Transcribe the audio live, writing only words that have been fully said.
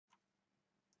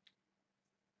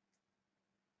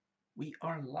We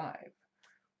are live.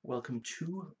 Welcome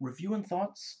to Review and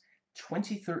Thoughts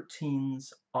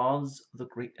 2013's Oz the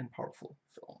Great and Powerful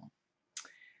film.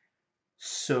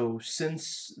 So,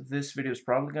 since this video is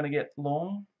probably going to get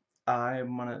long,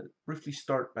 I'm going to briefly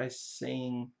start by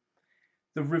saying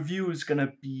the review is going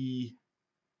to be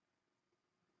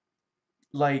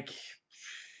like,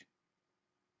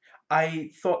 I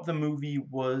thought the movie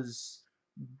was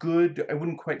good. I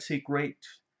wouldn't quite say great.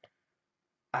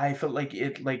 I felt like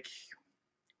it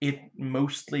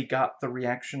mostly got the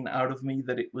reaction out of me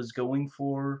that it was going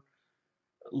for,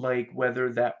 like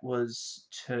whether that was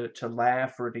to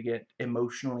laugh or to get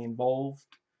emotionally involved,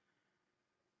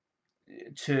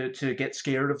 to get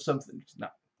scared of something,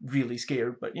 not really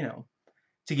scared, but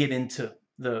to get into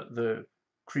the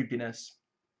creepiness.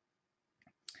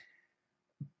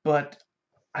 But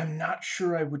I'm not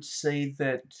sure I would say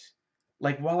that,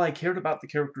 like, while I cared about the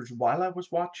characters while I was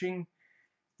watching,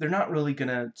 they're not really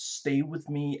gonna stay with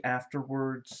me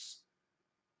afterwards.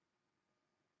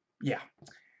 Yeah.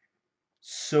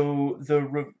 So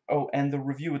and the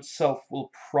review itself will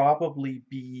probably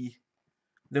be,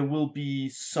 there will be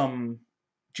some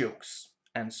jokes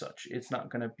and such. It's not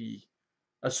going to be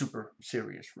a super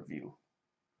serious review.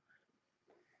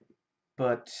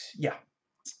 But yeah,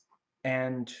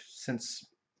 and since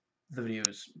the video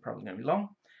is probably going to be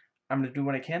long, I'm going to do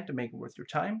what I can to make it worth your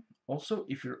time. Also,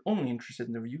 if you're only interested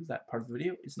in the review, that part of the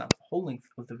video is not the whole length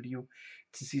of the video.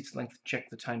 To see its length, check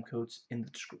the time codes in the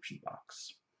description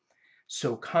box.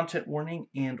 So, content warning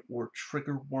and or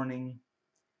trigger warning.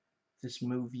 This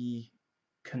movie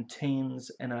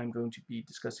contains, and I'm going to be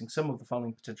discussing some of the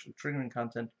following potentially triggering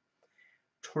content: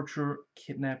 torture,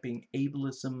 kidnapping,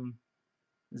 ableism,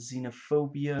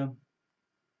 xenophobia,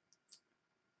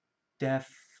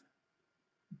 death,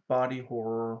 body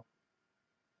horror,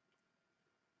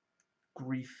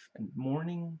 grief and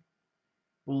mourning,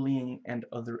 bullying and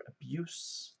other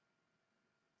abuse,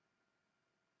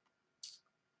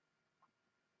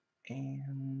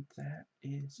 and that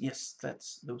is, yes,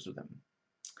 those are them.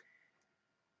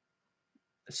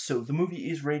 So the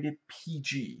movie is rated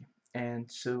PG,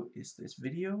 and so is this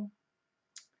video.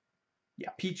 Yeah,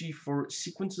 PG for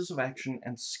sequences of action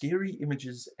and scary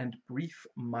images and brief,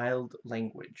 mild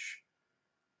language.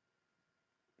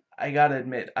 I gotta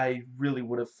admit, I really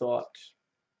would have thought,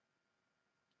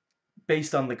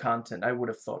 based on the content, I would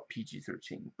have thought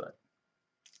PG-13, but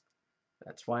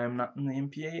that's why I'm not in the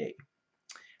MPAA.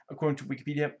 According to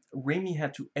Wikipedia, Raimi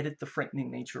had to edit the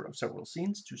frightening nature of several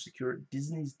scenes to secure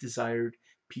Disney's desired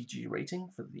PG rating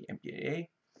for the MPAA.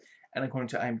 And according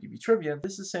to IMDb Trivia,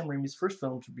 this is Sam Raimi's first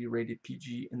film to be rated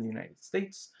PG in the United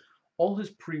States. All his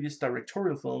previous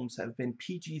directorial films have been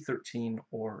PG-13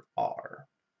 or R.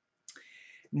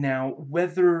 Now,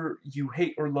 whether you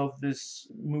hate or love this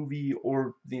movie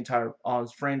or the entire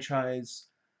Oz franchise,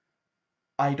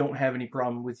 I don't have any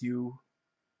problem with you.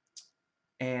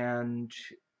 And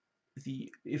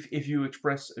if you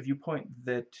express a viewpoint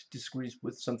that disagrees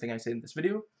with something I say in this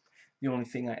video, the only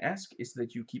thing I ask is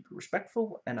that you keep it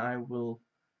respectful, and I will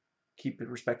keep it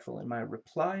respectful in my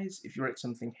replies. If you write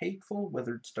something hateful,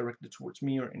 whether it's directed towards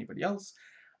me or anybody else,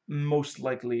 most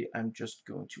likely I'm just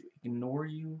going to ignore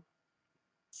you.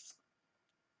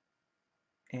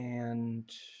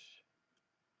 And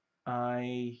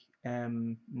I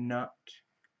am not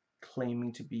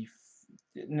claiming to be,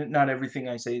 not everything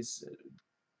I say is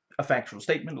a factual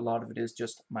statement. A lot of it is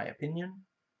just my opinion.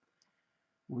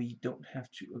 We don't have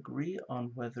to agree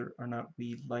on whether or not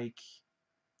we like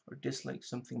or dislike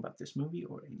something about this movie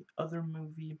or any other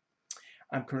movie.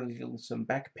 I'm currently feeling some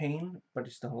back pain, but I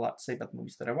still have a lot to say about the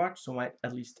movies that I watch, so I might,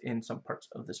 at least in some parts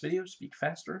of this video, speak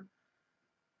faster.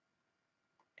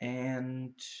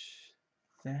 And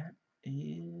that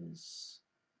is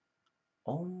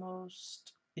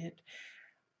almost it.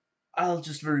 I'll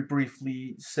just very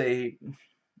briefly say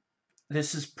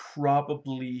this is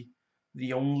probably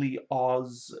the only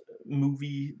Oz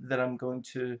movie that I'm going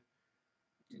to,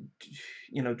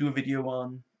 do a video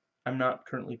on. I'm not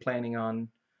currently planning on,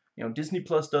 Disney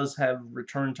Plus does have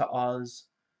Return to Oz,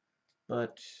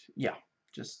 but yeah,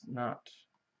 just not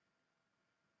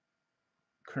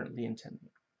currently intending.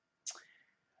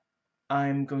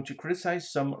 I'm going to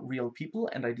criticize some real people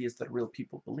and ideas that real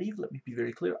people believe. Let me be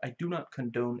very clear, I do not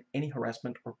condone any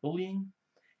harassment or bullying.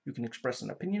 You can express an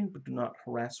opinion, but do not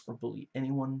harass or bully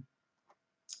anyone.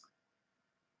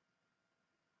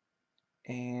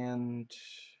 And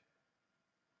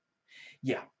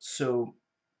yeah, so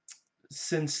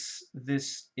since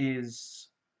this is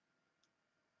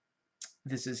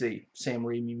a Sam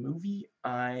Raimi movie,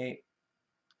 let's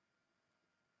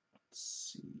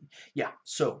see. Yeah,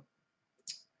 so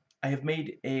I have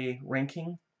made a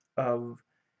ranking of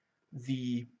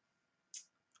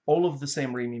all of the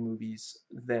Sam Raimi movies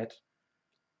that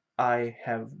I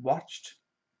have watched,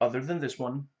 other than this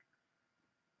one,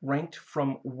 ranked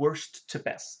from worst to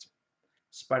best.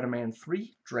 Spider-Man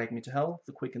 3, Drag Me to Hell,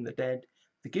 The Quick and the Dead,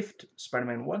 The Gift,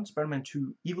 Spider-Man 1, Spider-Man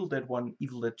 2, Evil Dead 1,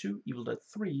 Evil Dead 2, Evil Dead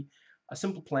 3, A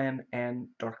Simple Plan, and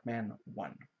Darkman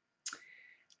 1.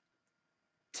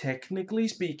 Technically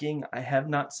speaking, I have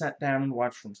not sat down and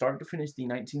watched from start to finish the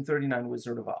 1939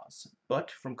 Wizard of Oz, but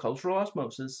from cultural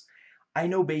osmosis, I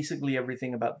know basically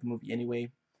everything about the movie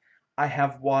anyway. I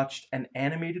have watched an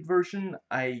animated version.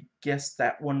 I guess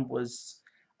that one was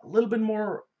a little bit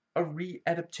more a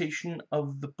re-adaptation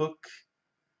of the book.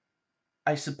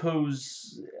 I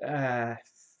suppose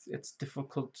it's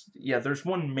difficult. Yeah, there's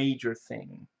one major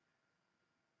thing.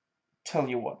 Tell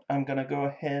you what, I'm gonna go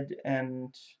ahead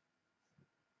and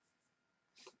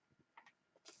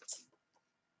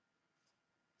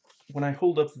when I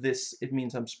hold up this, it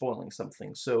means I'm spoiling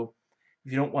something. So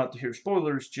if you don't want to hear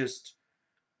spoilers, just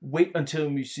wait until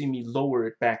you see me lower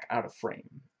it back out of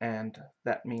frame. And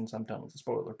that means I'm done with the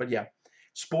spoiler. But yeah,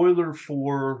 spoiler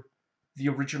for the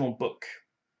original book.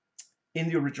 In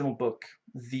the original book,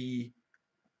 the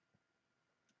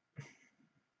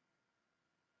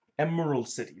Emerald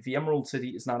City. The Emerald City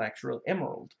is not actual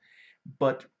emerald,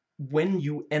 but when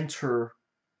you enter,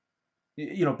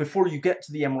 before you get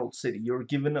to the Emerald City, you're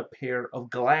given a pair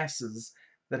of glasses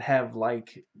that have,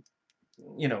 like,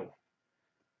 you know,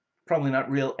 probably not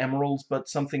real emeralds, but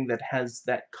something that has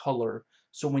that color.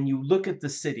 So when you look at the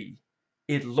city,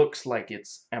 it looks like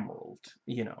it's emerald.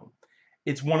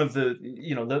 It's one of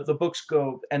the books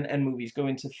go and movies go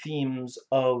into themes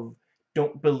of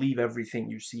don't believe everything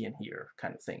you see and hear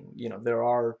kind of thing. There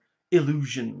are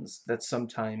illusions that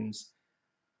sometimes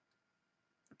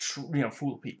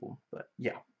fool people. But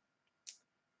yeah,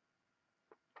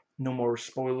 no more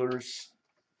spoilers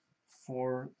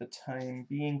for the time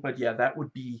being. But yeah, that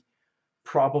would be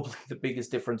probably the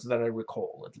biggest difference that I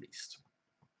recall, at least.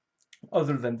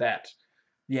 Other than that,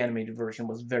 the animated version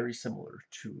was very similar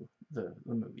to the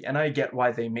movie, and I get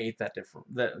why they made that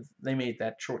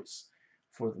choice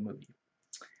for the movie.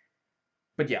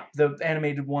 But yeah, the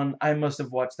animated one, I must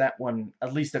have watched that one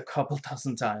at least a couple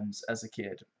dozen times as a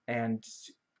kid, and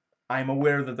I'm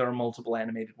aware that there are multiple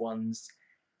animated ones.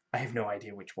 I have no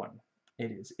idea which one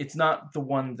it is. It's not the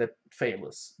one that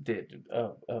Phaelus did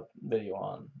a video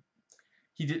on.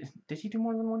 Did he do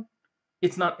more than one?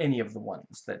 It's not any of the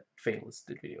ones that Phaelus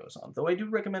did videos on, though I do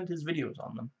recommend his videos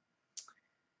on them.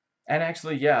 And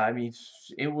actually, yeah, I mean,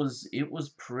 it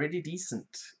was pretty decent.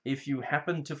 If you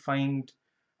happen to find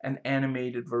an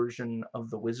animated version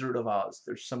of The Wizard of Oz,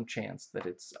 there's some chance that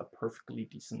it's a perfectly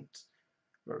decent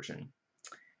version.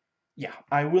 Yeah,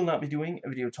 I will not be doing a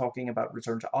video talking about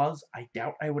Return to Oz. I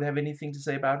doubt I would have anything to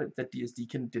say about it that DS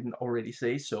Deacon didn't already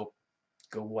say, so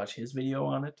go watch his video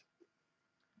on it.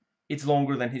 It's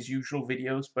longer than his usual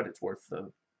videos, but it's worth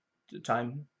the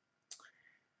time.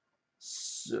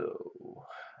 So,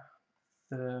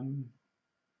 I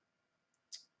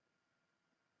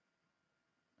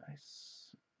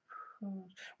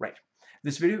suppose. Right.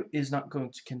 This video is not going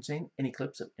to contain any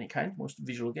clips of any kind. Most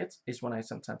visual gets is when I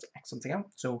sometimes act something out,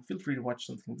 so feel free to watch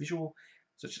something visual,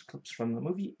 such as clips from the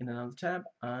movie, in another tab.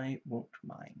 I won't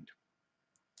mind.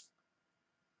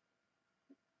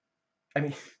 I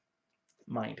mean,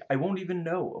 mind. I won't even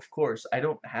know, of course. I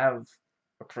don't have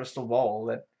a crystal ball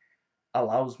that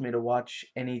allows me to watch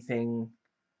anything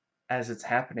as it's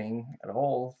happening at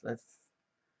all.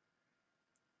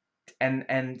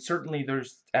 And certainly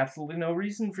there's absolutely no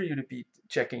reason for you to be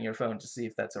checking your phone to see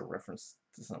if that's a reference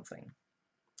to something.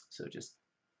 So just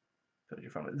put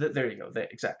your phone away. There you go.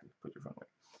 Exactly. Put your phone away.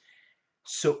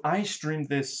 So I streamed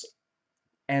this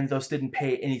and thus didn't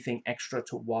pay anything extra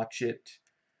to watch it.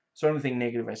 So anything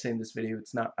negative I say in this video,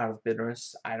 it's not out of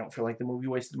bitterness. I don't feel like the movie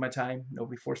wasted my time.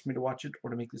 Nobody forced me to watch it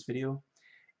or to make this video.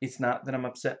 It's not that I'm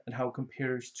upset at how it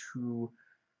compares to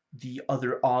the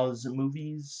other Oz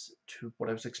movies, to what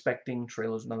I was expecting,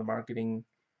 trailers and other marketing,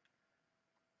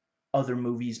 other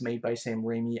movies made by Sam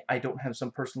Raimi. I don't have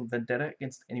some personal vendetta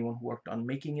against anyone who worked on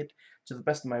making it. To the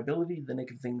best of my ability, the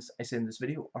negative things I say in this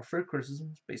video are fair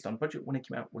criticisms based on budget, when it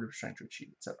came out, what it was trying to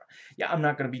achieve, etc. Yeah, I'm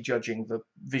not going to be judging the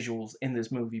visuals in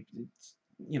this movie.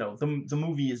 The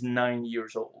movie is 9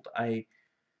 years old.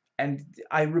 And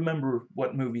I remember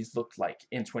what movies looked like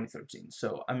in 2013,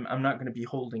 so I'm not going to be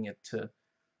holding it to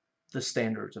the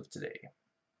standards of today.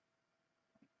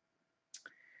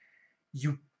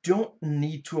 You don't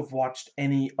need to have watched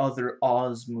any other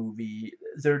Oz movie.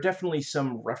 There are definitely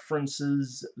some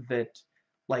references that,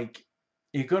 like,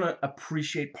 you're gonna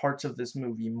appreciate parts of this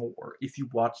movie more if you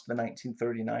watch the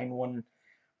 1939 one,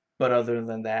 but other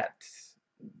than that,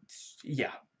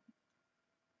 yeah,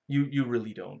 you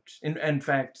really don't. In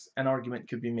fact, an argument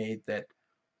could be made that,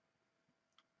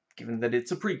 given that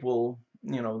it's a prequel,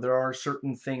 there are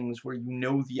certain things where you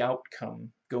know the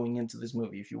outcome going into this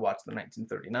movie if you watch the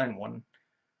 1939 one.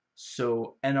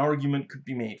 So an argument could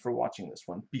be made for watching this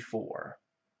one before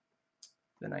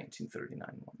the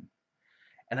 1939 one.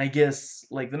 And I guess,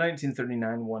 like, the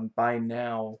 1939 one, by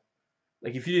now,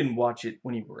 like, if you didn't watch it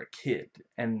when you were a kid,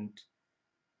 and,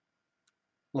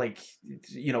 like,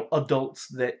 adults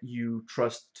that you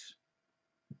trust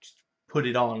put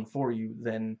it on for you,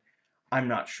 then I'm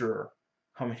not sure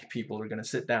how many people are going to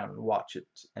sit down and watch it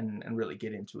and really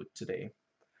get into it today.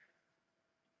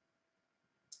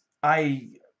 I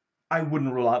I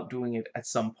wouldn't rule out doing it at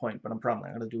some point, but I'm probably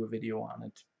not going to do a video on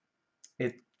it.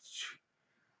 It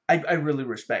I really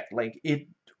respect, like, it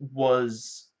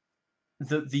was,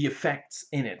 the effects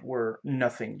in it were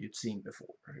nothing you'd seen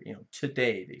before.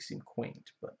 Today they seem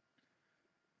quaint, but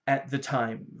at the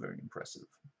time, very impressive.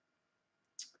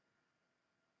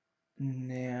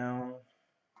 Now,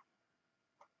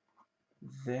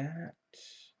 that...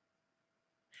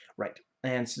 Right.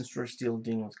 And since we're still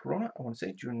dealing with Corona, I want to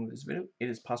say during this video, it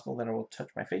is possible that I will touch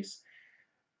my face.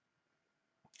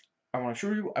 I want to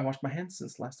assure you, I washed my hands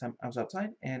since last time I was outside,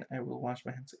 and I will wash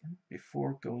my hands again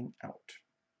before going out.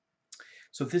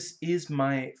 So this is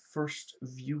my first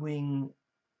viewing,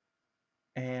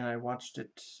 and I watched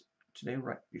it today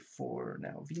right before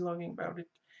now vlogging about it.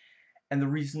 And the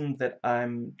reason that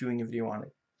I'm doing a video on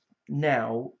it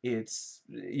now, it's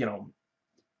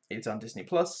on Disney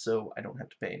Plus, so I don't have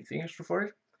to pay anything extra for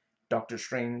it. Doctor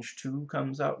Strange 2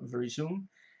 comes out very soon,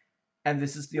 and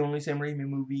this is the only Sam Raimi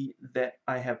movie that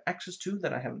I have access to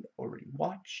that I haven't already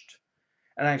watched.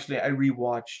 And actually, I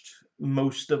rewatched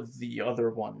most of the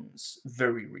other ones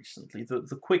very recently.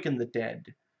 The Quick and the Dead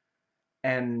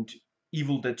and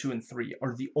Evil Dead 2 and 3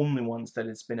 are the only ones that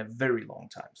it's been a very long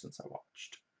time since I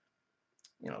watched.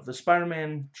 The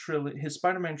Spider-Man trilogy, his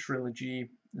Spider-Man trilogy,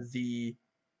 the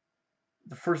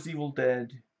first Evil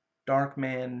Dead,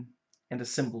 Darkman, and A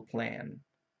Simple Plan,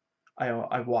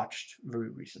 I watched very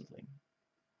recently.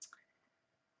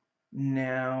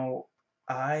 Now,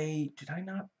 did I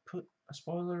not put a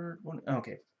spoiler one?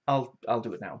 Okay, I'll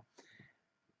do it now.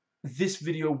 This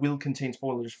video will contain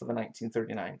spoilers for the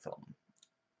 1939 film.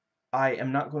 I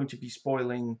am not going to be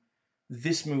spoiling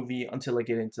this movie until I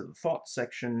get into the thoughts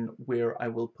section, where I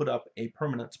will put up a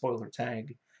permanent spoiler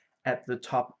tag at the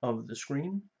top of the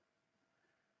screen.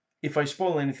 If I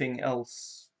spoil anything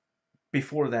else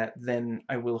before that, then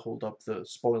I will hold up the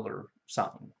spoiler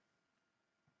sign.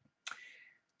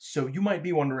 So you might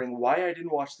be wondering why I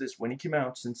didn't watch this when it came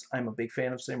out, since I'm a big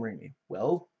fan of Sam Raimi.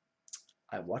 Well,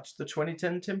 I watched the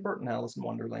 2010 Tim Burton Alice in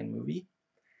Wonderland movie,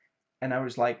 and I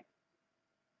was like,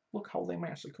 look how they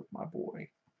massacred my boy.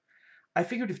 I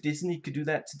figured if Disney could do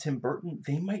that to Tim Burton,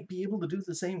 they might be able to do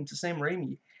the same to Sam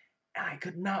Raimi, and I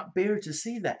could not bear to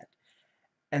see that.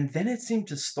 And then it seemed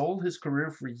to stall his career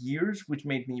for years, which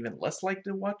made me even less like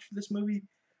to watch this movie.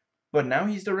 But now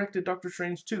he's directed Doctor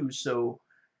Strange 2, so,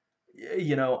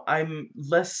 I'm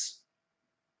less,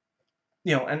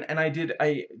 when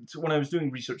I was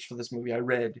doing research for this movie, I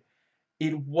read,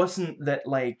 it wasn't that,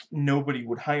 like, nobody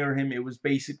would hire him, it was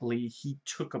basically he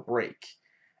took a break,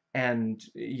 and,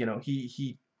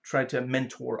 he tried to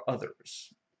mentor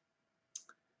others.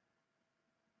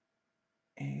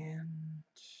 And,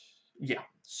 yeah,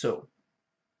 so,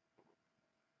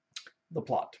 the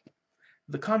plot.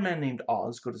 The con man named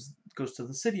Oz goes to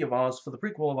the city of Oz for the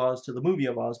prequel of Oz to the movie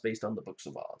of Oz based on the books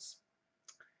of Oz.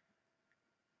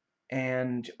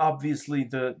 And obviously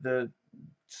the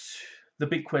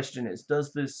big question is,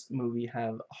 does this movie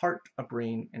have a heart, a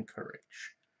brain, and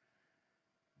courage?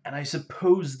 And I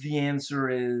suppose the answer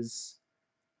is,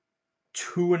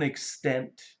 to an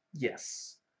extent,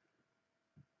 yes.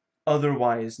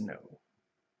 Otherwise, no.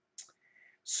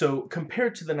 So,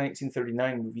 compared to the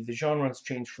 1939 movie, the genre has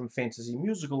changed from fantasy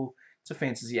musical to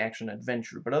fantasy action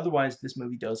adventure, but otherwise this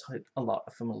movie does hit a lot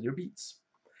of familiar beats.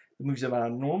 The movie's about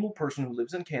a normal person who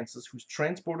lives in Kansas who's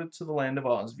transported to the land of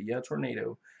Oz via a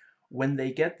tornado. When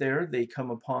they get there, they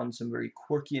come upon some very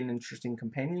quirky and interesting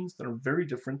companions that are very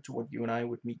different to what you and I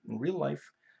would meet in real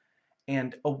life,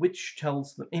 and a witch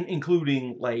tells them,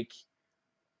 including, like,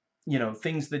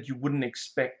 things that you wouldn't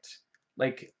expect,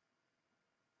 like,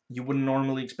 you wouldn't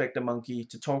normally expect a monkey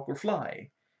to talk or fly,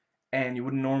 and you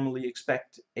wouldn't normally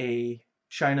expect a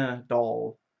China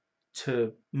doll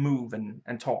to move and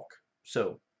talk.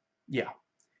 So, yeah.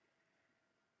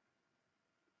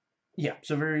 Yeah,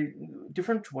 so very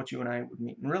different to what you and I would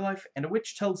meet in real life, and a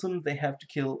witch tells them they have to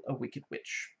kill a wicked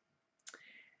witch.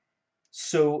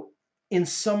 So, in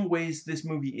some ways, this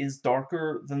movie is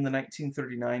darker than the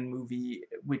 1939 movie,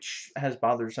 which has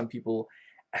bothered some people.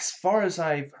 As far as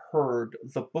I've heard,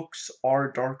 the books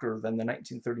are darker than the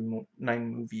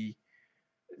 1939 movie.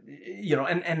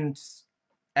 And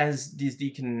as Dees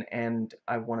Deacon and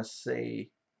I want to say,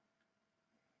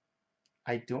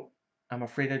 I don't, I'm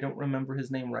afraid I don't remember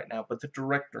his name right now, but the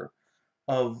director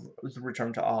of The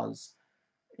Return to Oz,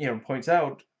 points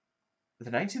out,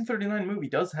 the 1939 movie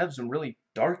does have some really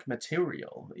dark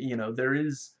material. There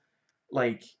is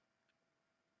like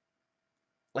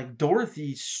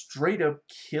Dorothy straight up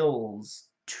kills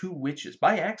two witches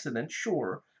by accident,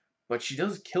 sure, but she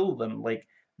does kill them. Like,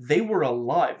 they were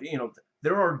alive.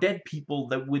 There are dead people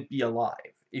that would be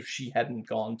alive if she hadn't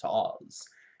gone to Oz.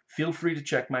 Feel free to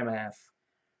check my math.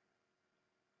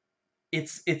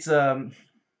 It's it's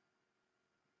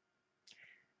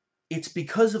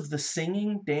because of the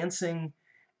singing, dancing,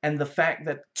 and the fact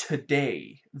that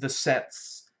today the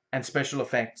sets and special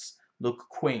effects look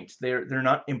quaint. They're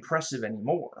not impressive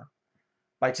anymore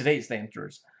by today's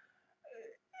standards.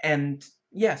 And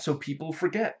yeah, so people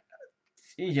forget.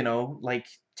 Like,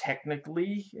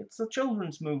 technically it's a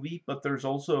children's movie, but there's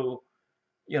also,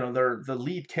 the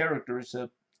lead character is a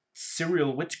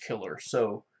serial witch killer.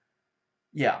 So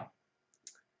yeah,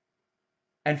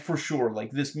 and for sure,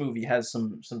 like, this movie has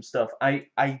some stuff. I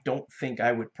don't think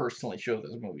I would personally show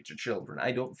this movie to children.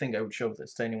 I don't think I would show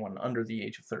this to anyone under the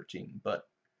age of 13. But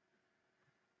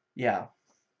yeah,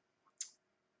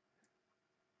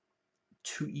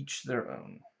 to each their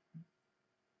own.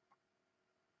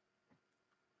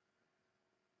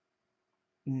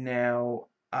 Now,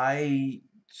 I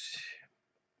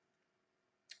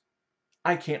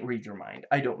can't read your mind.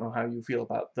 I don't know how you feel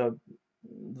about the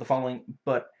following,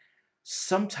 but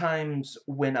sometimes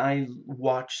when I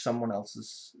watch someone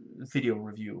else's video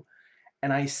review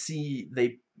and I see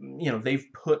they've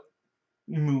put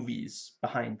movies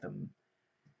behind them,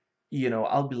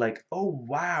 I'll be like, oh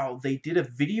wow, they did a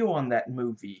video on that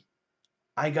movie.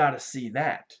 I gotta see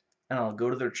that. And I'll go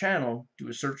to their channel, do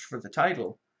a search for the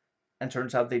title, and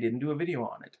turns out they didn't do a video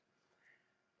on it.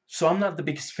 So I'm not the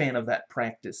biggest fan of that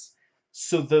practice.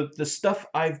 So the stuff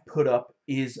I've put up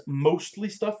is mostly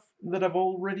stuff that I've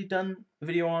already done a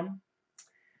video on.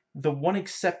 The one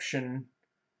exception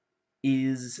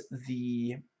is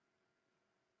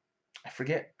I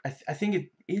forget, I think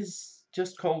it is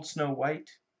just called Snow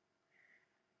White,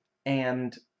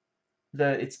 and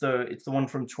it's the one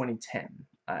from 2010,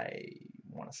 I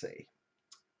want to say.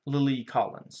 Lily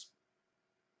Collins.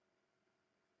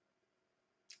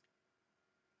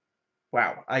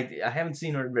 Wow, I haven't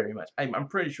seen her very much. I'm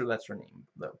pretty sure that's her name,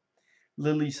 though.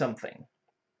 Lily something.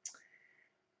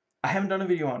 I haven't done a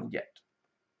video on it yet,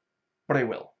 but I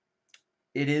will.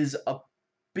 It is a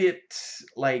bit,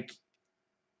 like,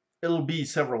 it'll be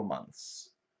several months,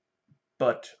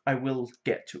 but I will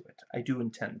get to it. I do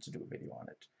intend to do a video on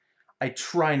it. I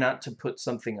try not to put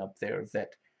something up there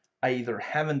that I either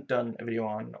haven't done a video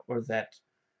on or that,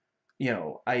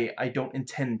 I don't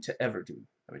intend to ever do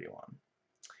a video on.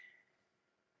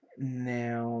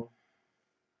 Now,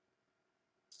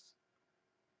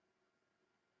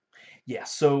 yeah,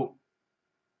 so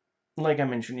like I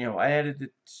mentioned, I added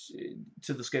it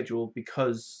to the schedule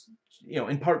because,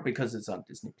 in part because it's on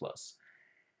Disney Plus.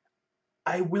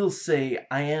 I will say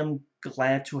I am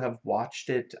glad to have watched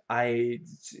it.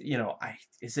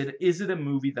 Is it a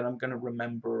movie that I'm gonna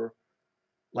remember?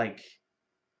 Like,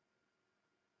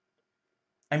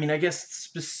 I mean, I guess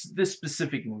this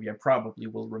specific movie I probably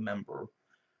will remember.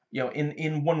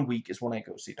 In 1 week is when I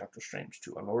go see Doctor Strange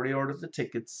 2. I've already ordered the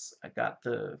tickets. I got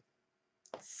the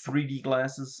 3D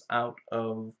glasses out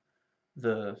of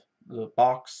the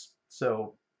box,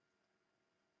 so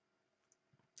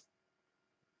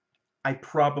I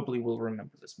probably will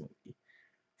remember this movie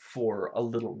for a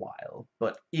little while.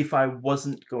 But if I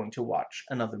wasn't going to watch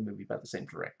another movie by the same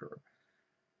director,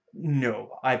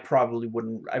 no, I probably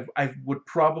wouldn't. I would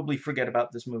probably forget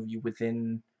about this movie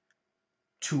within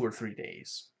 2 or 3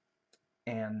 days,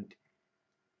 and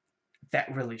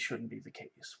that really shouldn't be the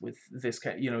case with this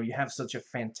kind. You have such a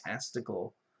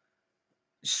fantastical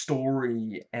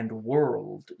story and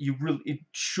world. It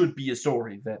should be a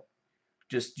story that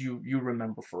just you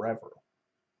remember forever.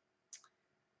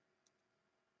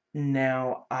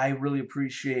 Now, I really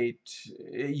appreciate,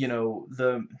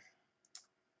 the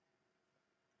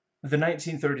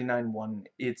 1939 one.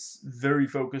 It's very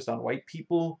focused on white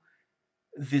people.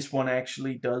 This one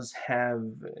actually does have,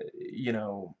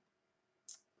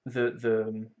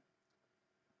 the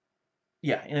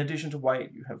yeah, in addition to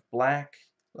white, you have black,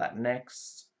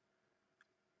 Latinx,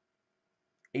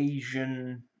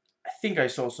 Asian. I think I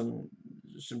saw some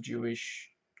Jewish,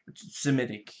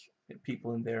 Semitic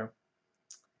people in there,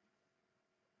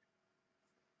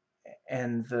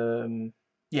 and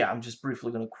yeah, I'm just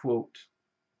briefly going to quote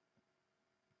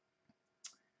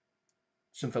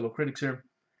some fellow critics here.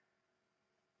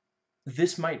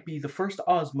 This might be the first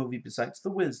Oz movie besides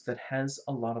The Wiz that has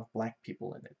a lot of black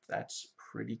people in it. That's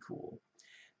pretty cool.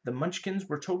 The Munchkins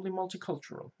were totally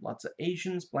multicultural. Lots of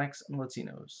Asians, blacks, and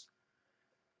Latinos.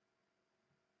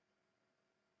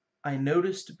 I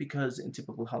noticed because in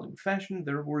typical Hollywood fashion,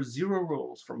 there were 0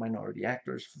 roles for minority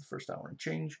actors for the first hour and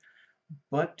change,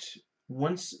 but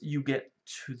once you get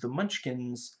to the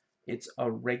Munchkins, it's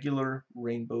a regular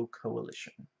rainbow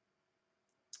coalition.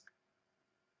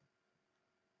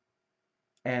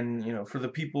 And, for the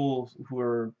people who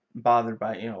are bothered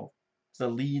by, the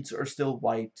leads are still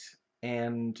white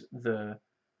and the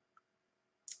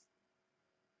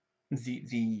what's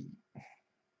the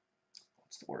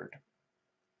word?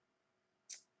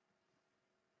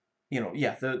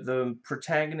 Yeah, the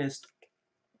protagonist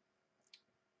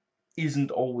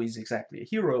isn't always exactly a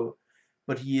hero,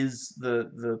 but he is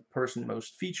the person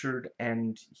most featured,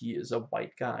 and he is a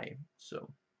white guy. So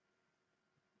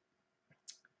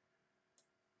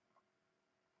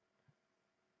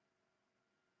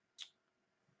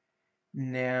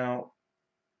now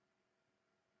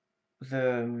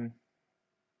there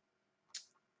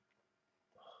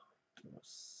was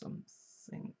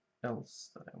something else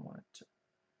that I wanted to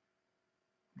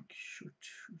make sure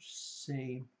to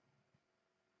say.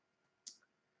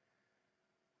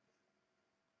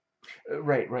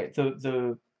 Right.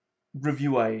 The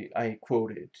review I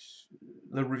quoted,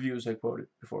 the reviews I quoted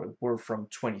before were from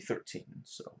 2013,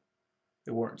 so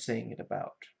they weren't saying it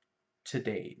about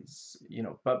today's,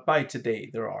 but by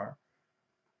today there are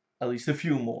at least a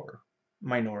few more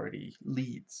minority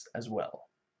leads as well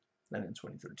than in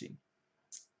 2013.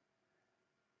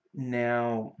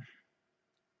 Now,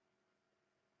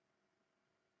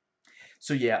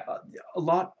 so yeah, a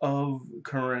lot of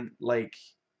current, like,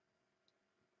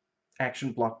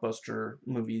 action blockbuster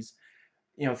movies,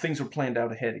 things are planned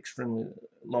out ahead extremely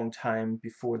long time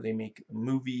before they make a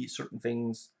movie. Certain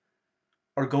things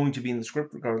are going to be in the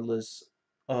script regardless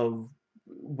of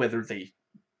whether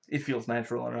it feels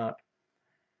natural or not.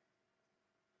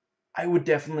 I would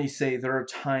definitely say there are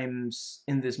times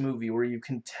in this movie where you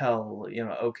can tell,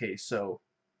 okay, so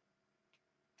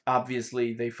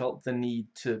obviously they felt the need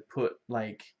to put,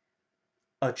 like,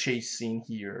 a chase scene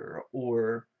here,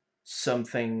 or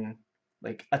something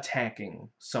like attacking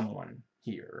someone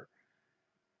here.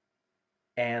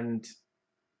 And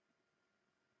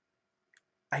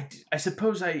I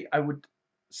suppose I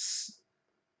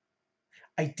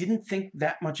didn't think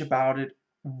that much about it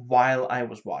while I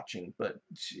was watching, but,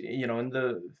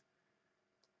 in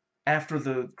after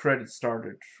the credits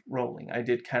started rolling, I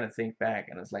did kind of think back,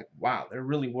 and it's like, wow, there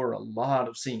really were a lot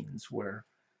of scenes where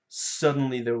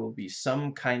suddenly there will be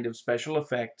some kind of special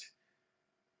effect,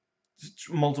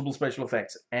 multiple special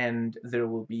effects, and there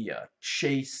will be a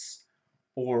chase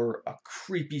or a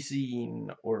creepy scene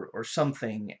or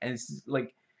something. And it's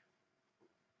like,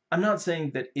 I'm not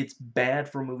saying that it's bad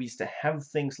for movies to have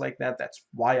things like that. That's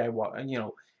why I want,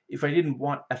 if I didn't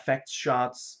want effects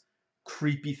shots,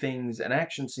 creepy things, and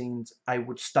action scenes, I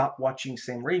would stop watching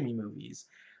Sam Raimi movies.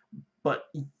 But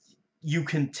you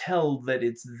can tell that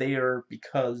it's there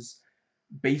because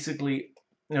basically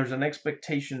there's an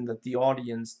expectation that the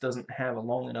audience doesn't have a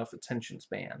long enough attention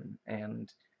span. And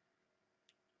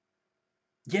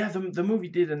yeah, the movie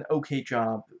did an okay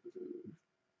job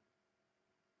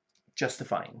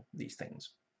justifying these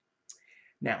things.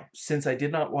 Now, since I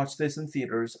did not watch this in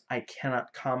theaters, I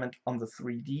cannot comment on the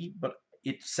 3D, but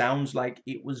it sounds like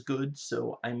it was good.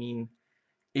 So, I mean,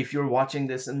 if you're watching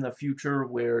this in the future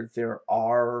where there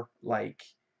are, like,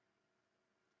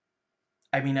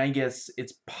 I mean, I guess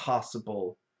it's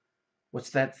possible. What's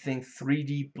that thing?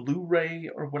 3D Blu-ray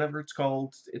or whatever it's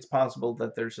called? It's possible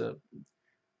that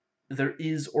there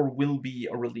is or will be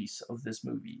a release of this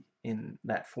movie in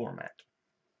that format.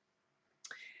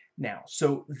 Now,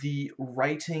 so the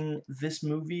writing, this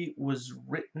movie was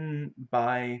written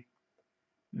by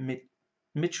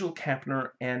Mitchell Kapner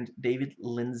and David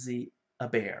Lindsay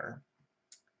Aber.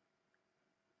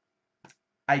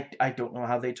 I don't know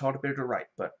how they taught Aber to write,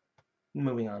 but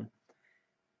moving on.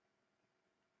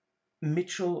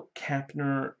 Mitchell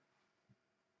Kapner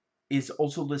is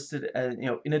also listed as,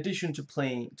 in addition to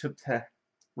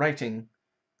writing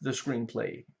the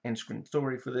screenplay and screen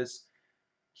story for this,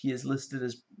 he is listed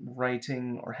as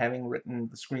writing or having written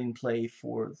the screenplay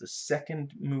for the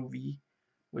second movie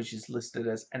which is listed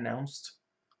as announced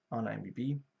on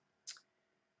IMDb.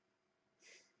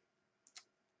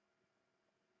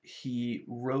 He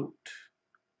wrote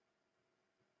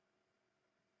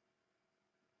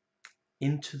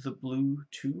Into the Blue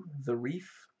 2, The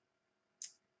Reef,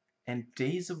 and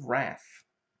Days of Wrath,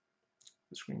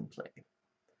 the screenplay,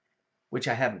 which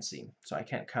I haven't seen, so I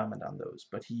can't comment on those.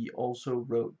 But he also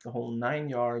wrote the whole 9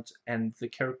 yards and the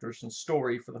characters and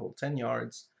story for the whole 10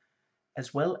 yards,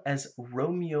 as well as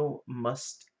Romeo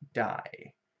Must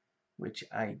Die, which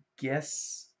I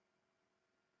guess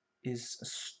is a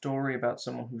story about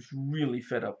someone who's really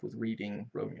fed up with reading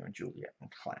Romeo and Juliet in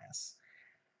class.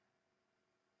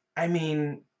 I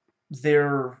mean,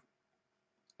 they're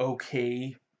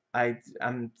okay.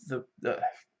 The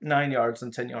 9 yards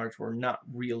and 10 yards were not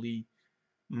really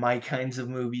my kinds of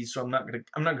movies, so I'm not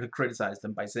gonna criticize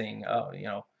them by saying, oh,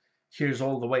 here's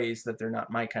all the ways that they're not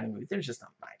my kind of movie. They're just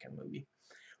not my kind of movie.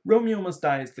 Romeo Must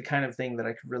Die is the kind of thing that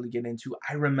I could really get into.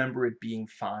 I remember it being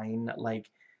fine, like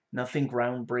nothing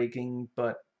groundbreaking,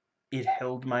 but it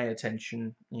held my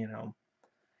attention,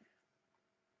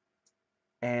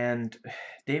 And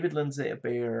David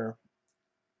Lindsay-Abaire,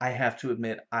 I have to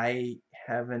admit, I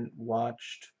haven't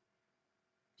watched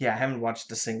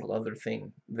a single other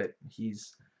thing that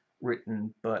he's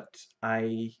written, but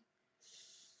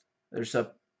there's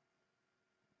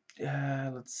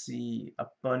let's see, a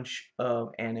bunch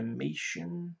of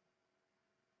animation.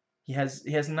 He has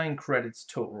 9 credits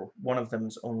total. One of them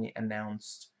is only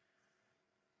announced.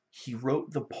 He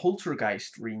wrote the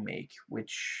Poltergeist remake,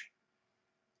 which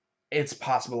it's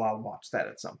possible I'll watch that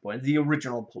at some point. The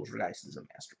original Poltergeist is a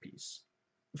masterpiece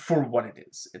for what it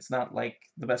is. It's not like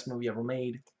the best movie ever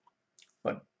made,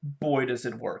 but boy does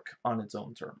it work on its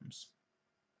own terms.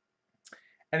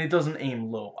 And it doesn't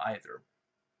aim low either.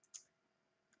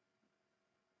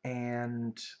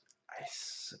 And I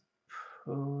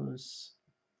suppose,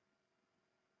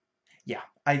 yeah,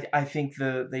 I think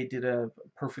they did a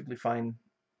perfectly fine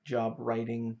job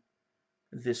writing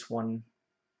this one.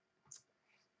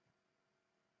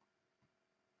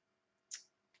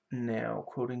 Now,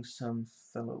 quoting some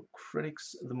fellow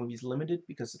critics, the movie's limited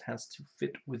because it has to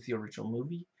fit with the original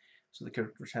movie, so the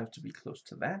characters have to be close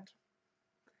to that.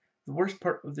 The worst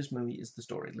part of this movie is the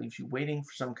story. It leaves you waiting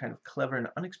for some kind of clever and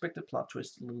unexpected plot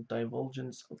twist, a little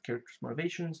divulgence of characters'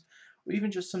 motivations, or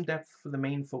even just some depth for the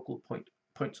main focal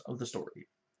points of the story.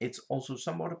 It's also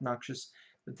somewhat obnoxious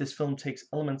that this film takes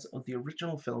elements of the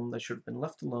original film that should have been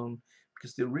left alone,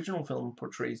 because the original film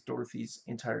portrays Dorothy's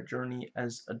entire journey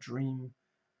as a dream.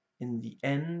 In the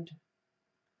end,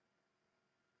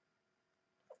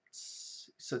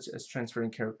 such as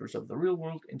transferring characters of the real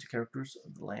world into characters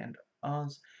of the land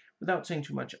Oz. Without saying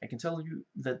too much, I can tell you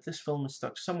that this film is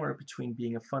stuck somewhere between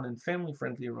being a fun and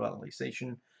family-friendly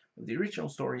realization of the original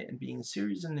story and being a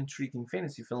serious and intriguing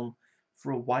fantasy film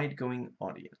for a movie-going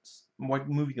audience. And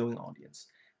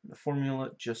the formula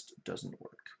just doesn't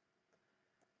work.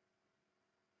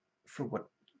 For what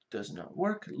does not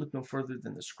work, look no further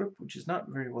than the script, which is not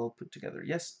very well put together.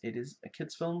 Yes, it is a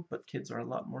kids' film, but kids are a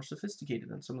lot more sophisticated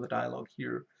than some of the dialogue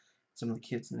here. Some of the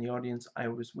kids in the audience I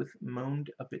was with moaned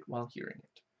a bit while hearing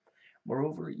it.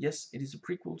 Moreover, yes, it is a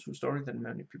prequel to a story that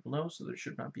many people know, so there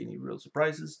should not be any real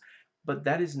surprises, but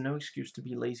that is no excuse to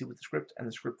be lazy with the script, and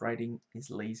the script writing is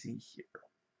lazy here.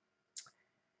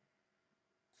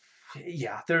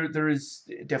 Yeah, there is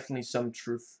definitely some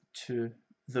truth to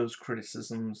those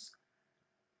criticisms.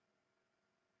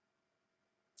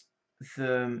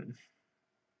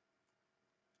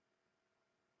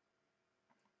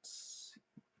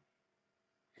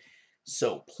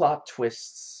 So, plot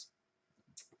twists.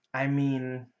 I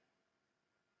mean,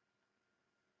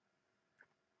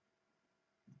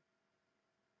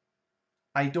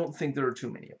 I don't think there are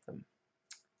too many of them.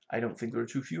 I don't think there are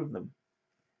too few of them.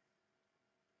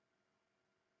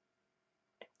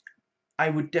 I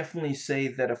would definitely say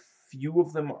that a few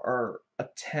of them are a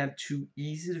tad too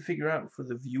easy to figure out for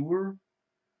the viewer.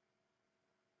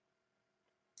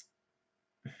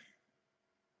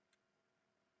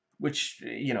 Which,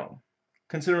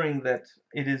 considering that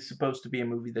it is supposed to be a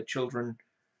movie that children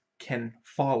can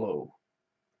follow,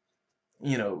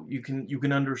 you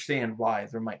can understand why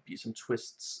there might be some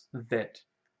twists that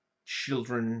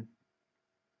children,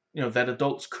 that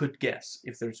adults could guess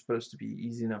if they're supposed to be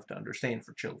easy enough to understand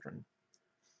for children.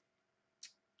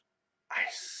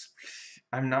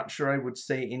 I'm not sure I would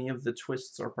say any of the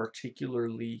twists are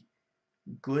particularly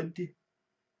good.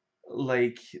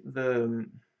 Like,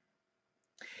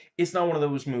 it's not one of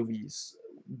those movies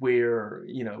where,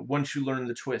 once you learn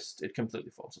the twist, it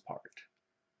completely falls apart.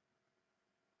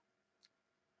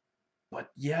 But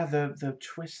yeah, the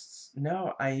twists,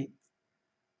 no,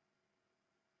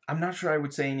 I'm not sure I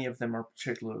would say any of them are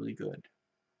particularly good.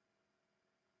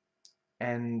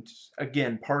 And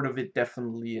again, part of it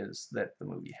definitely is that the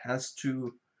movie has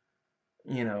to,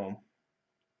 you know,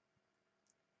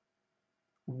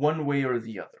 one way or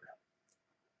the other,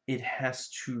 it has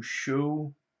to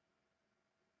show,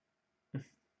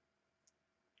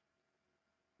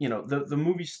 the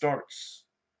movie starts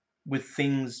with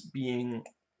things being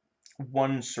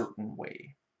one certain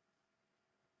way.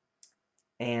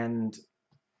 And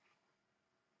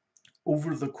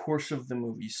over the course of the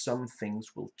movie, some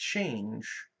things will change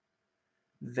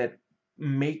that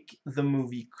make the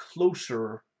movie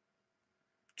closer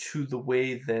to the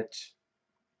way that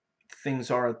things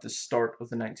are at the start of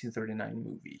the 1939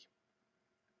 movie.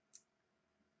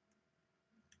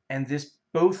 And this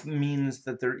both means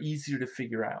that they're easier to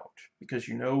figure out because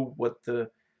you know what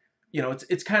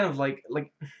it's kind of like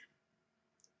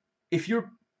if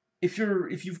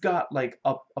you've got like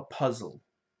a puzzle,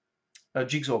 a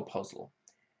jigsaw puzzle,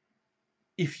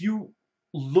 if you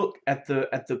look at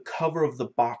the cover of the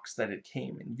box that it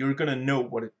came in, you're gonna know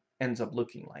what it ends up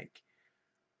looking like,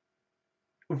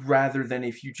 rather than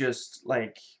if you just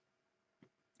like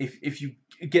if you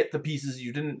get the pieces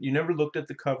you never looked at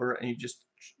the cover and you just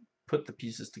put the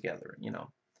pieces together.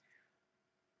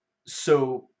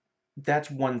 So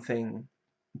that's one thing,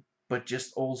 but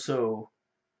just also,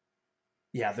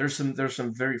 yeah, there's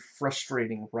some very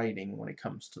frustrating writing when it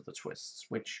comes to the twists,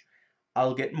 which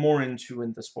I'll get more into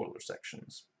in the spoiler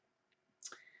sections.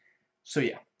 So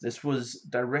yeah, this was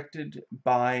directed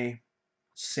by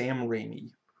Sam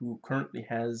Raimi, who currently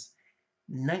has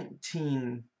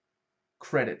 19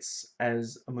 credits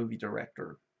as a movie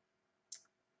director.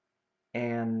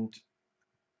 And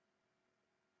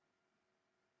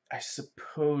I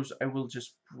suppose I will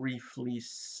just briefly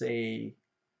say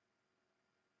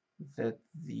that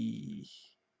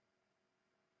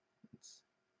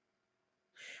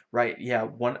right, yeah,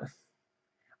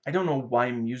 I don't know why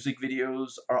music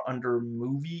videos are under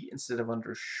movie instead of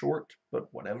under short, but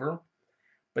whatever.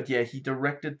 But yeah, he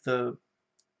directed the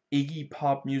Iggy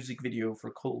Pop music video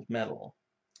for Cold Metal.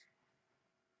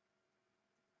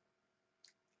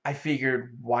 I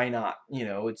figured, why not?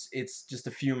 It's just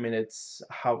a few minutes.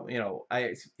 How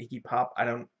Iggy Pop?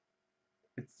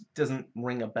 It doesn't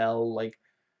ring a bell like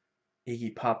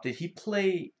Iggy Pop. Did he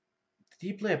play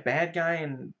a bad guy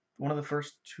in one of the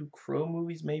first two Crow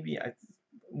movies? Maybe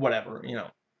whatever.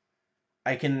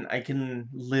 I can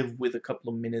live with a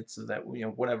couple of minutes of that.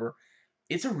 Whatever.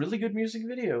 It's a really good music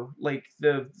video. Like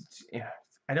yeah,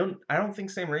 I don't think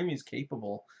Sam Raimi is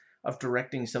capable of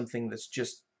directing something that's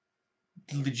just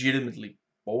legitimately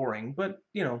boring. But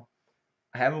I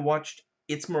haven't watched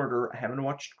It's Murder. I haven't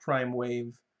watched Crime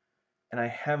Wave, and I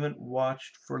haven't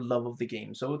watched For Love of the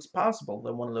Game. So it's possible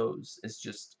that one of those is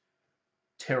just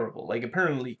terrible. Like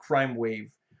apparently Crime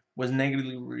Wave was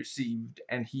negatively received,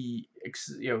 and he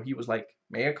was like,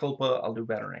 mea culpa, I'll do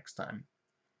better next time.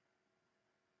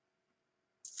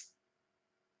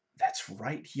 That's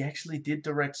right, he actually did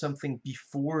direct something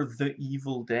before The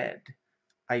Evil Dead.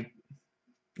 I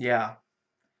Yeah,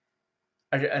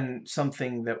 and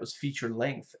something that was feature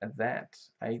length at that.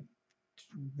 I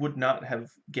would not have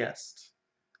guessed.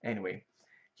 Anyway,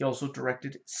 he also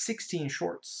directed 16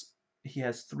 shorts. He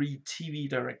has 3 TV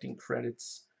directing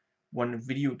credits, 1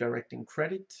 video directing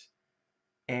credit,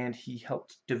 and he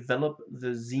helped develop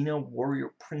the Xena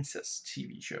Warrior Princess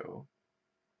TV show.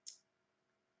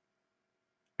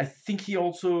 I think he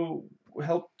also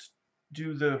helped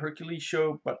do the Hercules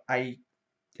show, but I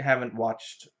haven't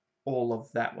watched all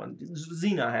of that one.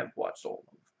 Xena I have watched all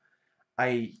of.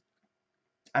 I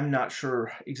I'm not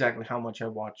sure exactly how much I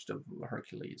watched of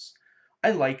Hercules.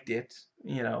 I liked it.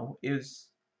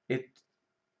 It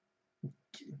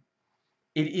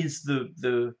it is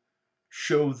the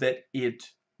show that it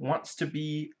wants to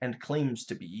be and claims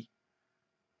to be.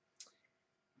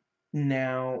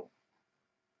 Now,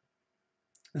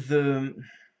 the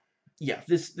yeah,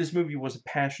 this movie was a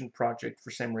passion project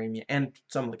for Sam Raimi and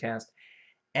some of the cast,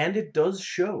 and it does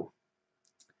show.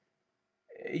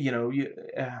 You know, you,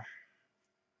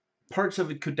 parts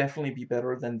of it could definitely be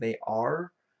better than they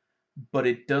are, but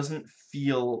it doesn't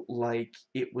feel like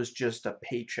it was just a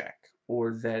paycheck,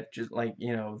 or that just like,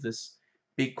 this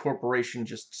big corporation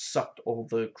just sucked all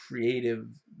the creative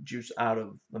juice out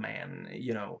of the man.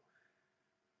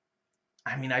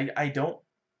 I mean,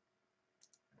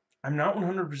 I'm not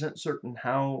 100% certain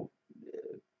how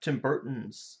Tim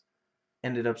Burton's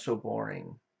ended up so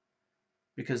boring,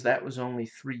 because that was only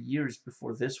 3 years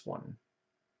before this one.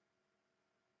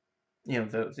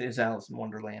 His Alice in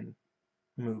Wonderland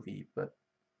movie, but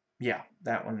yeah,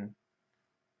 that one.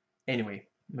 Anyway,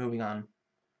 moving on.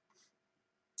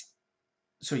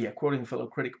 So yeah, quoting fellow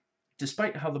critic,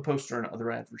 despite how the poster and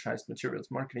other advertised materials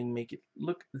marketing make it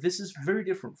look, this is very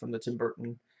different from the Tim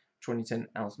Burton 2010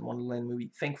 Alice in Wonderland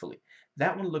movie, thankfully.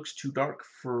 That one looks too dark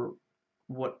for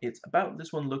what it's about.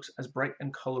 This one looks as bright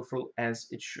and colorful as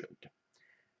it should.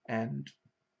 And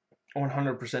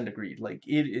 100% agreed. Like,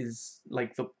 it is,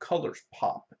 like, the colors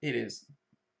pop. It is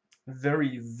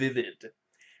very vivid.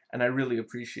 And I really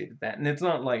appreciated that. And it's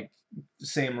not like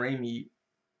Sam Raimi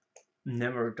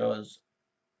never does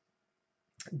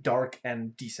dark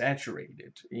and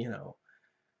desaturated,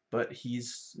 but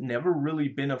he's never really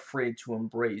been afraid to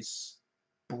embrace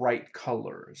bright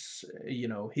colors.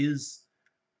 His,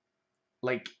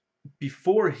 like,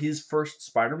 before his first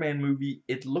Spider-Man movie,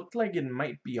 it looked like it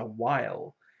might be a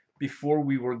while before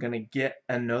we were gonna get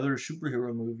another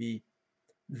superhero movie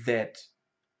that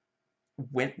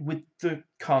went with the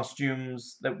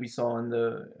costumes that we saw in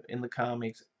the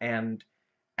comics and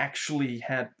actually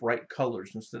had bright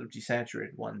colors instead of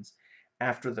desaturated ones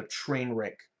after the train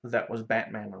wreck that was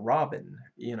Batman and Robin.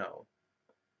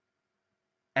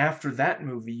 After that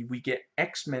movie, we get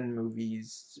X-Men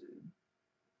movies.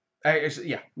 Actually,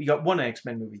 yeah, we got one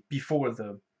X-Men movie before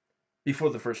the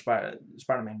first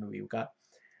Spider-Man movie we got,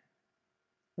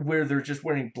 where they're just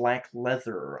wearing black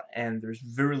leather and there's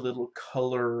very little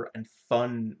color and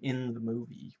fun in the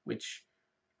movie, which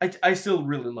I still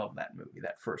really love that movie,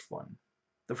 that first one,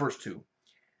 the first two,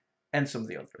 and some of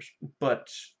the others.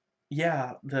 But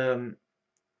yeah, the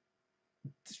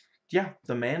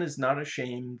man is not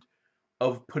ashamed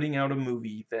of putting out a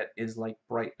movie that is like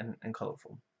bright and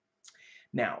colorful.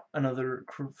 Now, another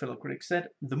fellow critic said,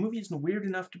 the movie isn't weird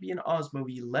enough to be an Oz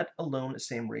movie, let alone a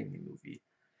Sam Raimi movie.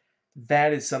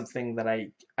 That is something that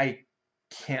I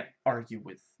can't argue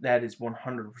with. That is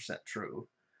 100% true.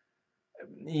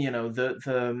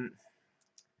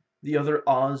 The other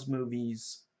Oz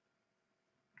movies,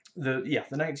 the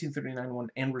 1939 one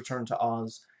and Return to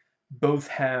Oz, both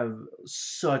have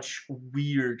such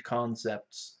weird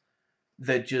concepts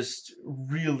that just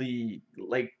really,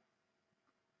 like,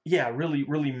 yeah, really,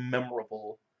 really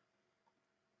memorable.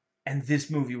 And this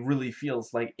movie really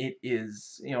feels like it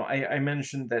is, I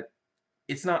mentioned that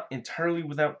it's not entirely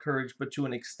without courage, but to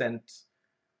an extent,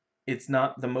 it's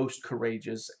not the most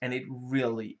courageous, and it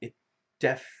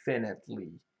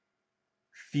definitely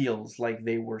feels like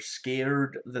they were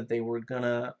scared that they were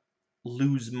gonna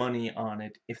lose money on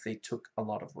it if they took a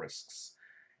lot of risks.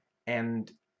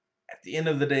 And at the end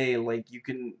of the day, like, you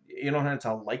don't have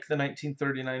to like the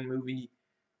 1939 movie.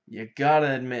 You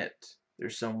gotta admit,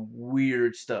 there's some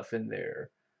weird stuff in there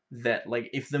that, like,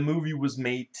 if the movie was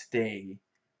made today,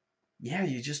 yeah,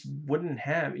 you just wouldn't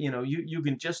have, you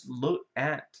can just look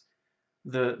at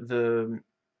the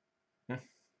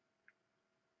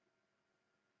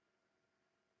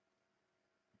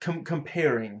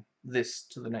comparing this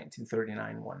to the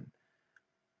 1939 one.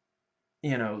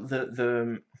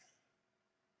 The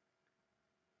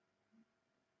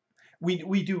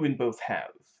we do in both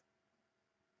have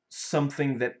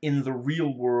something that in the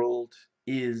real world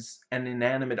is an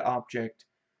inanimate object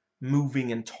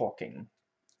moving and talking.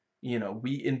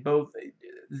 We in both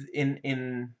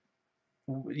in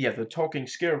yeah, the talking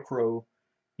scarecrow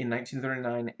in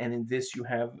 1939, and in this you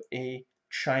have a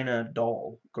China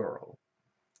doll girl.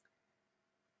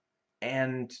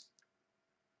 And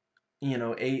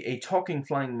a talking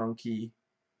flying monkey,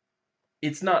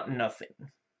 it's not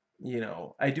nothing.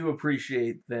 I do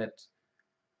appreciate that,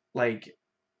 like,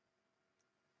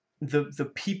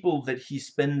 the people that he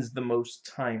spends the most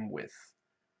time with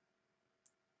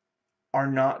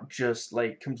are not just,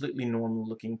 like, completely normal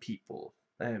looking people,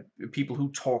 people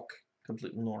who talk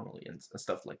completely normally and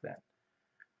stuff like that.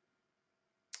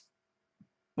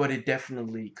 But it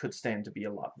definitely could stand to be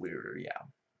a lot weirder, yeah.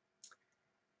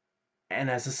 And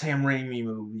as a Sam Raimi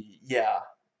movie, yeah,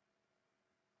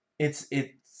 it's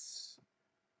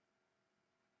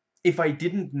if I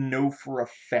didn't know for a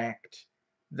fact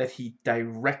that he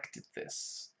directed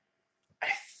this, I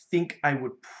think I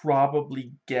would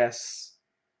probably guess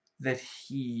that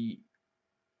he,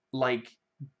 like,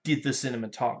 did the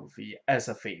cinematography as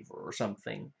a favor or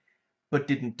something, but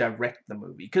didn't direct the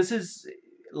movie. Because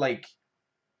like,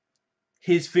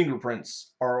 his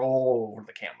fingerprints are all over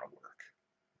the camera work.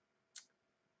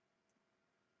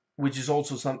 Which is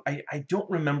also I don't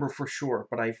remember for sure,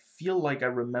 but I feel like I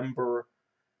remember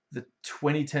the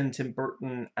 2010 Tim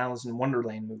Burton Alice in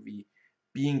Wonderland movie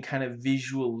being kind of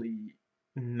visually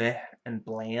meh and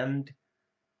bland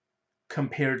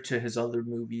compared to his other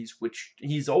movies, which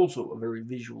he's also a very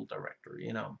visual director.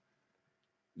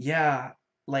 Yeah,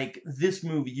 like, this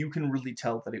movie, you can really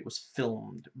tell that it was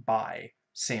filmed by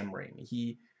Sam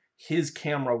Raimi. His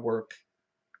camera work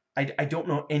I don't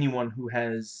know anyone who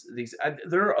has these.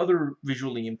 There are other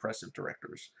visually impressive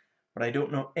directors, but I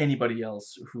don't know anybody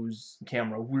else whose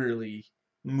camera really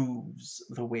moves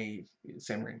the way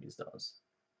Sam Raimi's does.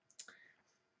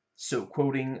 So,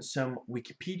 quoting some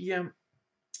Wikipedia,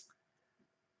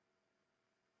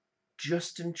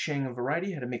 Justin Chang of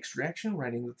Variety had a mixed reaction,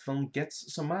 writing that the film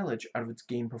gets some mileage out of its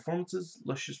game performances,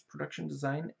 luscious production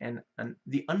design, and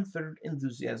the unfettered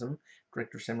enthusiasm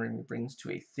director Sam Raimi brings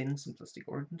to a thin, simplistic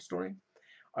origin story.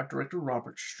 Art director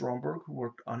Robert Stromberg, who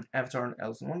worked on Avatar and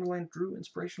Alice in Wonderland, drew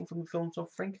inspiration from the films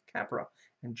of Frank Capra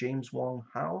and James Wong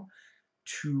Howe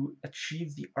to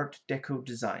achieve the Art Deco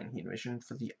design he envisioned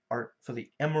for the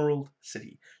Emerald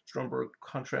City. Stromberg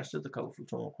contrasted the colorful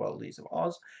tonal qualities of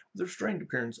Oz with the restrained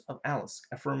appearance of Alice,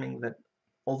 affirming that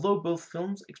although both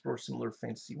films explore similar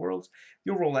fantasy worlds,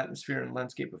 the overall atmosphere and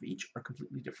landscape of each are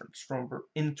completely different.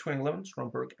 In 2011,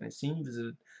 Stromberg and his team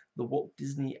visited the Walt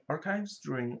Disney Archives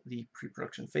during the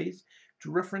pre-production phase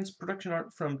to reference production art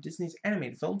from Disney's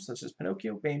animated films such as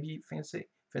Pinocchio, Bambi,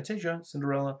 Fantasia,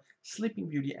 Cinderella, Sleeping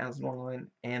Beauty, Alice in Wonderland,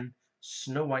 and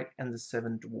Snow White and the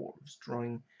Seven Dwarfs,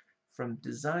 drawing from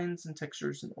designs and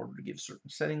textures in order to give certain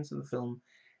settings of the film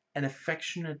an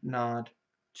affectionate nod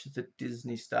to the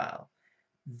Disney style.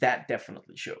 That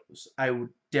definitely shows. I would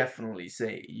definitely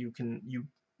say you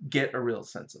get a real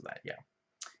sense of that, yeah.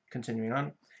 Continuing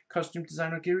on, costume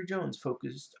designer Gary Jones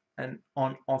focused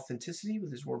on authenticity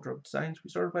with his wardrobe designs. We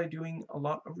started by doing a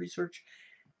lot of research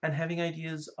and having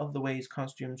ideas of the ways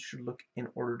costumes should look in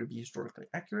order to be historically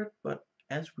accurate, but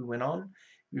as we went on,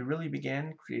 we really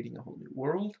began creating a whole new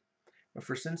world. My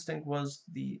first instinct was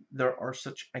there are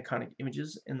such iconic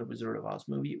images in the Wizard of Oz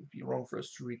movie, it would be wrong for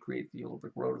us to recreate the Yellow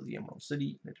Brick Road or the Emerald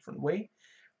City in a different way.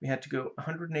 We had to go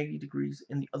 180 degrees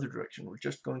in the other direction. We're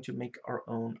just going to make our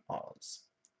own Oz,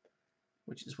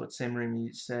 which is what Sam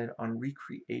Raimi said on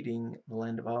recreating the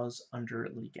Land of Oz under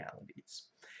legalities.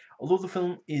 Although the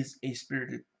film is a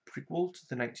spirited prequel to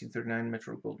the 1939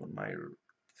 Metro-Goldwyn-Mayer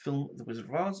film The Wizard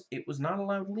of Oz, it was not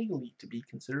allowed legally to be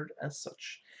considered as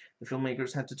such. The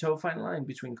filmmakers had to toe a fine line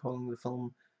between calling the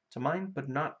film to mind but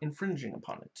not infringing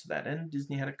upon it. To that end,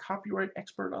 Disney had a copyright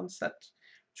expert on set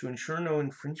to ensure no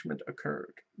infringement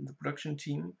occurred. The production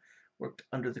team worked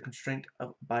under the constraint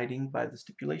of abiding by the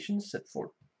stipulations set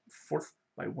forth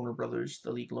by Warner Brothers,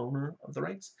 the legal owner of the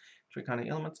rights to iconic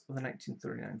elements of the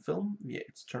 1939 film via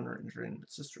its Turner Entertainment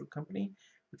sister company,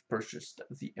 which purchased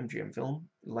the MGM Film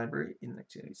Library in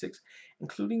 1986,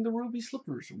 including the ruby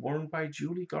slippers worn by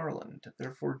Julie Garland.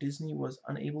 Therefore, Disney was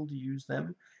unable to use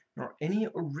them nor any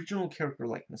original character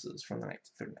likenesses from the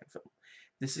 1939 film.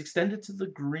 This extended to the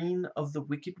green of the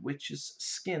Wicked Witch's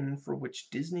skin, for which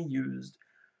Disney used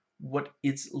what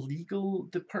its legal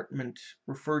department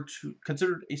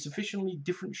considered a sufficiently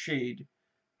different shade,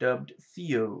 dubbed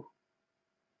Theo.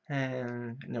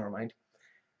 And never mind.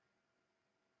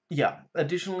 Yeah.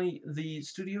 Additionally, the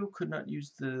studio could not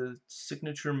use the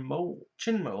signature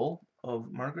chin mole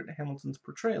of Margaret Hamilton's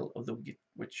portrayal of the Wicked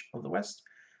Witch of the West,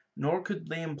 nor could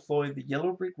they employ the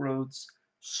Yellow Brick Road's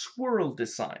swirl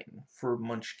design for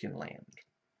Munchkin Land.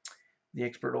 The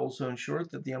expert also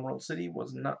ensured that the Emerald City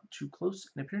was not too close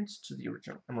in appearance to the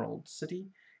original Emerald City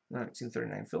in the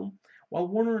 1939 film. While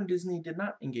Warner and Disney did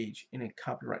not engage in a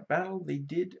copyright battle, they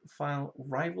did file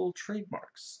rival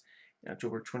trademarks. In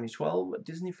October 2012,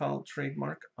 Disney filed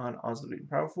trademark on Oz the Great and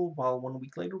Powerful, while 1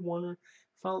 week later, Warner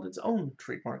filed its own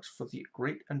trademarks for the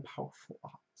Great and Powerful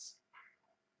Oz.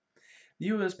 The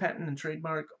U.S. Patent and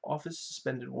Trademark Office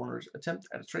suspended Warner's attempt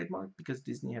at a trademark because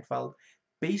Disney had filed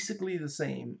basically the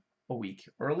same a week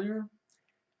earlier.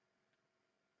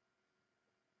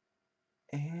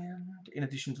 And in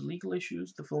addition to legal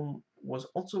issues, the film was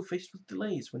also faced with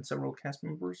delays when several cast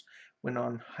members went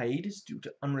on hiatus due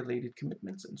to unrelated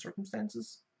commitments and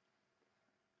circumstances.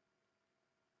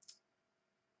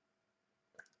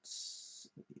 Let's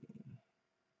see.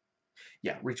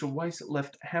 Yeah, Rachel Weisz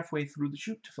left halfway through the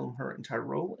shoot to film her entire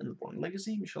role in The Bourne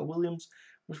Legacy. Michelle Williams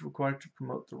was required to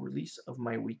promote the release of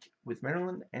My Week with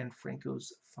Marilyn, and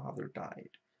Franco's father died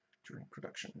during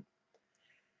production.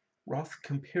 Roth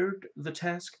compared the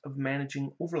task of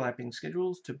managing overlapping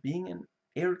schedules to being an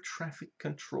air traffic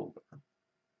controller.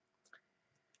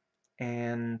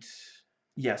 And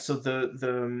yeah, so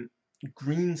the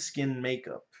green skin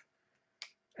makeup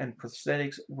and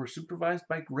prosthetics were supervised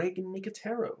by Greg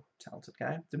Nicotero, talented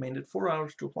guy, demanded 4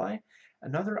 hours to apply,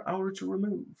 another hour to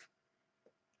remove,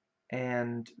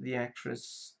 and the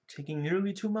actress taking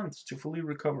nearly 2 months to fully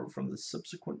recover from the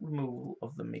subsequent removal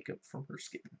of the makeup from her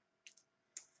skin.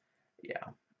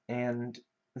 Yeah, and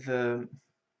the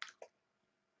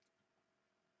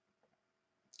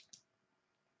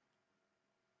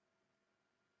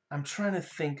I'm trying to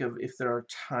think of if there are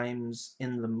times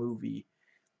in the movie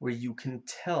where you can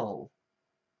tell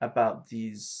about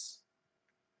these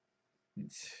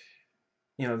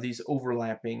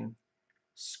overlapping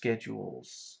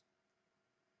schedules.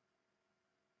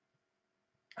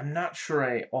 I'm not sure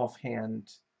I offhand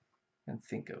can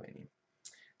think of any.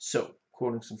 So,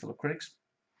 quoting some fellow critics,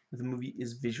 the movie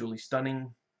is visually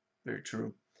stunning. Very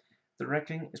true. The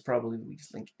directing is probably the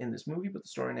weakest link in this movie, but the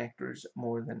story and actors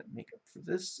more than make up for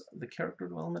this. The character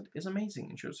development is amazing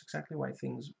and shows exactly why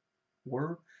things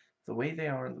were the way they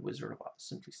are in The Wizard of Oz.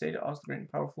 Simply stated, Oz the Great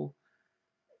and Powerful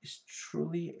is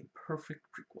truly a perfect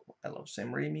prequel. I love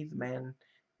Sam Raimi, the man,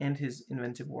 and his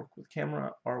inventive work with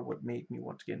camera are what made me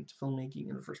want to get into filmmaking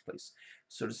in the first place.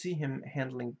 So to see him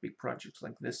handling big projects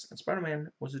like this and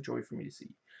Spider-Man was a joy for me to see.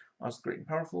 Oz the Great and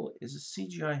Powerful is a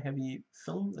CGI-heavy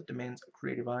film that demands a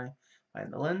creative eye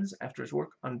behind the lens. After his work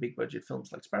on big-budget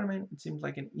films like Spider-Man, it seemed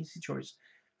like an easy choice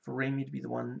for Raimi to be the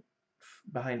one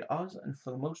behind Oz, and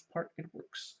for the most part, it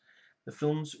works. The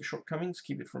film's shortcomings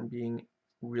keep it from being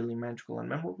really magical and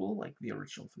memorable, like the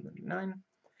original from '99,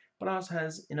 but Oz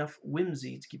has enough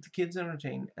whimsy to keep the kids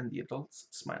entertained and the adults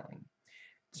smiling.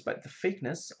 Despite the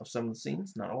fakeness of some of the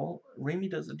scenes, not all, Raimi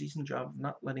does a decent job of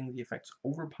not letting the effects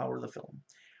overpower the film.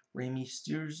 Raimi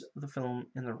steers the film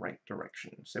in the right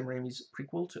direction. Sam Raimi's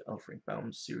prequel to L. Frank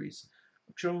Baum's series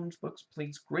of children's books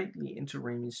plays greatly into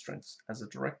Raimi's strengths as a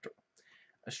director.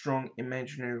 A strong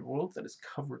imaginary world that is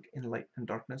covered in light and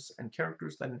darkness, and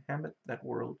characters that inhabit that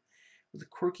world with a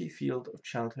quirky field of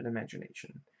childhood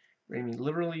imagination. Raimi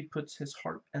literally puts his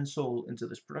heart and soul into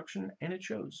this production, and it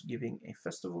shows, giving a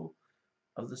festival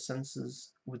of the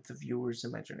senses with the viewer's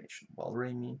imagination. While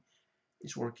Raimi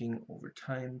is working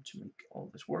overtime to make all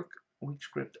this work, weak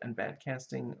script and bad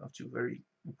casting of two very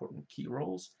important key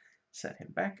roles set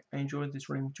him back. I enjoyed this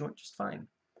Raimi joint just fine.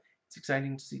 It's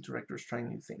exciting to see directors trying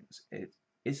new things.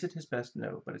 Is it his best?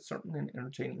 No, but it's certainly an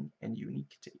entertaining and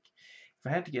unique take.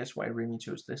 If I had to guess why Raimi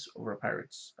chose this over a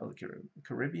Pirates of the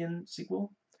Caribbean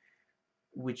sequel,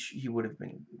 which he would have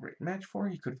been a great match for,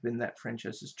 he could have been that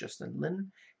franchise's Justin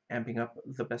Lin, amping up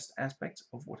the best aspects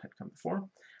of what had come before.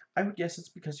 I would guess it's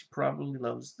because he probably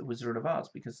loves The Wizard of Oz,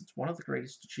 because it's one of the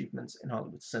greatest achievements in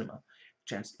Hollywood cinema.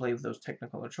 The chance to play with those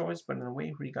Technicolor toys, but in a way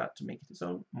where he got to make it his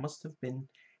own, must have been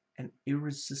an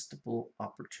irresistible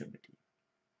opportunity.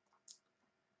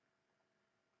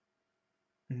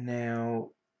 Now,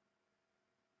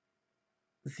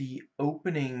 the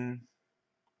opening,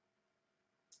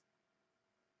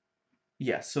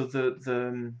 yeah, so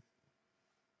the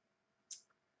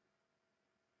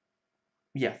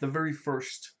very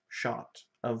first shot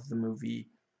of the movie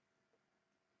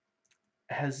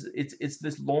it's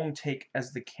this long take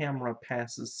as the camera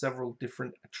passes several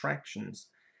different attractions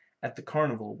at the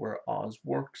carnival where Oz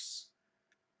works.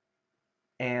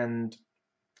 And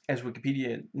as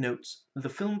Wikipedia notes, the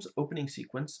film's opening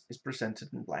sequence is presented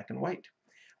in black and white.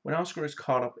 When Oscar is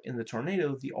caught up in the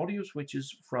tornado, the audio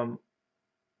switches from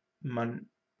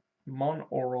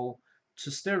monaural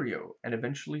to stereo and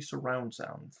eventually surround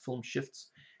sound. The film shifts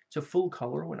to full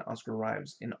color when Oscar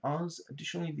arrives in Oz.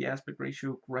 Additionally, the aspect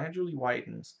ratio gradually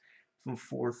widens from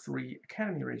 4:3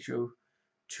 Academy ratio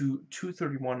to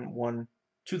 235:1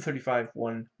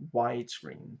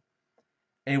 widescreen.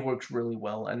 And it works really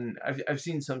well. And I've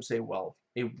seen some say, well,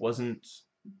 it wasn't,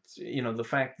 the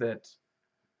fact that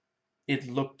it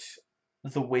looked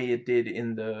the way it did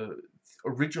in the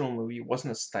original movie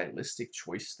wasn't a stylistic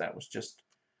choice. That was just,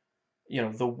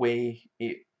 the way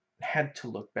it had to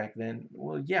look back then.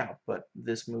 Well, yeah, but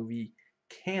this movie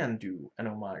can do an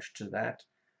homage to that,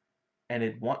 and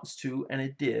it wants to, and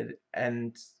it did,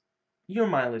 and your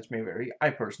mileage may vary. I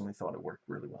personally thought it worked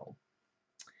really well.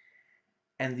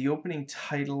 And the opening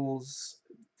titles,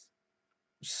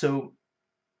 so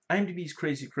IMDb's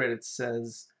Crazy Credits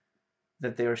says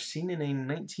that they are seen in a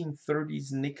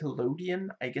 1930s Nickelodeon.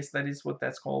 I guess that is what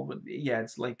that's called, but yeah,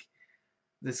 it's like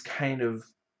this kind of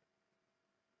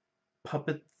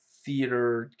puppet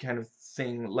theater kind of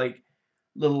thing, like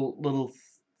little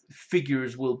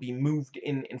figures will be moved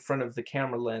in front of the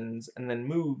camera lens and then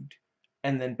moved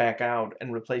and then back out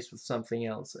and replaced with something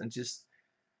else, and just,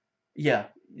 yeah,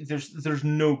 there's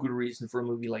no good reason for a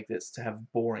movie like this to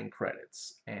have boring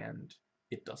credits, and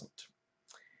it doesn't.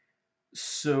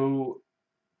 So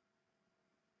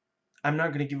I'm not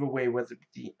going to give away whether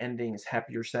the ending is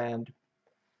happy or sad.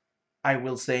 I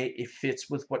will say it fits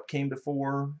with what came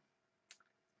before.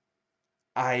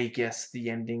 I guess the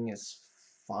ending is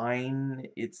fine.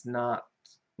 It's not,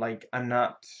 like, I'm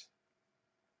not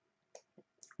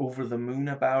over the moon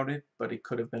about it, but it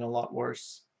could have been a lot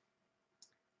worse.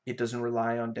 It doesn't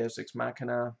rely on Deus Ex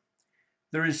Machina.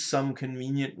 There is some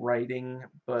convenient writing,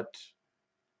 but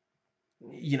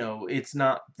you know, it's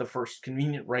not the first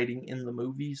convenient writing in the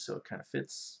movie, so it kind of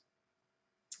fits.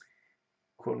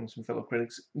 Quoting some fellow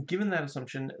critics, given that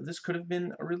assumption, this could have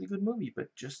been a really good movie, but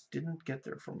just didn't get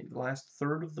there for me. The last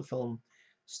third of the film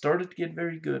started to get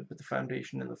very good, but the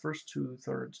foundation in the first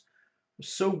two-thirds was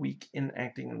so weak in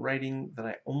acting and writing that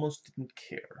I almost didn't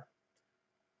care.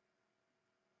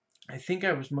 I think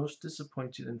I was most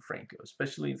disappointed in Franco,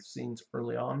 especially the scenes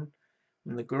early on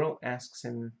when the girl asks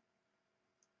him.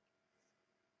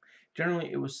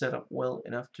 Generally, it was set up well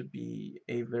enough to be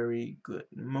a very good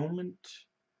moment,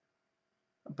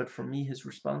 but for me, his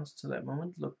response to that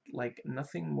moment looked like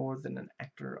nothing more than an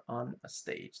actor on a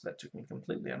stage. That took me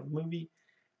completely out of the movie,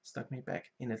 stuck me back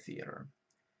in a theater.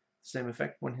 Same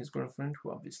effect when his girlfriend,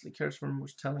 who obviously cares for him,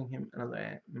 was telling him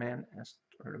another man asked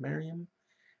her to marry him.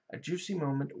 A juicy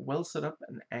moment, well set up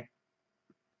and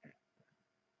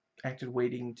acted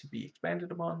waiting to be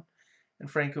expanded upon, and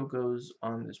Franco goes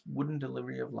on this wooden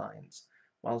delivery of lines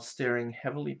while staring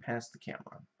heavily past the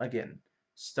camera. Again,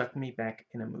 stuck me back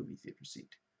in a movie theater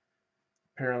seat.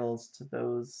 Parallels to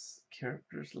those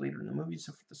characters later in the movie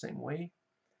suffered the same way.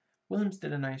 Williams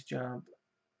did a nice job,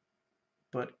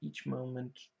 but each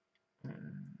moment,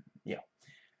 yeah.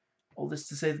 All this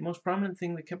to say, the most prominent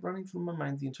thing that kept running through my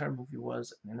mind the entire movie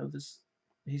was, and I know this,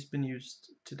 he's been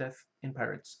used to death in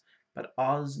Pirates, but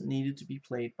Oz needed to be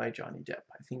played by Johnny Depp.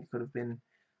 I think it could have been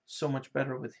so much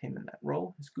better with him in that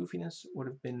role. His goofiness would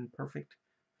have been perfect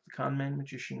for the con man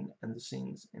magician and the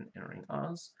scenes in Entering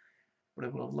Oz, but I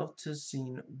would have loved to have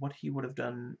seen what he would have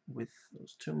done with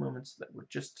those two moments that were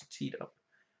just teed up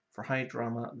for high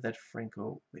drama that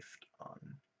Franco whiffed on.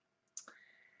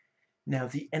 Now,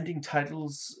 the ending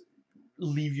titles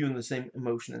leave you in the same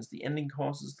emotion as the ending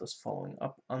causes, thus following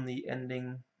up on the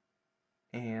ending.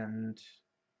 And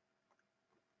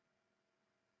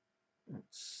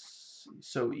let's see.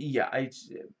 So yeah,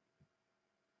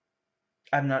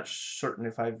 I'm not certain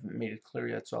if I've made it clear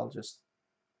yet, so I'll just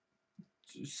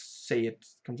say it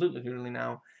completely clearly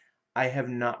now. I have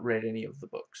not read any of the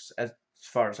books, as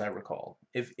far as I recall.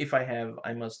 If I have,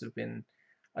 I must have been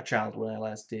a child when I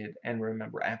last did and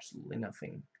remember absolutely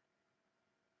nothing.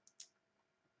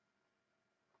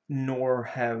 Nor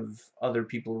have other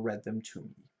people read them to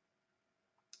me.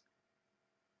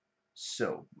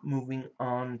 So, moving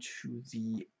on to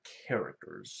the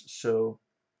characters. So,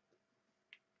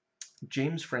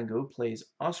 James Franco plays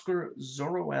Oscar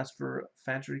Zoroaster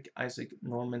Fadric Isaac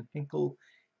Norman Hinkle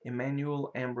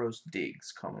Emmanuel Ambrose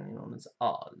Diggs, commonly known as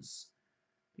Oz,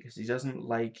 because he doesn't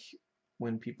like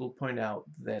when people point out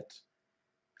that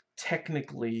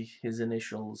technically his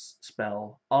initials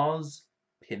spell Oz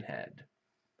Pinhead.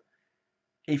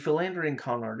 A philandering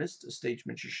con artist, a stage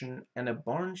magician, and a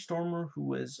barnstormer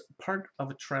who is part of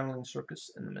a traveling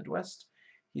circus in the Midwest,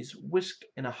 he's whisked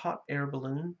in a hot air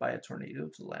balloon by a tornado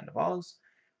to the land of Oz,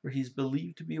 where he's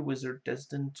believed to be a wizard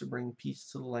destined to bring peace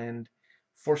to the land,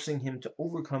 forcing him to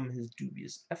overcome his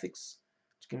dubious ethics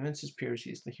to convince his peers he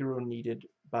is the hero needed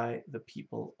by the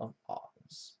people of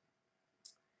Oz.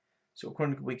 So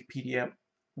according to Wikipedia,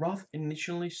 Roth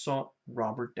initially sought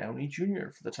Robert Downey Jr.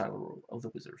 for the title role of the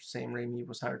Wizard. Sam Raimi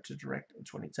was hired to direct in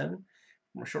 2010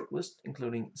 from a short list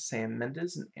including Sam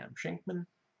Mendes and Adam Shankman.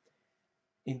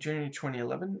 In January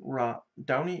 2011,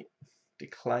 Downey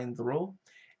declined the role,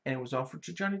 and it was offered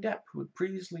to Johnny Depp, who had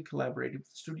previously collaborated with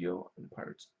the studio on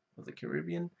Pirates of the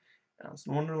Caribbean and Alice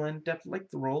in Wonderland. Depp liked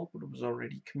the role, but was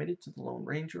already committed to the Lone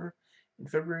Ranger. In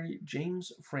February, James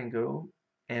Franco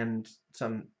and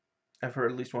I've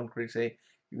heard at least one critic say,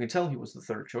 you can tell he was the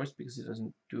third choice because he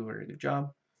doesn't do a very good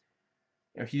job.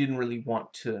 You know, he didn't really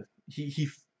want to. He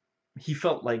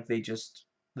felt like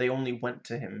they only went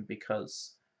to him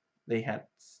because they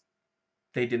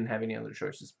didn't have any other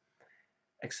choices.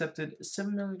 Accepted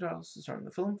 $7 million to star in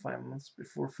the film 5 months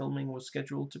before filming was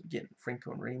scheduled to begin.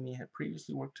 Franco and Raimi had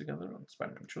previously worked together on the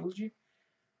Spider-Man trilogy,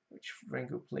 which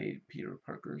Franco played Peter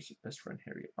Parker's best friend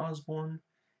Harry Osborn.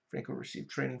 Franco received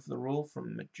training for the role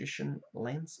from magician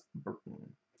Lance Burton.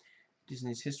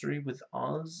 Disney's history with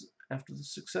Oz. After the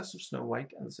success of Snow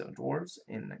White and the Seven Dwarfs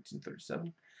in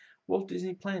 1937, Walt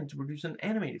Disney planned to produce an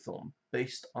animated film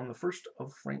based on the first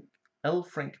of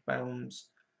Frank Baum's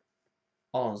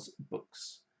Oz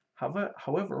books.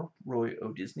 However, Roy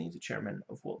O. Disney, the chairman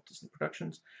of Walt Disney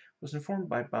Productions, was informed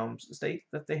by Baum's estate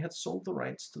that they had sold the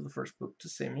rights to the first book to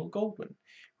Samuel Goldwyn,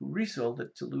 who resold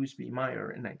it to Louis B.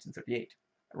 Mayer in 1938.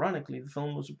 Ironically, the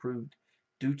film was approved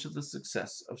due to the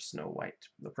success of Snow White.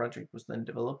 The project was then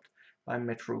developed by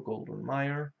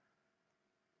Metro-Goldwyn-Mayer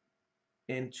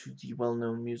into the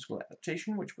well-known musical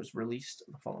adaptation, which was released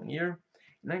the following year.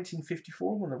 In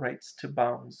 1954, when the rights to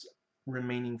Baum's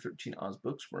remaining 13 Oz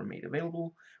books were made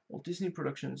available, Walt Disney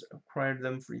Productions acquired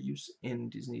them for use in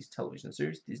Disney's television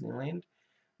series, Disneyland,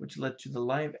 which led to the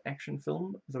live-action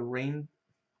film The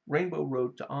Rainbow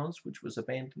Road to Oz, which was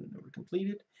abandoned and never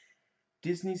completed.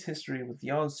 Disney's history with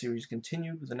the Oz series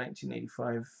continued with the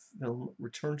 1985 film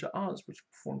Return to Oz, which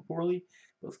performed poorly,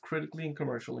 both critically and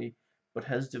commercially, but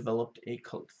has developed a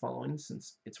cult following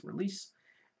since its release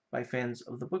by fans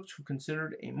of the books who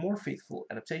considered a more faithful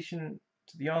adaptation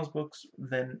to the Oz books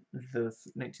than the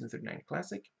 1939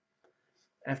 classic.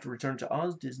 After Return to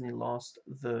Oz, Disney lost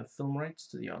the film rights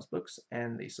to the Oz books,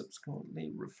 and they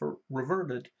subsequently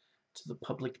reverted to the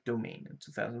public domain. In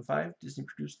 2005, Disney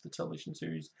produced the television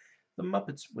series The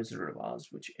Muppets Wizard of Oz,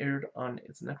 which aired on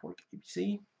its network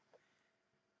ABC.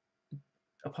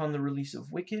 Upon the release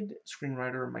of Wicked,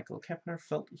 screenwriter Michael Kepner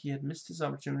felt he had missed his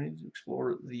opportunity to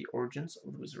explore the origins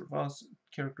of the Wizard of Oz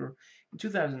character. In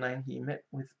 2009, he met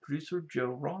with producer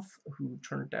Joe Roth, who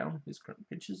turned down his current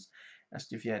pitches,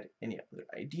 asked if he had any other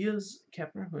ideas.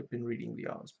 Kepner, who had been reading the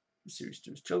Oz series to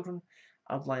his children,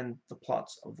 outlined the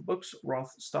plots of the books.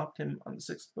 Roth stopped him on the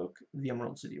sixth book, The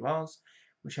Emerald City of Oz,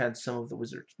 which had some of the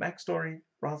wizard's backstory.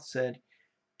 Roth said,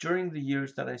 "During the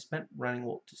years that I spent running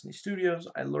Walt Disney Studios,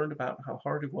 I learned about how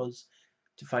hard it was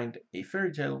to find a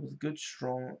fairy tale with a good,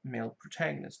 strong male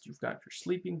protagonist. You've got your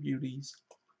Sleeping Beauties,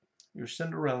 your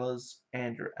Cinderellas,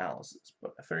 and your Alices,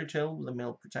 but a fairy tale with a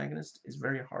male protagonist is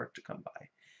very hard to come by.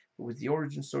 But with the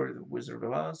origin story of the Wizard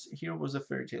of Oz, here was a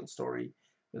fairy tale story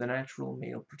with a natural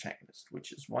male protagonist,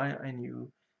 which is why I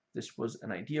knew this was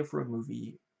an idea for a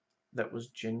movie that was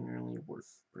genuinely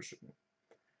worth pursuing."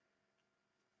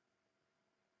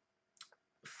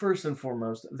 First and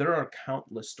foremost, there are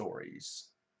countless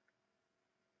stories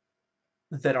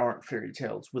that aren't fairy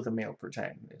tales with a male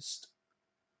protagonist,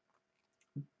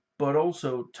 but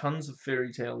also tons of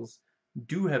fairy tales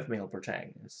do have male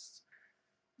protagonists.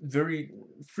 Very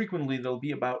frequently, they'll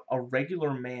be about a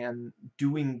regular man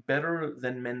doing better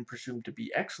than men presume to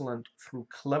be excellent through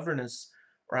cleverness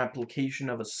or application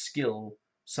of a skill,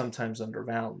 sometimes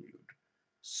undervalued.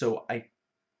 So I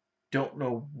don't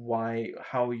know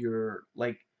how you're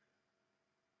like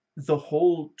the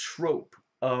whole trope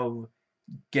of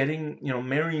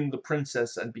marrying the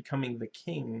princess and becoming the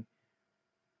king.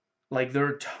 Like, there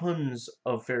are tons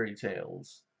of fairy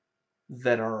tales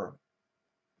that are,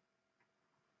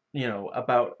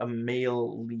 about a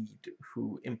male lead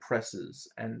who impresses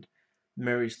and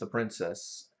marries the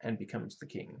princess and becomes the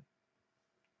king.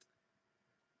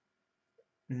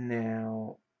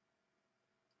 Now,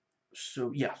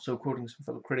 so quoting some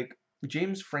fellow critic,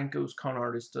 James Franco's con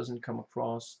artist doesn't come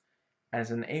across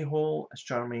as an a-hole, as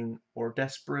charming, or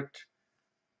desperate.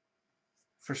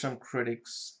 For some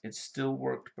critics, it still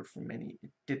worked, but for many,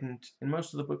 it didn't. In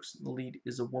most of the books, the lead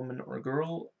is a woman or a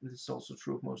girl. This is also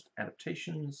true of most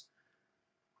adaptations.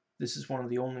 This is one of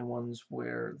the only ones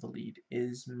where the lead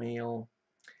is male.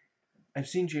 I've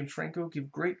seen James Franco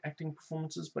give great acting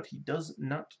performances, but he does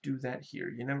not do that here.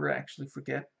 You never actually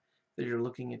forget that you're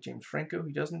looking at James Franco.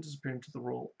 He doesn't disappear into the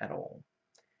role at all.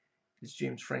 It's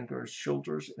James Franco's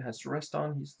shoulders it has to rest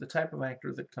on. He's the type of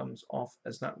actor that comes off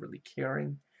as not really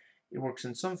caring. It works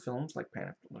in some films, like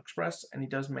Pineapple Express, and he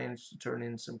does manage to turn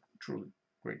in some truly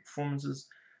great performances.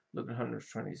 Look at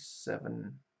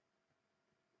 127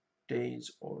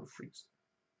 Days or Freaks,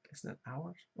 isn't it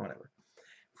hours? Whatever.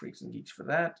 Freaks and Geeks for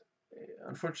that.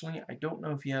 Unfortunately, I don't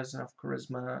know if he has enough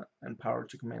charisma and power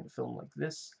to command a film like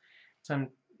this.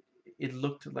 Sometimes it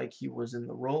looked like he was in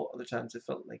the role, other times it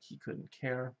felt like he couldn't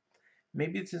care.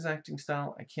 Maybe it's his acting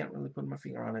style, I can't really put my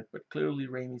finger on it, but clearly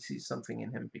Raimi sees something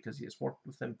in him because he has worked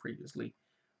with him previously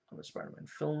on the Spider-Man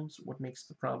films. What makes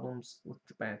the problems with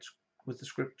the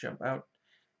script jump out?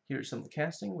 Here's some of the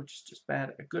casting, which is just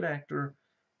bad. A good actor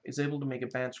is able to make a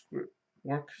bad script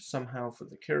work somehow for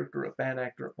the character. A bad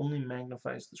actor only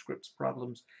magnifies the script's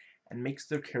problems and makes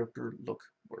their character look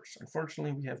worse.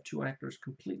 Unfortunately, we have two actors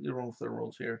completely wrong with their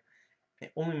roles here.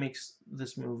 It only makes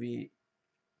this movie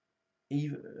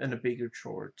even a bigger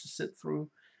chore to sit through.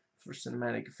 For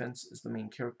cinematic offense is the main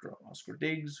character, Oscar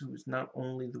Diggs, who is not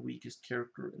only the weakest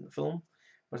character in the film,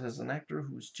 but as an actor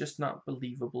who is just not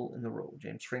believable in the role.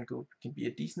 James Franco can be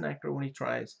a decent actor when he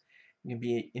tries. He can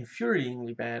be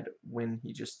infuriatingly bad when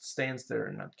he just stands there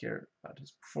and not care about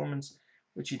his performance,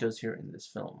 which he does here in this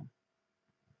film.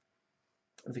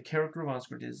 The character of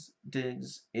Oscar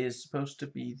Diggs is supposed to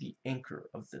be the anchor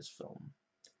of this film.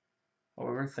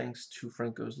 However, thanks to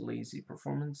Franco's lazy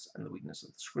performance and the weakness of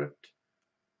the script,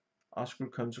 Oscar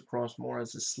comes across more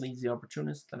as a sleazy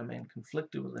opportunist than a man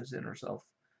conflicted with his inner self.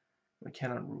 We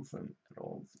cannot root for him at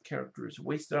all. The character is a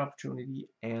wasted opportunity,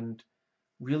 and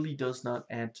really does not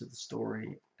add to the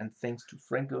story, and thanks to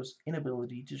Franco's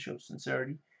inability to show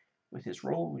sincerity with his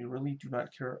role, we really do not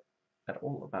care at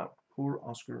all about poor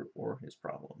Oscar or his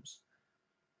problems.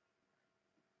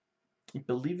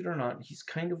 Believe it or not, he's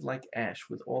kind of like Ash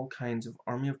with all kinds of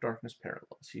Army of Darkness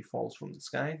parallels. He falls from the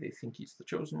sky, they think he's the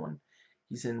chosen one.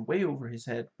 He's in way over his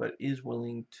head, but is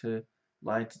willing to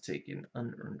lie to take in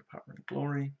unearned power and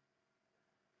glory.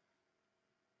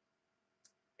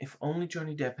 If only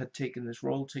Johnny Depp had taken this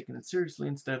role, taken it seriously,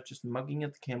 instead of just mugging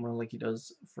at the camera like he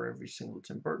does for every single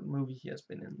Tim Burton movie he has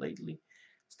been in lately.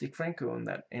 Stick Franco in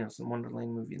that Alice in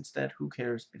Wonderland movie instead. Who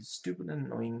cares? It is stupid and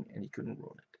annoying, and he couldn't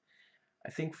ruin it. I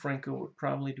think Franco would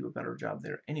probably do a better job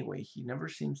there anyway. He never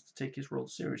seems to take his role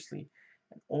seriously,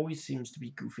 and always seems to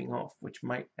be goofing off, which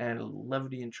might add a little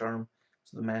levity and charm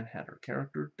to the Mad Hatter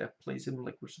character. Depp plays him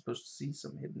like we're supposed to see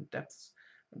some hidden depths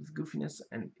of the goofiness,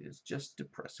 and it is just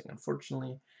depressing.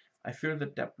 Unfortunately, I fear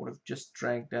that Depp would have just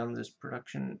dragged down this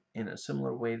production in a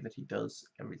similar way that he does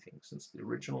everything since the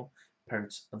original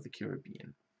Pirates of the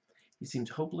Caribbean. He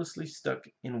seems hopelessly stuck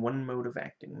in one mode of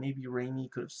acting. Maybe Raimi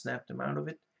could have snapped him out of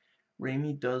it.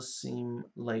 Raimi does seem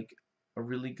like a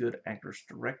really good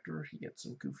actor-director. He gets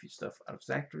some goofy stuff out of his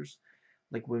actors,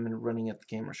 like women running at the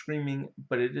camera screaming,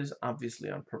 but it is obviously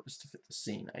on purpose to fit the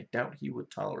scene. I doubt he would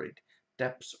tolerate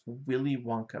Depp's Willy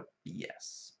Wonka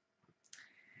BS.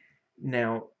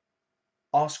 Now,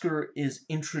 Oscar is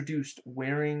introduced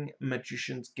wearing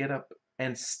magician's getup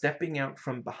and stepping out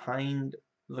from behind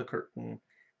the curtain,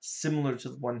 similar to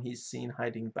the one he's seen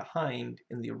hiding behind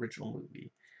in the original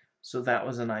movie. So that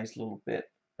was a nice little bit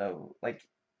of, like,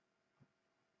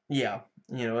 yeah,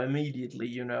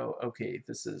 immediately, okay,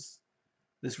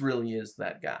 this really is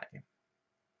that guy.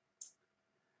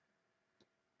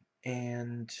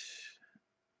 And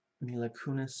Mila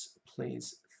Kunis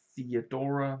plays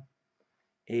Theodora,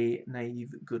 a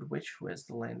naive good witch who has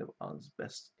the Land of Oz's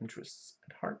best interests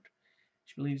at heart.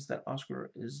 She believes that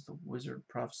Oscar is the wizard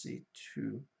prophecy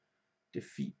to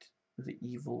defeat the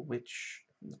evil witch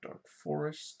from the Dark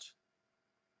Forest,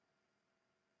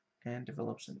 and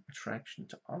develops an attraction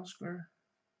to Oscar.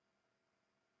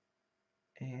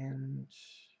 And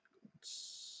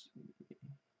let's see.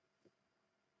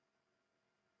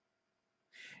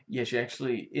 Yeah, she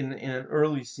actually, in an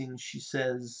early scene, she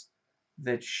says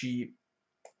that she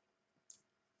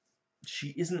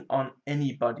isn't on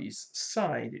anybody's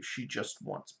side, she just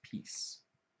wants peace.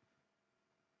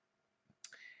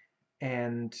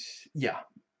 And yeah,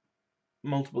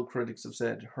 multiple critics have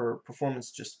said her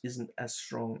performance just isn't as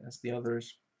strong as the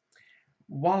others.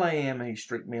 While I am a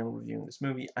straight male reviewing this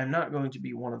movie, I'm not going to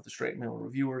be one of the straight male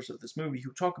reviewers of this movie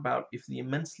who talk about if the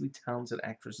immensely talented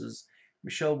actresses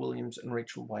Michelle Williams and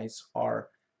Rachel Weisz are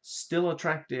still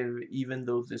attractive even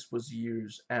though this was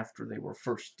years after they were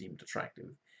first deemed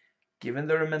attractive. Given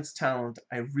their immense talent,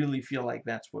 I really feel like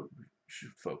that's what we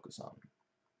should focus on.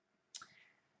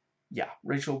 Yeah,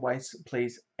 Rachel Weisz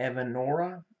plays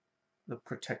Evanora, the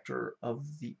protector of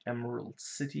the Emerald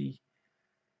City,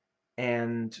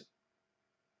 and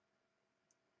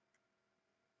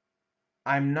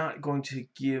I'm not going to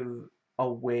give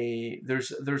away.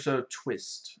 There's a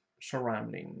twist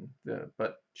surrounding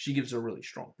but she gives a really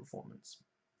strong performance.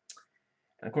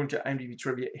 And according to IMDb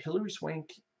trivia, Hilary Swank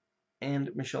and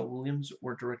Michelle Williams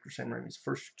were director Sam Raimi's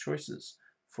first choices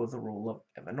for the role of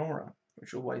Evanora.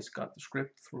 Rachel Weisz got the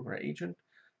script through her agent,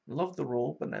 loved the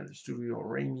role, but neither studio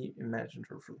or Raimi imagined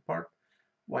her for the part.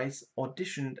 Weisz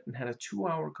auditioned and had a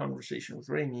 2-hour conversation with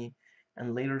Raimi,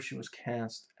 and later she was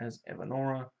cast as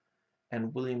Evanora,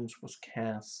 and Williams was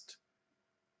cast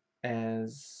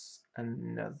as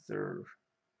another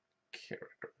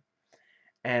character.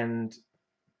 And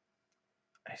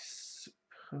I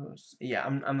suppose, yeah,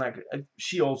 I'm not.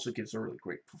 She also gives a really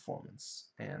great performance,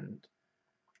 and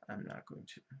I'm not going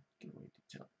to give away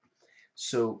detail.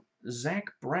 So Zach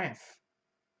Braff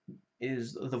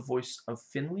is the voice of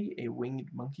Finley, a winged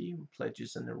monkey who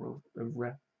pledges an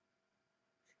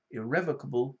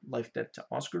irrevocable life debt to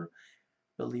Oscar,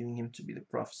 believing him to be the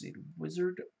prophesied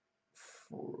wizard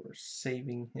for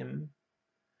saving him.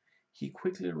 He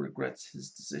quickly regrets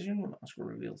his decision when Oscar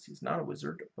reveals he's not a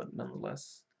wizard, but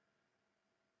nonetheless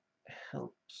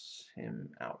helps him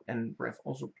out. And Braff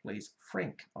also plays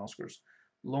Frank, Oscar's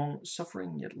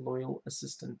long-suffering yet loyal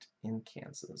assistant in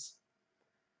Kansas.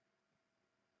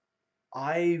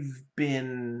 I've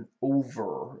been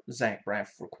over Zach Braff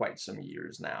for quite some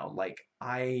years now. Like,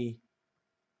 I'm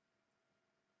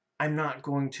not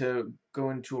going to go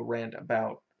into a rant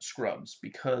about Scrubs,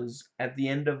 because at the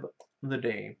end of the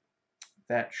day,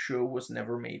 that show was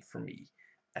never made for me.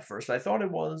 At first I thought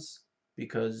it was,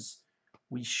 because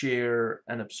we share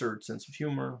an absurd sense of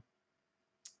humor,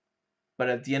 But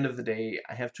at the end of the day,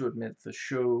 I have to admit the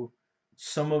show,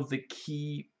 some of the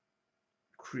key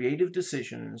creative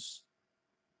decisions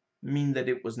mean that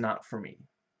it was not for me.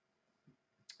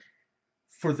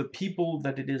 For the people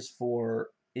that it is for,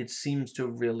 it seems to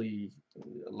really,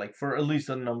 like, for at least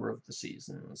a number of the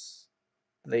seasons,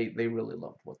 they really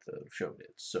loved what the show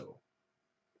did. So,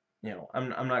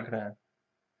 I'm not gonna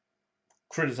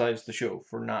criticize the show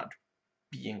for not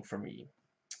being for me.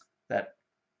 That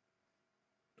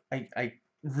I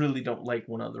really don't like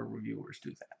when other reviewers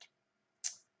do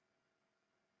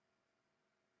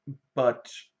that. But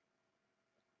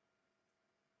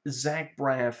Zach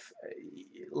Braff,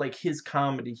 like his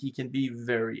comedy, he can be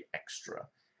very extra.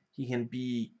 He can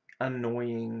be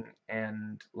annoying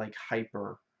and like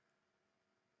hyper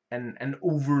and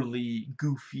overly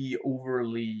goofy,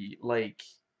 overly like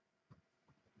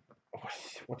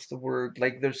what's the word?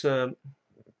 Like there's a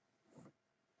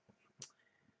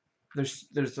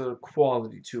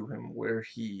quality to him where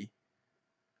he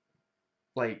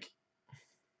like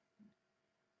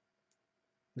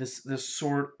this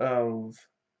sort of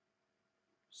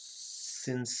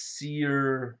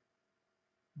sincere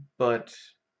but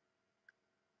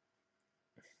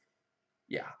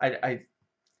yeah, I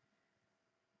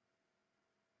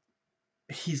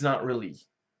he's not really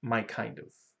my kind of,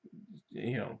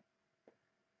 you know.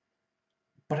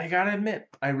 But I gotta admit,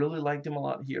 I really liked him a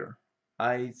lot here.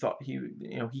 I thought he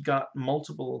got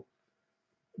multiple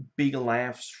big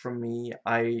laughs from me.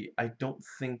 I don't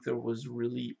think there was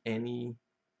really any,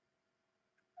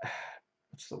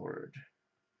 what's the word?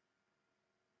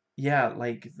 Yeah,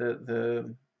 like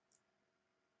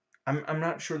I'm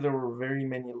not sure there were very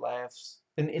many laughs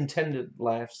and intended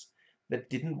laughs that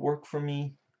didn't work for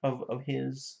me of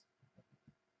his.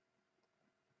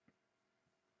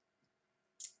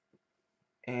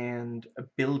 And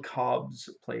Bill Cobbs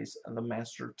plays the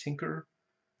Master Tinker,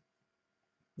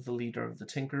 the leader of the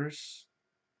Tinkers.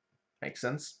 Makes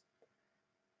sense.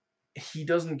 He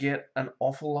doesn't get an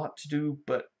awful lot to do,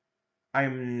 but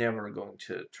I'm never going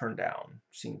to turn down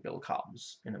seeing Bill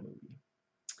Cobbs in a movie.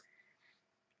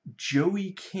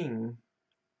 Joey King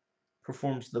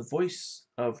performs the voice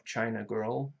of China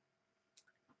Girl,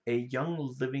 a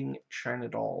young living China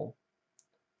doll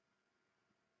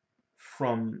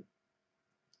from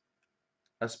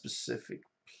a specific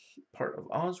part of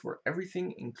Oz where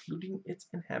everything, including its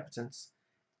inhabitants,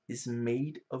 is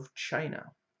made of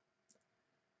China.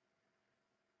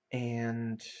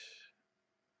 And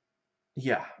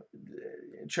yeah,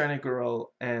 China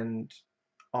Girl and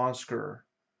Oscar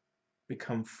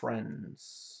become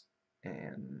friends,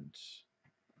 and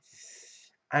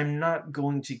I'm not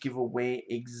going to give away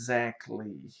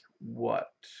exactly what.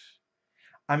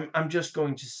 I'm just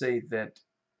going to say that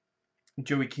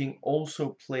Joey King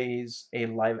also plays a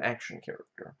live action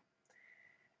character.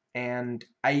 And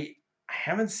I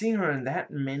haven't seen her in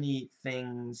that many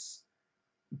things,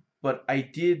 but I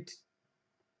did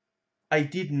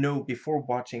know before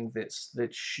watching this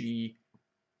that she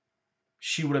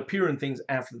would appear in things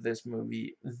after this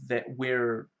movie that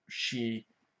where she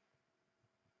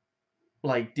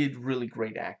like did really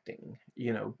great acting,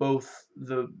 both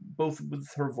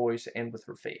with her voice and with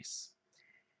her face.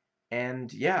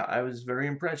 And yeah, I was very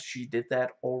impressed. She did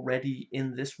that already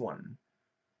in this one.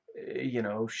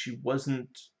 She wasn't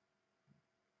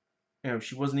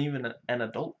even an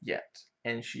adult yet,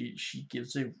 and she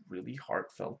gives a really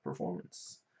heartfelt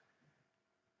performance.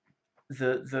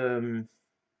 The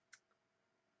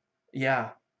yeah,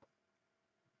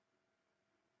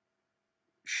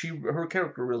 her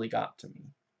character really got to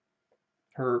me.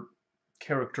 Her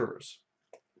characters,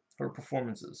 her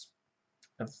performances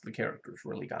of the characters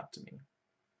really got to me.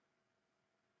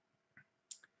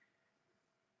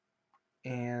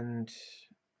 And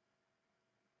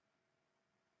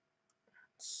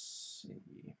let's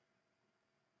see.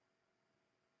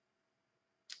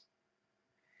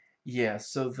 Yeah,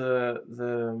 so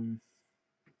the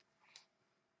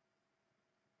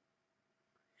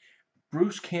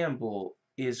Bruce Campbell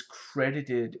is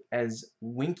credited as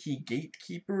Winky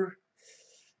Gatekeeper.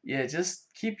 Yeah, just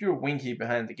keep your Winky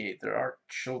behind the gate. There are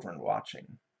children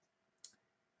watching.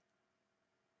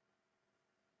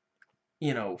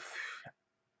 You know,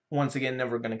 once again,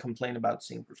 never going to complain about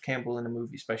seeing Bruce Campbell in a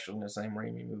movie, especially in a Sam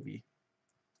Raimi movie.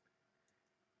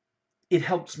 It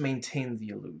helps maintain the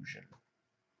illusion.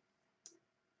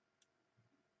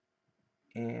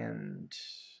 And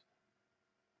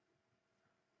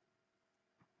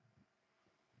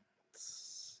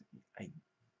I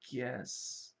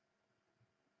guess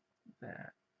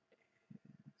that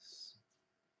is.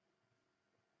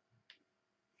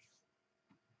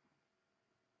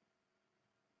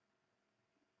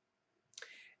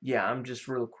 Yeah, I'm just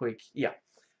real quick. Yeah,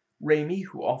 Raimi,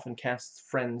 who often casts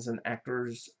friends and actor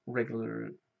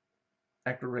regulars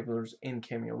in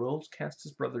cameo roles, cast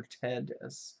his brother Ted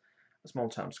as a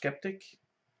small-town skeptic.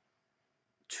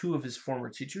 Two of his former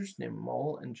teachers, named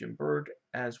Moll and Jim Bird,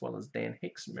 as well as Dan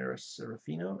Hicks, Mira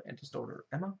Serafino, and his daughter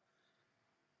Emma,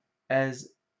 as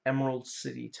Emerald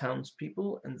City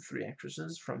townspeople, and the three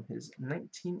actresses from his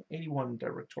 1981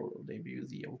 directorial debut,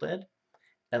 The Evil Dead,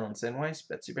 Ellen Sandweiss,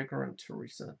 Betsy Baker, and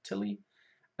Teresa Tilly,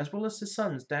 as well as his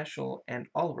sons Dashiell and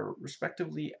Oliver,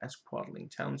 respectively, as quadling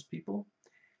townspeople.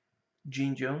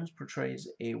 Gene Jones portrays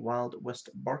a Wild West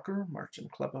barker, Martin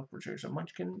Klepper portrays a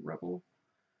Munchkin rebel,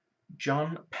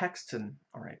 John Paxton,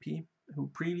 R.I.P., who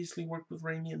previously worked with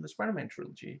Raimi in the Spider-Man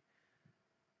trilogy,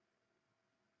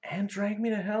 and Drag Me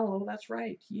to Hell, oh that's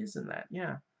right, he is in that,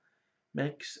 yeah,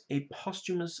 makes a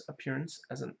posthumous appearance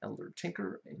as an elder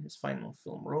Tinker in his final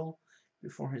film role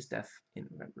before his death in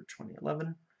November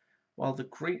 2011, while the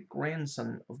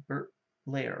great-grandson of Bert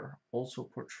Lair also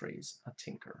portrays a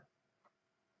Tinker.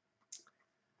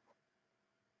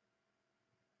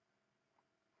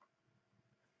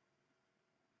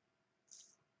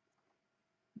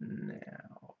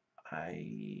 Now,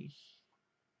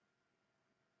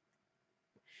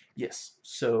 yes,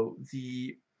 so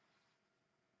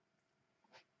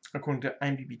according to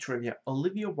IMDb Trivia,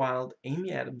 Olivia Wilde,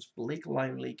 Amy Adams, Blake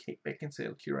Lively, Kate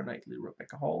Beckinsale, Keira Knightley,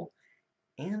 Rebecca Hall,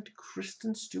 and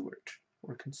Kristen Stewart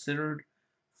were considered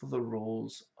for the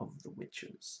roles of the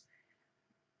witches.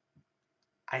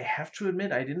 I have to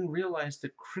admit, I didn't realize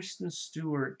that Kristen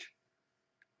Stewart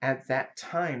at that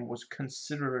time was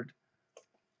considered,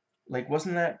 like,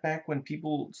 wasn't that back when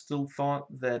people still thought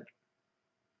that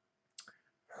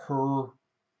her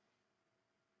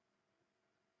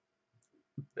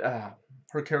uh,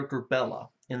 her character Bella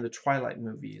in the Twilight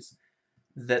movies,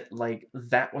 that like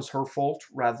that was her fault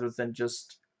rather than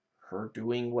just her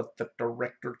doing what the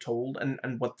director told and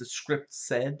what the script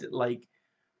said. Like,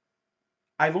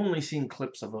 I've only seen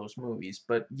clips of those movies,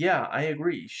 but yeah, I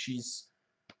agree. She's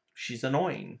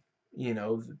annoying. You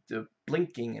know, the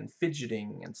blinking and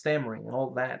fidgeting and stammering and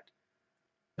all that.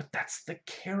 But that's the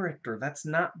character. That's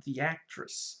not the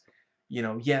actress. You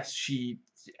know, yes, she,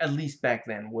 at least back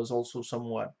then, was also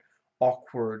somewhat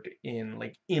awkward in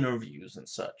like interviews and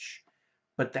such.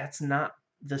 But that's not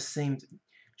the same.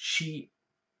 She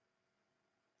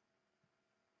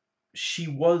she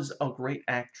was a great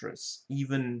actress,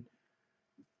 even,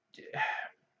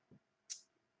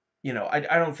 you know, I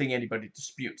don't think anybody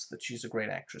disputes that she's a great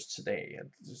actress today.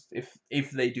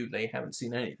 If they do, they haven't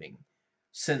seen anything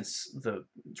since the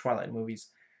Twilight movies.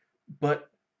 But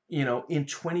you know, in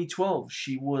 2012,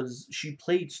 she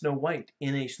played Snow White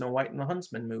in a Snow White and the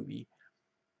Huntsman movie.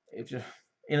 If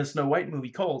in a Snow White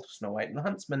movie called Snow White and the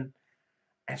Huntsman,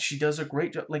 and she does a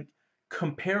great job. Like,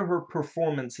 compare her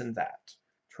performance in that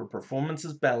to her performance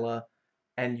as Bella,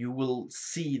 and you will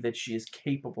see that she is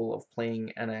capable of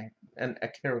playing a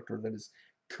character that is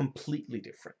completely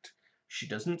different. She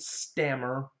doesn't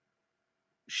stammer.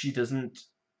 She doesn't,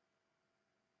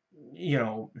 you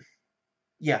know,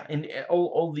 yeah, and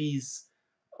all these,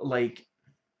 like,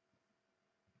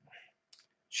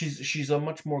 she's a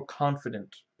much more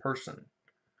confident person.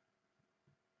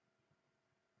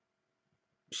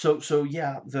 So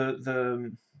yeah,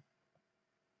 the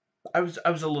I was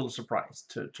a little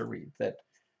surprised to read that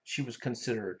she was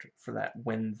considered for that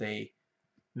when they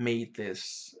made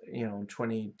this, you know, in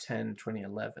 2010,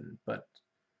 2011. But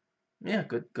yeah,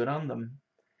 good on them.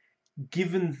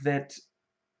 Given that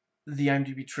the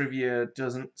IMDb trivia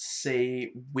doesn't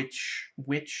say which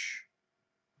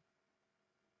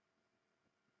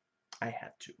I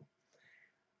had to.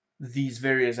 These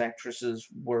various actresses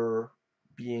were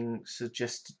being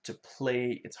suggested to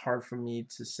play. It's hard for me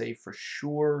to say for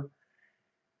sure.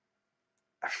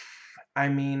 I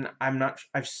mean, I'm not.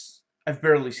 I've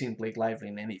barely seen Blake Lively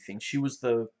in anything. She was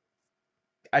the.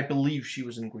 I believe she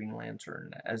was in Green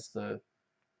Lantern as the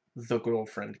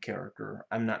girlfriend character.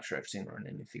 I'm not sure I've seen her in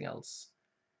anything else.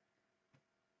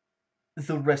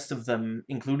 The rest of them,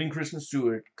 including Kristen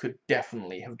Stewart, could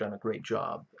definitely have done a great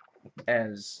job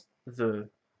as the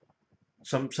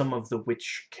some of the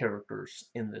witch characters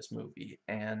in this movie.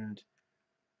 And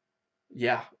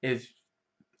yeah, it's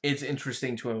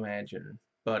interesting to imagine.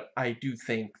 But I do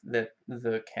think that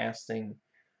the casting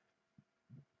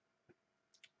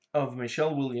of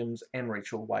Michelle Williams and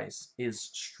Rachel Weisz is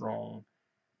strong.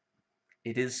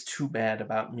 It is too bad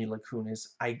about Mila Kunis.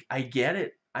 I get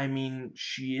it. I mean,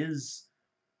 she is.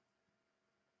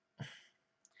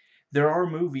 There are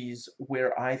movies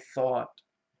where I thought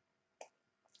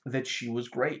that she was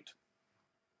great.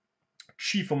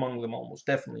 Chief among them almost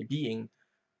definitely being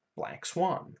Black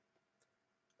Swan.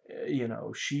 You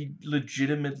know, she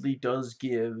legitimately does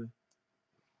give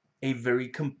a very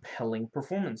compelling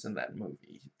performance in that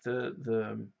movie.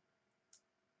 The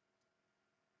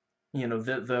you know,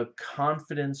 the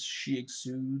confidence she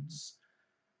exudes.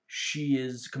 She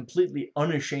is completely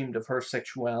unashamed of her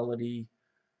sexuality,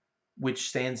 which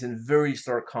stands in very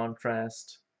stark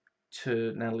contrast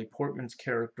to Natalie Portman's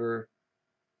character.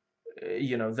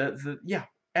 You know, the yeah,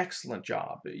 excellent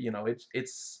job. You know,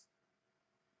 it's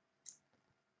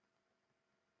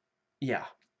yeah.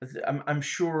 I'm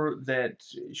sure that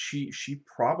she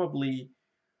probably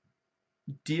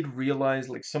did realize,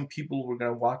 like, some people were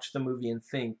gonna watch the movie and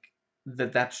think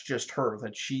that that's just her,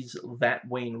 that she's that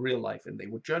way in real life, and they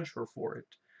would judge her for it.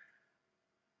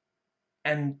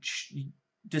 And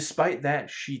despite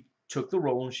that, she took the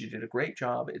role and she did a great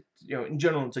job. It, you know, in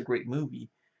general, it's a great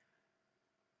movie.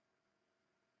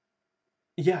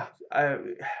 Yeah,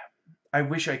 I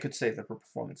wish I could say that her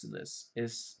performance in this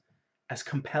is as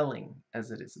compelling as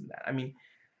it is in that. I mean,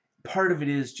 part of it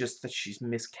is just that she's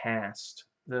miscast.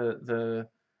 There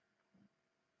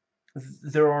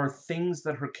are things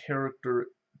that her character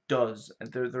does,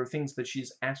 and there are things that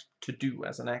she's asked to do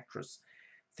as an actress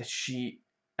that she,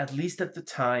 at least at the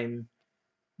time,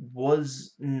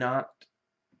 was not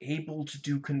able to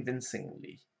do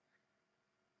convincingly.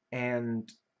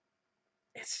 And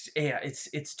it's, yeah,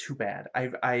 it's too bad.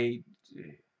 I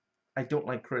don't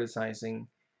like criticizing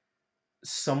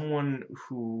someone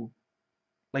who,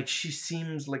 like, she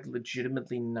seems like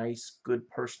legitimately nice, good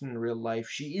person in real life.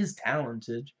 She is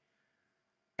talented,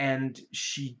 and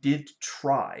she did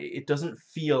try. It doesn't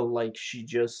feel like she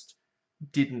just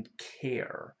didn't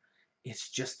care.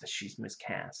 It's just that she's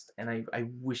miscast, and I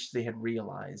wish they had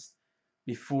realized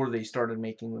before they started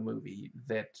making the movie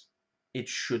that it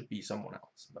should be someone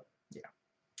else. But yeah.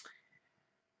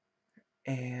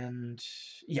 And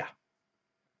yeah,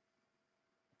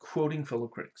 quoting fellow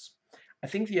critics. I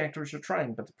think the actors are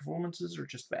trying, but the performances are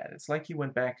just bad. It's like he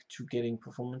went back to getting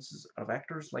performances of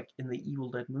actors like in the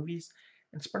Evil Dead movies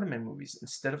and Spider-Man movies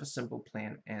instead of a simple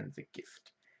plan and the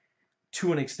gift.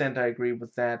 To an extent, I agree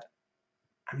with that.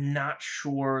 I'm not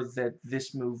sure that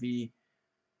this movie,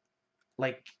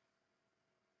 like,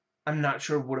 I'm not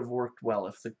sure would have worked well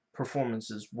if the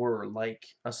performances were like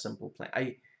a simple plan.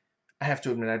 I have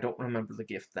to admit, I don't remember the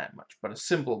gift that much, but a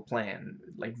simple plan,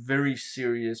 like, very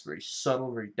serious, very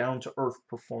subtle, very down-to-earth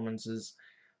performances.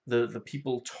 The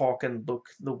people talk and look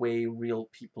the way real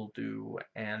people do,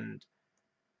 and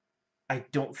I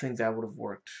don't think that would have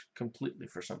worked completely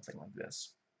for something like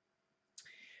this.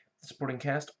 The supporting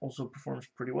cast also performs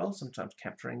pretty well, sometimes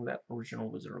capturing that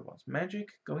original Wizard of Oz magic.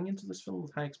 Going into this film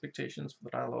with high expectations for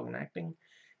the dialogue and acting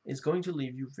is going to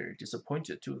leave you very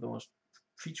disappointed. Two of the most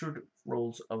featured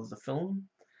roles of the film,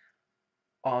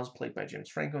 Oz, played by James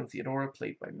Franco, and Theodora,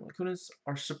 played by Mila Kunis,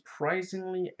 are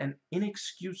surprisingly and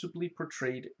inexcusably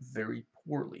portrayed very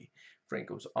poorly.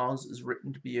 Franco's Oz is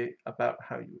written to be about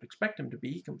how you would expect him to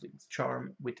be, complete with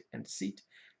charm, wit, and deceit.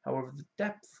 However, the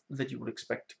depth that you would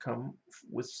expect to come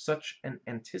with such an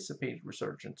anticipated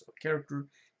resurgence of character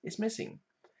is missing,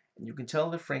 and you can tell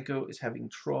that Franco is having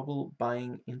trouble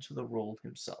buying into the role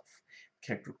himself. The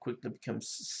character quickly becomes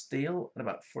stale at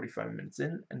about 45 minutes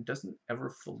in and doesn't ever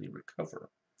fully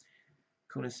recover.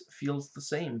 Kunis feels the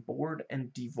same, bored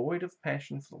and devoid of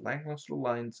passion for the lackluster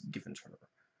lines given to her.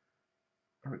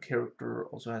 Her character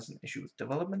also has an issue with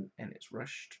development and is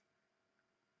rushed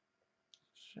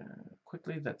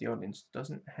quickly, that the audience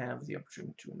doesn't have the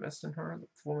opportunity to invest in her. The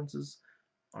performances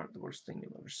aren't the worst thing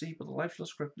you'll ever see, but the lifeless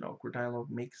script and awkward dialogue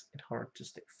makes it hard to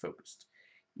stay focused.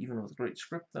 Even with a great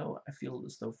script, though, I feel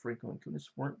as though Franco and Kunis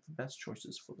weren't the best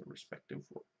choices for their respective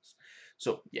roles.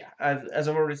 So, yeah, as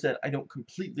I've already said, I don't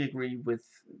completely agree with...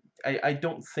 I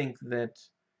don't think that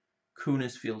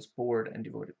Kunis feels bored and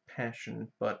devoid of passion,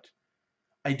 but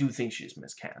I do think she's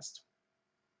miscast.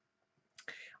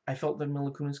 I felt that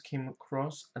Mila Kunis came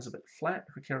across as a bit flat.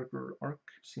 Her character arc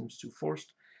seems too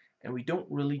forced, and we don't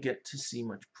really get to see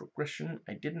much progression.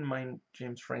 I didn't mind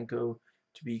James Franco.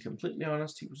 To be completely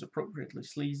honest, he was appropriately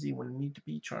sleazy when needed to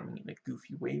be, charming in a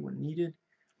goofy way when needed.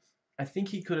 I think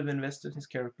he could have invested his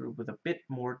character with a bit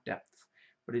more depth,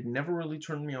 but it never really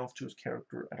turned me off to his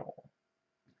character at all.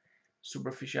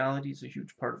 Superficiality is a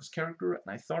huge part of his character, and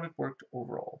I thought it worked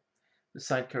overall. The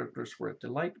side characters were a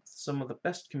delight, with some of the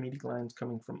best comedic lines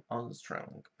coming from Oz's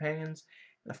traveling companions,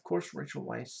 and of course Rachel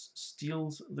Weisz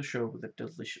steals the show with a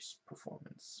delicious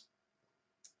performance.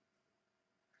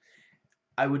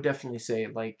 I would definitely say,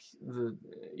 like,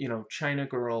 China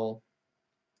Girl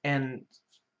and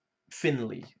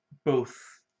Finley, both,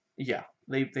 yeah,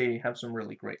 they have some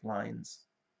really great lines.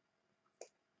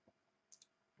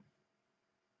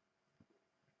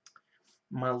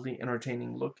 mildly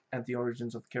entertaining look at the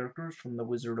origins of the characters from The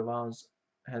Wizard of Oz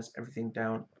has everything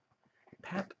down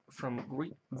pat, from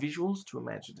great visuals to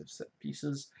imaginative set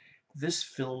pieces. This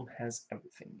film has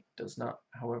everything. It does not,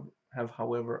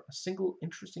 however, a single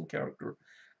interesting character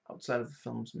outside of the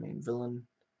film's main villain.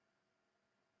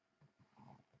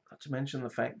 Not to mention the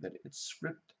fact that its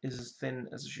script is as thin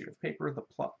as a sheet of paper. The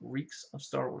plot reeks of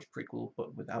Star Wars prequel,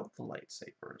 but without the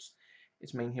lightsabers.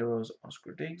 Its main hero,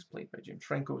 Oscar Diggs, played by James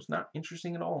Franco, is not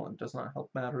interesting at all and does not help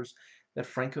matters that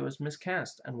Franco is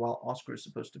miscast. And while Oscar is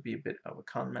supposed to be a bit of a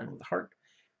con man with a heart,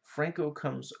 Franco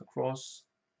comes across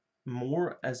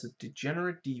more as a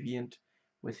degenerate deviant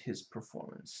with his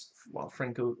performance. While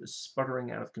Franco is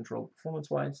sputtering out of control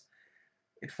performance-wise,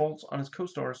 it falls on his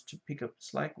co-stars to pick up the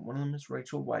slack. One of them is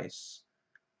Rachel Weisz.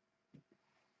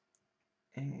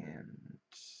 And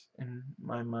in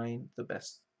my mind, the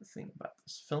best thing about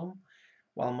this film,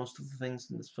 while most of the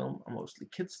things in this film are mostly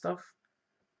kid stuff,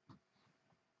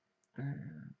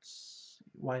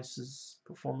 Weisz's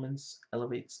performance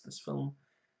elevates this film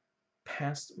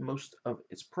past most of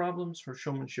its problems. Her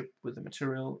showmanship with the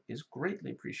material is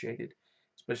greatly appreciated,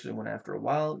 especially when after a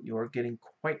while you are getting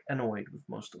quite annoyed with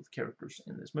most of the characters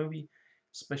in this movie,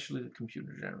 especially the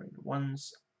computer-generated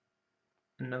ones.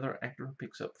 Another actor who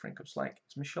picks up Franco's slack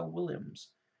is Michelle Williams,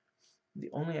 the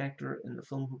only actor in the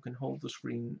film who can hold the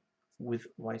screen with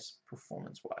Weisz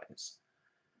performance-wise.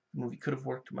 The movie could have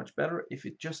worked much better if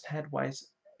it just had Weisz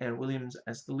and Williams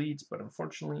as the leads, but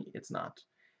unfortunately it's not.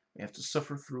 We have to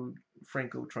suffer through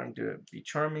Franco trying to be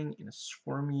charming in a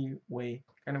squirmy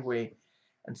kind of way,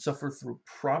 and suffer through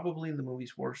probably the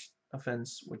movie's worst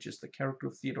offense, which is the character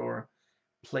of Theodora,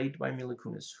 played by Mila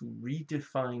Kunis, who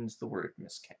redefines the word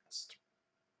miscast.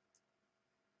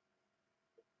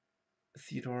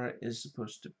 Theodora is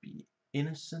supposed to be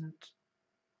innocent.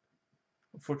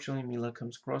 Unfortunately, Mila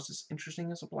comes across as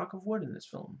interesting as a block of wood in this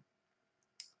film.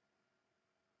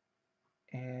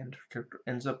 And her character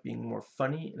ends up being more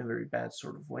funny in a very bad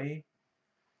sort of way.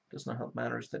 Does not help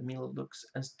matters that Mila looks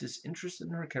as disinterested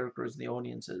in her character as the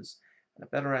audience is, and a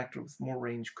better actor with more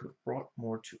range could have brought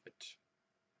more to it.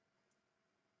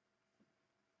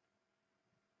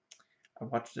 I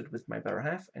watched it with my better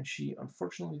half, and she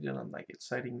unfortunately did not like it,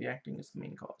 citing the acting as the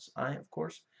main cause. I, of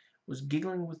course, was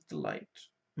giggling with delight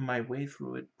my way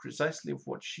through it, precisely of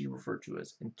what she referred to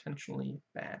as intentionally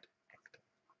bad acting.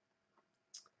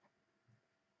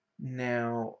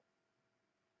 Now,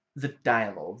 the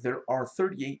dialogue. There are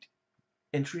 38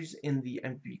 entries in the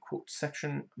IMDb quote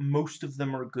section. Most of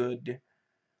them are good.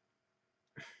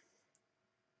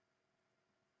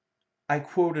 I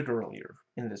quoted earlier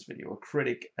in this video a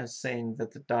critic as saying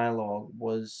that the dialogue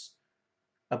was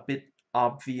a bit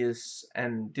obvious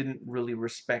and didn't really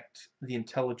respect the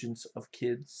intelligence of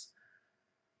kids.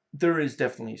 There is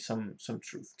definitely some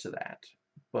truth to that,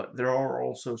 but there are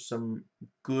also some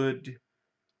good,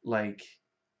 like,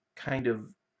 kind of,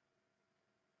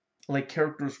 like,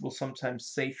 characters will sometimes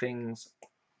say things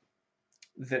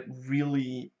that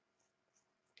really,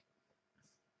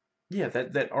 yeah,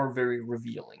 that are very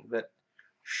revealing, that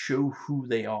show who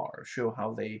they are, show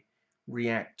how they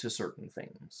react to certain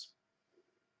things.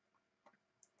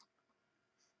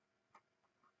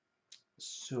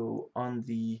 So on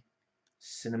the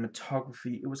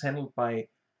cinematography, it was handled by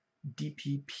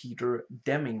DP Peter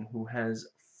Deming, who has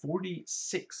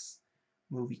 46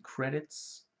 movie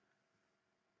credits,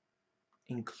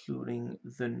 including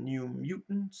The New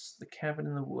Mutants, The Cabin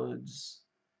in the Woods,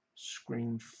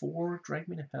 Scream 4, Drag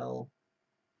Me to Hell,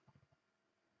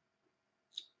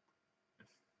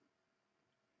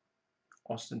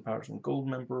 Austin Powers and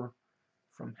Goldmember,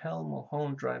 From Hell,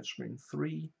 Mulholland Drive, Scream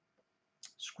 3,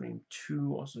 Scream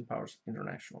 2, Austin Powers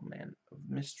International Man of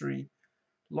Mystery,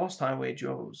 Lost Highway,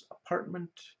 Joe's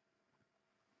Apartment,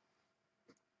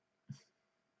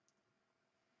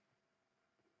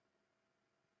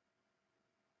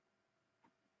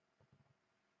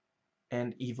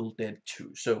 and Evil Dead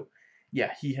 2. So,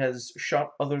 yeah, he has shot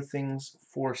other things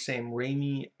for Sam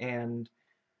Raimi, and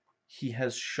he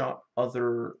has shot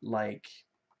other, like,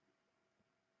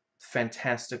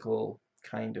 fantastical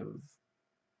kind of,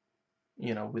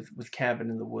 you know, with Cabin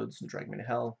in the Woods and Drag Me to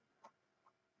Hell.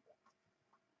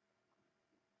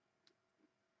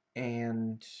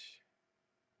 And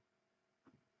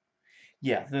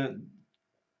yeah,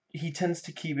 he tends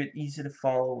to keep it easy to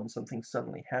follow when something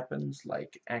suddenly happens,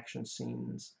 like action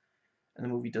scenes, and the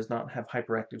movie does not have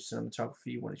hyperactive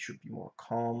cinematography when it should be more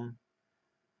calm.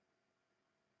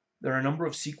 There are a number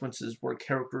of sequences where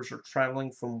characters are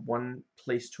traveling from one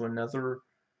place to another.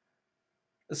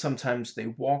 Sometimes they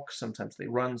walk, sometimes they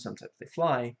run, sometimes they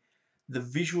fly. The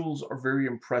visuals are very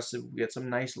impressive. We get some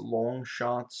nice long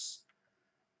shots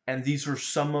And these are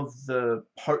some of the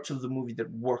parts of the movie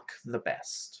that work the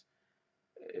best.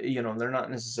 You know, they're not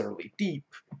necessarily deep,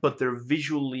 but they're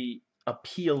visually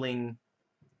appealing,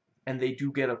 and they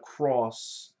do get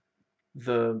across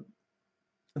the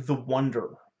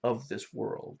wonder of this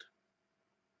world.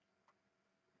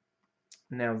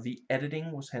 Now, the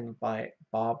editing was handled by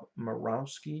Bob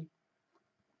Murawski,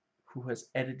 who has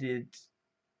edited,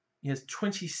 he has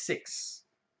 26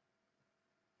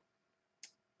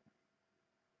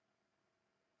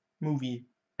 movie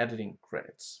editing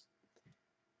credits,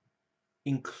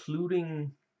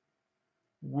 including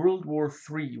World War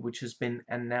III, which has been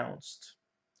announced.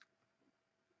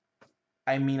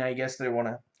 I mean, I guess they want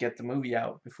to get the movie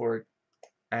out before it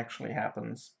actually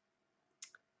happens.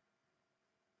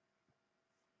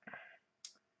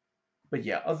 But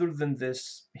yeah, other than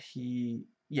this, he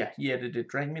edited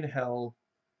Drag Me to Hell,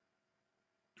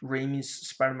 Raimi's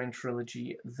Spider-Man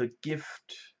trilogy, The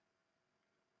Gift,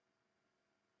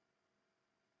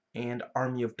 and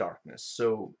Army of Darkness.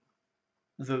 So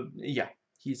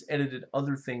he's edited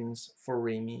other things for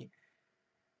Raimi,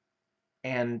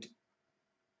 and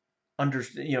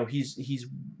he's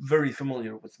very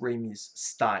familiar with Raimi's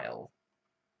style.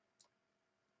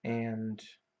 And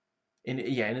in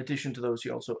addition to those, he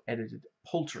also edited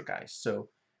Poltergeist. So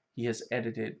he has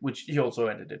edited, which he also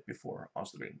edited before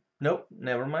Oz the Green. Nope,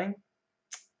 never mind.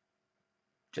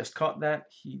 Just caught that.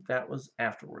 That was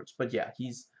afterwards. But yeah,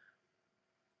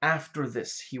 after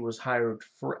this, he was hired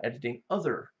for editing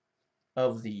other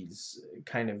of these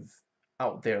kind of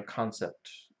out there concept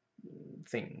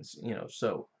things,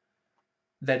 so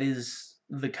that is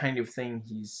the kind of thing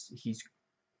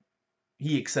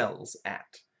he excels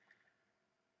at.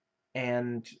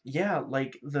 And yeah,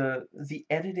 like the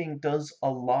editing does a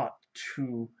lot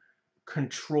to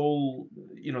control,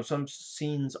 some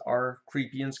scenes are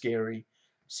creepy and scary,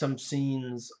 some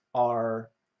scenes are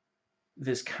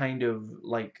this kind of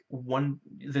like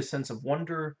this sense of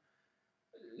wonder,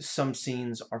 some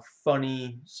scenes are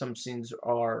funny, some scenes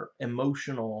are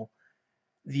emotional.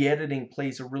 The editing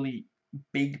plays a really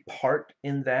big part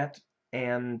in that,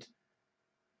 and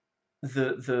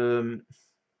the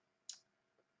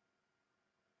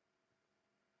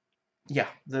yeah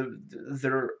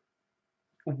there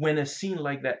when a scene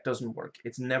like that doesn't work,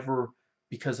 it's never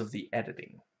because of the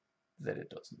editing that it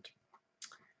doesn't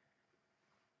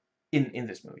in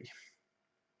this movie.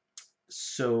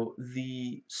 So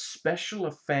the special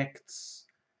effects,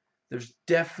 there's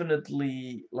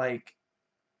definitely like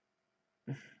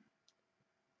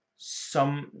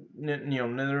some,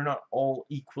 they're not all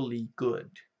equally good,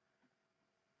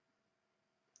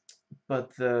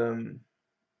 but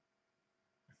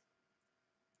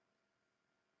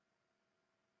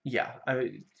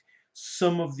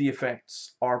some of the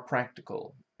effects are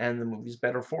practical, and the movie's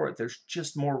better for it. There's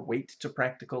just more weight to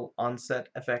practical on-set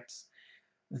effects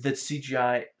that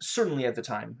CGI, certainly at the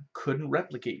time, couldn't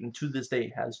replicate, and to this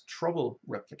day has trouble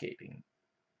replicating.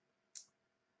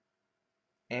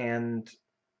 And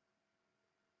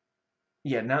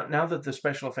yeah, now that the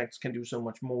special effects can do so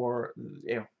much more,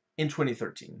 in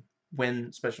 2013,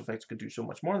 when special effects could do so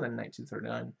much more than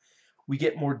 1939, we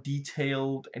get more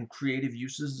detailed and creative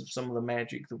uses of some of the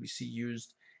magic that we see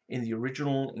used in the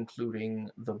original, including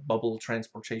the bubble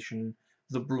transportation,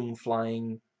 the broom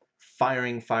flying,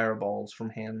 firing fireballs from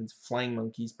hands, flying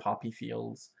monkeys, poppy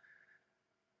fields.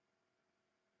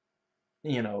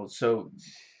 So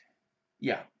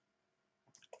yeah,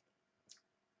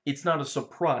 it's not a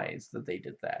surprise that they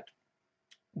did that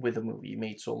with a movie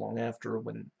made so long after,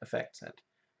 when effects had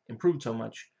improved so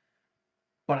much.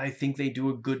 But I think they do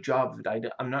a good job of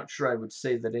it. I'm not sure I would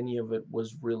say that any of it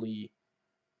was really...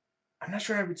 I'm not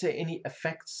sure I would say any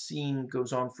effects scene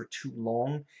goes on for too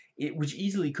long, which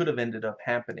easily could have ended up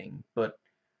happening, but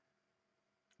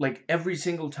like every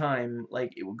single time,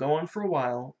 like it would go on for a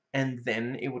while, and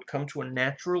then it would come to a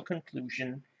natural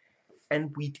conclusion,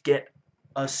 and we'd get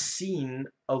a scene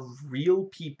of real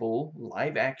people,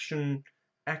 live action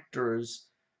actors,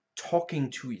 talking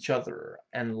to each other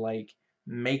and like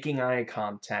making eye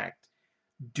contact,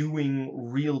 doing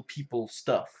real people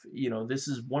stuff. This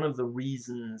is one of the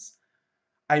reasons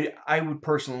I would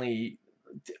personally,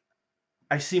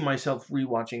 I see myself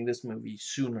rewatching this movie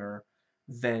sooner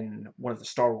than one of the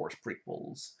Star Wars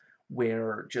prequels,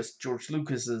 where just George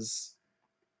Lucas's...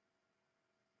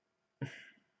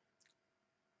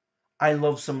 I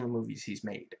love some of the movies he's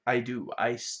made. I do.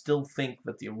 I still think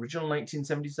that the original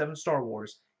 1977 Star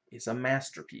Wars is a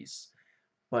masterpiece,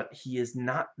 but he is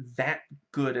not that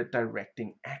good at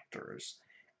directing actors,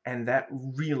 and that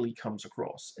really comes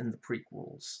across in the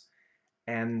prequels.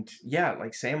 And yeah,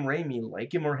 like Sam Raimi,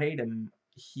 like him or hate him,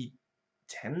 he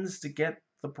tends to get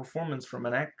the performance from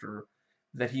an actor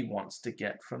that he wants to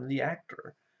get from the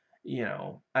actor. You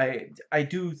know, I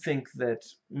do think that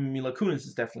Mila Kunis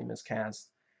is definitely miscast.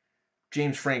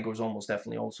 James Franco is almost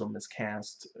definitely also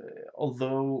miscast.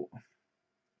 Although,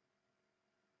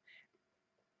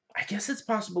 I guess it's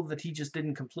possible that he just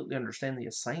didn't completely understand the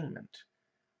assignment.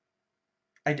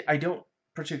 I don't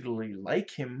particularly like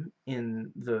him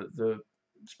in the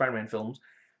Spider-Man films,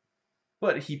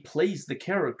 but he plays the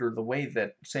character the way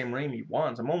that Sam Raimi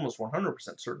wants. I'm almost 100%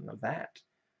 certain of that.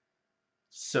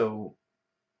 So,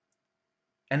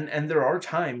 and there are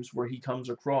times where he comes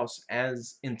across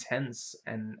as intense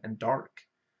and dark.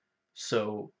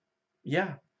 So,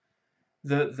 yeah,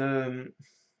 the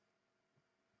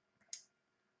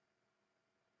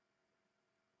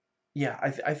yeah,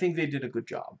 I think they did a good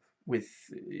job with,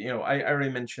 I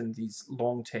already mentioned these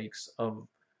long takes of,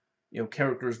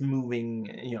 characters moving,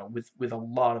 with a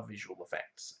lot of visual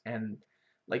effects. And,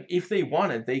 like, if they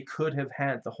wanted, they could have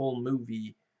had the whole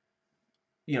movie,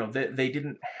 they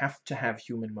didn't have to have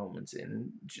human moments in,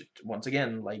 just, once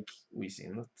again, like we see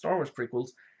in the Star Wars prequels,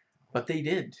 but they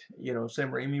did.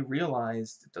 Sam Raimi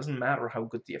realized it doesn't matter how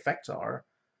good the effects are.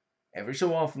 Every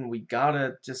so often, we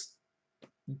gotta just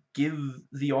give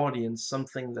the audience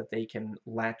something that they can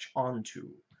latch onto.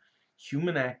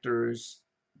 Human actors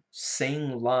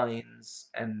saying lines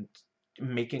and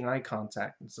making eye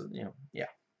contact, and so, yeah.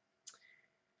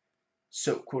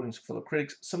 So, quoting some fellow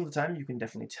critics, some of the time you can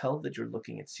definitely tell that you're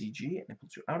looking at CG and it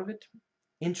pulls you out of it.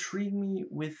 Intrigue me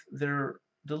with their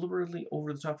deliberately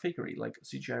over-the-top fakery, like a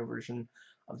CGI version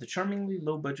of the charmingly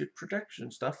low-budget production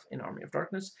stuff in Army of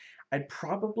Darkness. I'd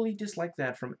probably dislike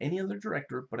that from any other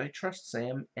director, but I trust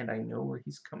Sam and I know where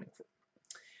he's coming from.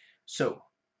 So,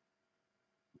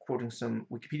 quoting some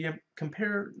Wikipedia,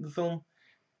 compare the film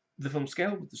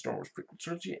scale with the Star Wars prequel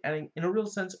trilogy, adding, in a real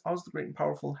sense, Oz the Great and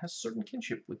Powerful has certain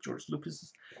kinship with George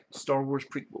Lucas's Star Wars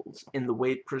prequels in the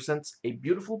way it presents a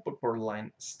beautiful but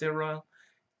borderline sterile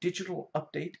digital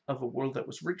update of a world that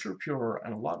was richer, purer,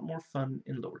 and a lot more fun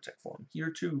in lower tech form.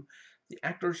 Here, too, the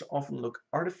actors often look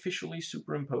artificially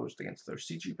superimposed against their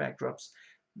CG backdrops,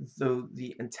 though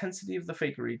the intensity of the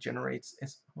fakery generates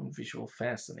its own visual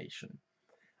fascination.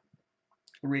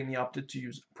 Raimi opted to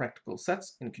use practical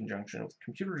sets in conjunction with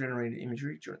computer-generated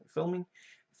imagery during filming.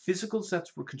 Physical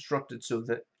sets were constructed so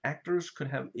that actors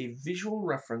could have a visual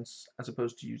reference as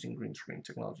opposed to using green screen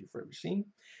technology for every scene.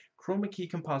 Chroma key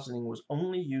compositing was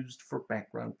only used for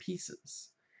background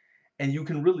pieces. And you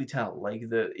can really tell, like,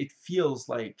 it feels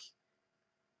like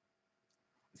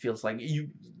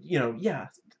yeah,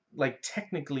 like,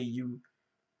 technically you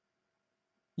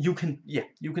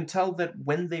can tell that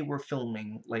when they were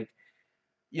filming, like,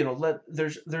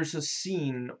 there's a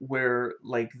scene where,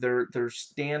 like, they're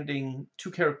standing,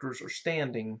 two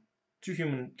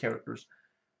human characters,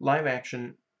 live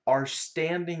action, are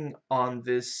standing on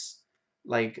this,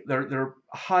 like, they're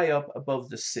high up above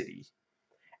the city,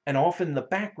 and off in the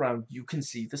background you can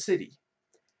see the city,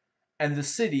 and the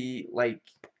city, like,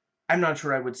 I'm not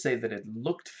sure I would say that it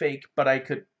looked fake, but I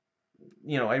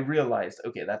realized,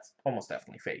 okay, that's almost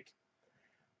definitely fake.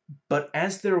 But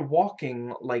as they're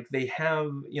walking, like, they have,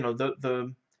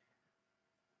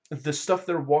 the stuff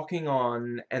they're walking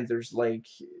on, and there's, like,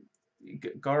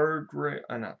 guardrail,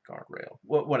 not guardrail,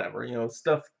 whatever,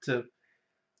 stuff to,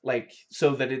 like,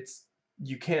 so that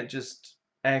you can't just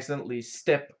accidentally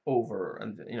step over,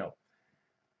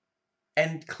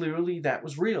 and clearly that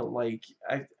was real. Like,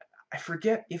 I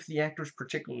forget if the actors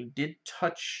particularly did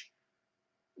touch,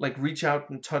 like, reach out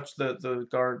and touch the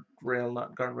guardrail,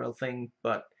 not guardrail thing,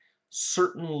 but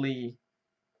certainly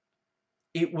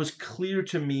it was clear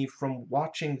to me from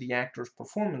watching the actors'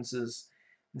 performances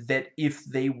that if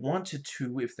they wanted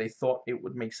to, if they thought it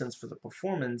would make sense for the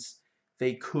performance,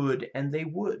 they could and they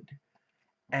would.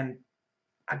 And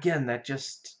again, that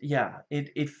just, yeah,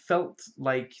 it felt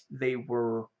like they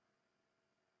were,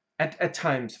 at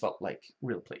times felt like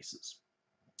real places.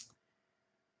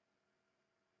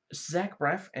 Zach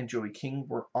Braff and Joey King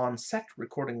were on set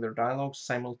recording their dialogue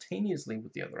simultaneously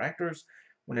with the other actors.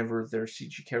 Whenever their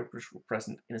CG characters were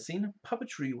present in a scene,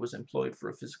 puppetry was employed for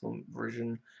a physical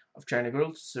version of China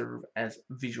Girl to serve as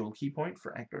visual key point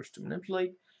for actors to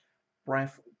manipulate.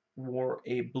 Braff wore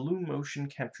a blue motion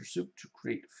capture suit to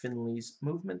create Finley's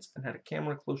movements and had a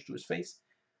camera close to his face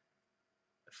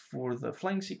for the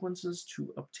flying sequences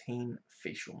to obtain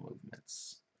facial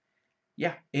movements.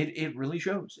 Yeah, it really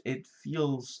shows. It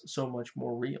feels so much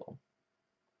more real.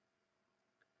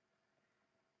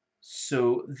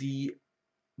 So the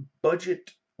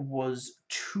budget was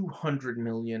 200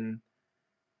 million,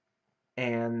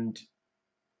 and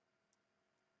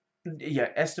yeah,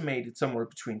 estimated somewhere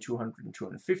between 200 and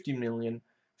 250 million.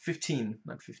 15,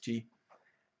 not 50.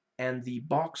 And the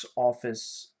box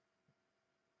office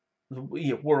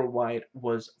worldwide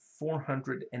was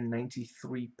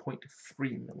 493.3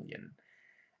 million.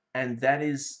 And that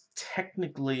is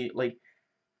technically, like,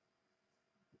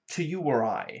 to you or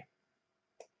I,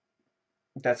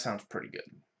 that sounds pretty good.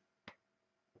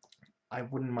 I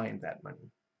wouldn't mind that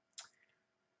money.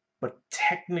 But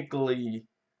technically,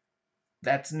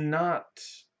 that's not,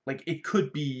 like, it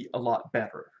could be a lot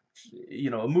better. You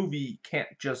know, a movie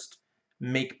can't just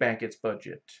make back its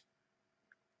budget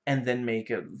and then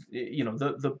make a, you know,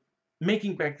 the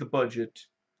making back the budget,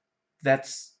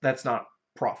 that's not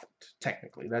profit,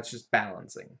 technically. That's just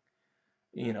balancing.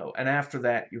 You know, and after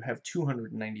that, you have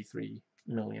 293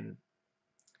 million.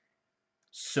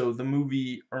 So the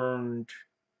movie earned,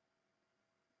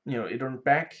 you know, it earned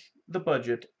back the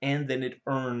budget, and then it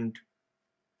earned,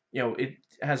 you know, it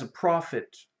has a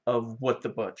profit of what the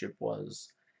budget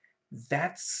was.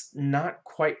 That's not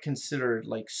quite considered,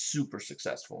 like, super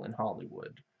successful in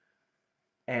Hollywood.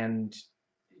 And,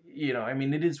 you know, I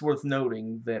mean, it is worth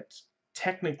noting that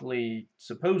technically,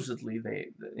 supposedly,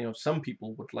 you know, some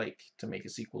people would like to make a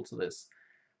sequel to this,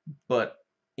 but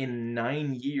in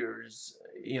 9 years,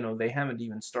 you know, they haven't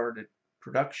even started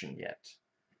production yet.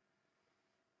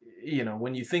 You know,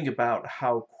 when you think about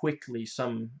how quickly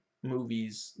some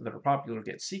movies that are popular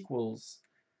get sequels,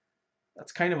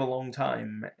 that's kind of a long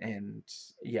time, and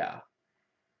yeah.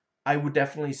 I would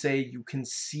definitely say you can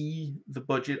see the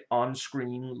budget on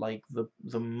screen, like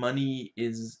the money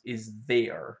is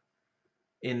there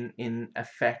in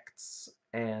effects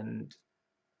and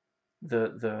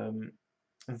the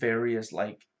various,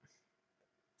 like,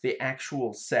 the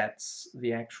actual sets,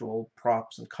 the actual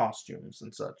props and costumes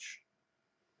and such.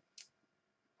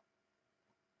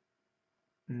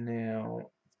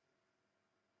 Now,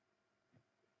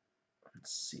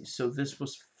 let's see. So this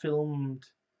was filmed,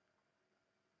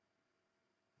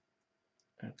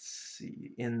 let's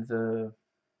see, in the,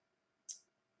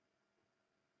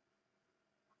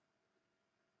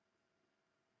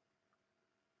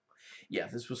 yeah,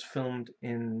 this was filmed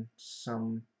in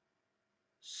some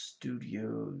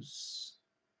studios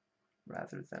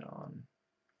rather than on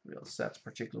real sets,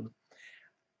 particularly.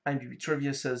 IMDb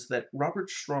Trivia says that Robert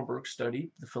Stromberg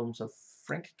studied the films of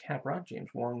Frank Capra, James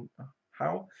Wong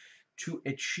Howe, to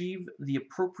achieve the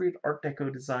appropriate Art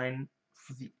Deco design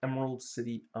for the Emerald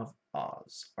City of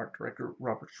Oz. Art director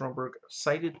Robert Stromberg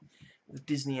cited the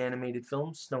Disney animated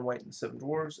films Snow White and the Seven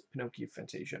Dwarfs, Pinocchio,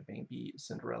 Fantasia, Bambi,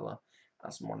 Cinderella,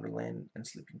 Alice in Wonderland, and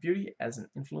Sleeping Beauty as an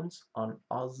influence on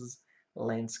Oz's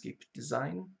landscape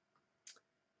design.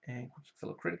 And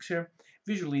fellow critics here.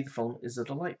 Visually, the film is a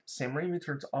delight. Sam Raimi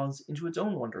turns Oz into its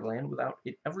own wonderland without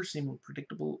it ever seeming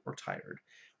predictable or tired.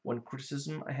 One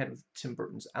criticism I had of Tim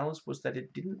Burton's Alice was that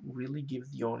it didn't really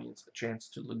give the audience a chance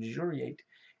to luxuriate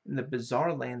in the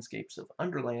bizarre landscapes of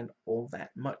Underland all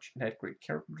that much. It had great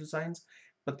character designs,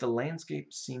 but the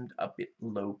landscape seemed a bit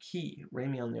low-key.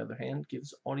 Raimi, on the other hand,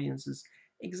 gives audiences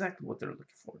exactly what they're looking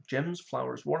for. Gems,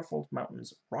 flowers, waterfalls,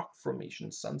 mountains, rock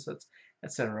formations, sunsets,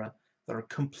 etc., that are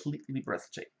completely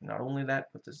breathtaking. Not only that,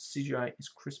 but the CGI is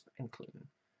crisp and clean.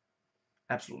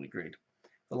 Absolutely great.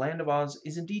 The Land of Oz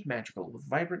is indeed magical, with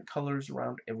vibrant colors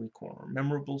around every corner.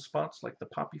 Memorable spots like the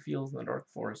poppy fields and the dark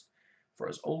forest for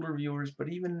us older viewers, but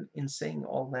even in saying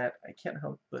all that, I can't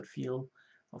help but feel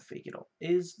how fake it all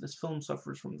is. This film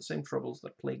suffers from the same troubles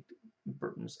that plagued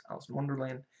Burton's Alice in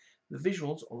Wonderland. The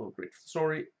visuals, although great for the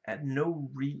story, add no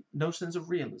sense of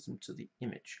realism to the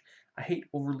image. I hate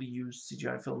overly used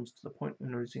CGI films to the point of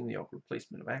noticing the awkward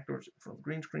placement of actors in front of the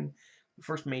green screen. The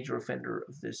first major offender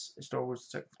of this is Star Wars: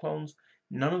 Attack of the Clones.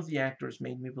 None of the actors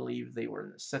made me believe they were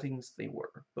in the settings they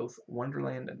were. Both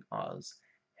Wonderland and Oz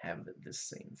have this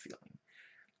same feeling.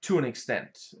 To an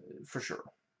extent, for sure.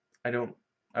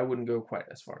 I wouldn't go quite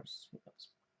as far as Oz.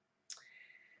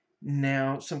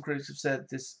 Now, some critics have said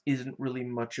this isn't really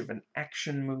much of an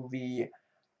action movie.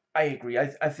 I agree.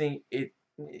 I think it,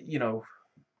 you know,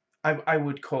 I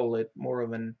would call it more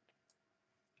of an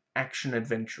action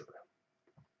adventure.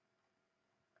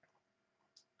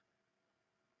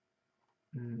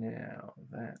 Now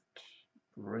that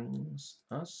brings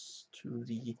us to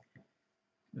the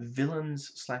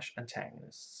villains slash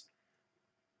antagonists.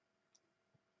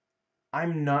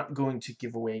 I'm not going to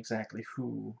give away exactly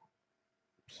who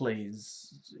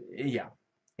plays, yeah,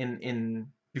 in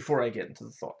before I get into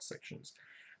the thought sections.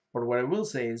 But what I will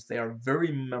say is they are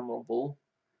very memorable,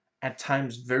 at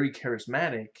times very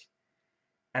charismatic,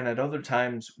 and at other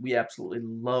times we absolutely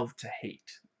love to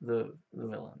hate the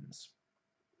villains.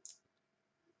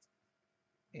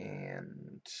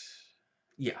 And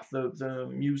yeah, the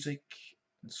music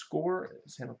The score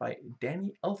is handled by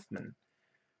Danny Elfman,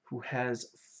 who has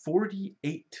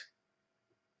 48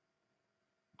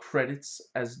 credits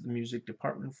as the music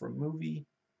department for a movie.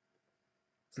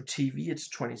 For TV, it's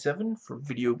 27. For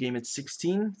video game, it's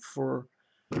 16. For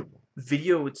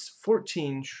video, it's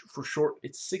 14. For short,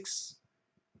 it's 6.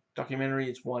 Documentary,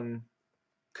 it's 1.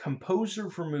 Composer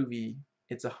for movie,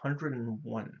 it's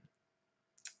 101.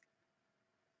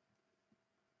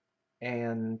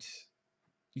 And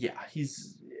yeah,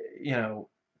 he's, you know,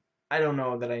 I don't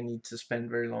know that I need to spend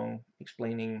very long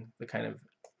explaining the kind of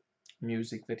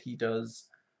music that he does.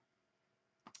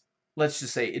 Let's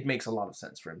just say it makes a lot of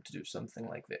sense for him to do something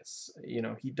like this. You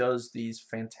know, he does these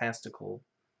fantastical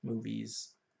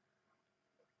movies,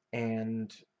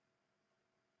 and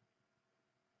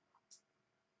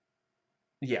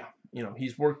yeah, you know,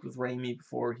 he's worked with Raimi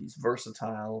before, he's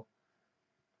versatile.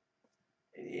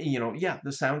 You know, yeah,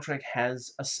 the soundtrack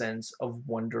has a sense of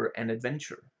wonder and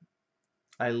adventure.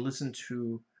 I listened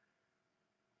to,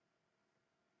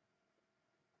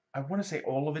 I want to say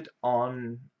all of it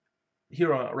on here,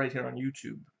 right here on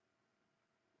YouTube,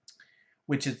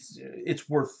 which it's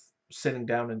worth sitting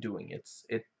down and doing.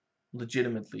 It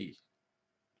legitimately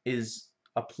is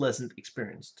a pleasant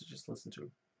experience to just listen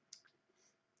to.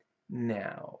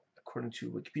 Now, according to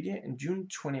Wikipedia, in June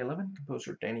 2011,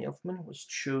 composer Danny Elfman was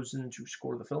chosen to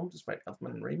score the film, despite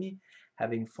Elfman and Raimi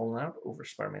having fallen out over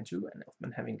Spider-Man 2 and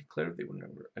Elfman having declared they would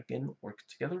never again work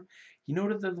together. He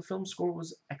noted that the film score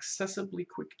was excessively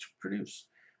quick to produce,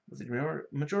 with the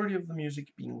majority of the music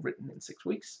being written in 6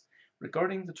 weeks.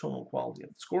 Regarding the tonal quality of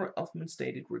the score, Elfman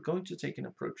stated, "We're going to take an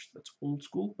approach that's old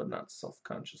school, but not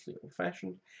self-consciously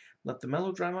old-fashioned. Let the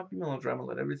melodrama be melodrama,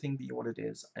 let everything be what it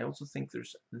is. I also think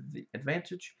there's the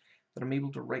advantage that I'm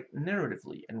able to write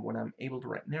narratively, and when I'm able to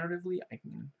write narratively, I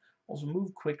can also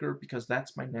move quicker because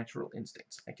that's my natural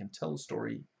instincts. I can tell a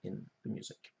story in the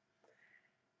music."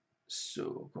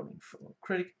 So, according to fellow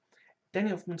critic,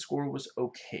 Danny Elfman's score was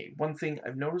okay. One thing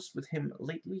I've noticed with him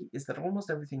lately is that almost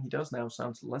everything he does now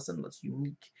sounds less and less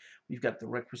unique. We've got the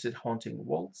requisite haunting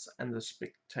waltz and the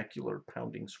spectacular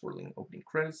pounding, swirling opening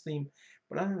credits theme,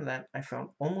 but other than that, I found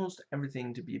almost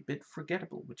everything to be a bit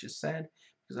forgettable, which is sad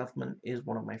because Elfman is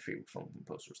one of my favorite film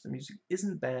composers. The music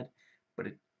isn't bad, but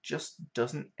it just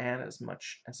doesn't add as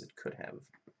much as it could have.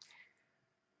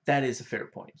 That is a fair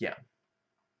point, yeah.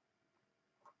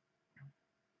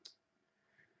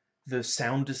 The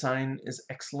sound design is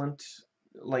excellent.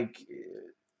 Like,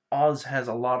 Oz has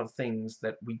a lot of things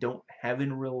that we don't have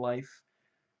in real life,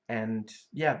 and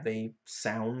yeah, they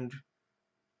sound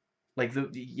like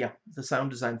the sound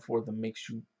design for them makes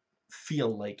you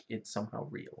feel like it's somehow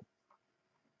real.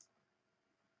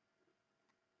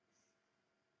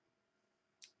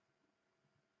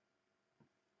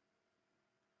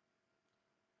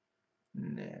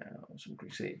 Now, some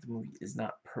critics say the movie is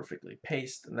not perfectly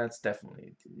paced, and that's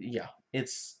definitely, yeah,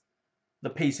 it's the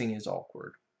pacing is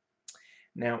awkward.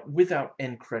 Now, without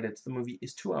end credits, the movie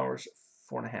is 2 hours,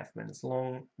 4.5 minutes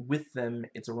long. With them,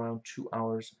 it's around 2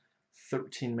 hours,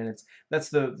 13 minutes. That's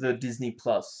the Disney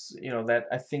Plus. You know, that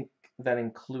I think that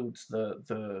includes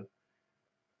the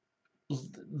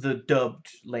dubbed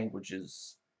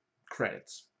languages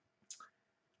credits.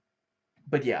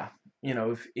 But yeah, you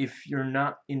know, if you're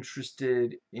not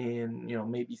interested in, you know,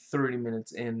 maybe 30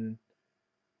 minutes in,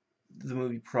 the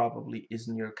movie probably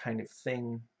isn't your kind of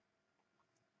thing.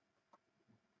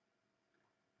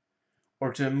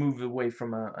 Or to move away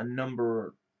from a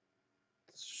number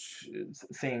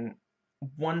thing,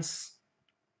 once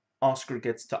Oscar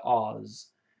gets to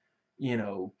Oz, you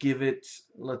know, give it,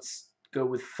 let's go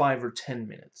with 5 or 10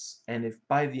 minutes. And if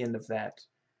by the end of that,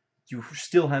 you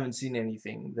still haven't seen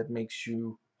anything that makes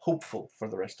you hopeful for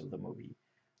the rest of the movie,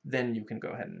 then you can go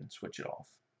ahead and switch it off.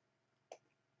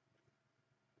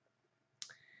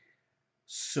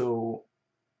 So,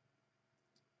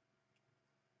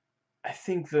 I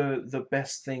think the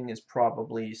best thing is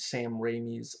probably Sam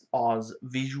Raimi's Oz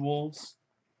visuals.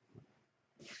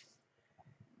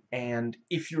 And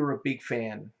if you're a big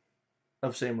fan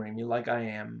of Sam Raimi, like I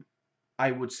am, I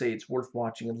would say it's worth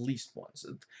watching at least once.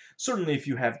 Certainly if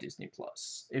you have Disney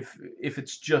Plus. If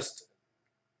it's just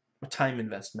a time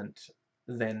investment,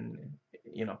 then,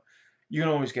 you know, you can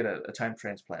always get a time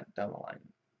transplant down the line.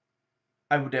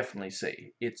 I would definitely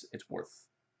say it's worth.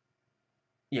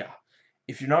 Yeah.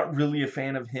 If you're not really a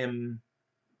fan of him,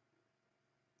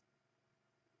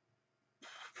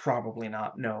 probably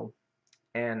not, no.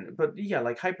 But yeah,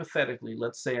 like hypothetically,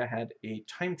 let's say I had a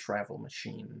time travel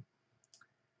machine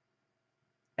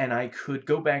and I could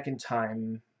go back in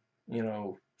time, you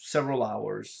know, several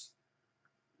hours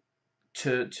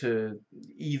to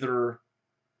either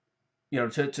you know,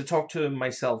 to talk to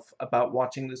myself about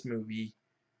watching this movie,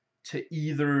 to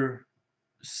either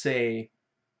say,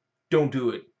 don't do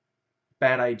it,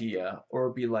 bad idea,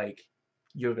 or be like,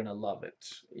 you're gonna love it.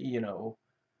 You know,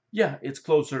 yeah, it's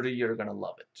closer to you're gonna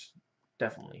love it.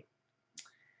 Definitely.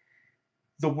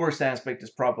 The worst aspect is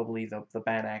probably the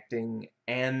bad acting,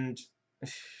 and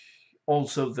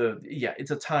also yeah,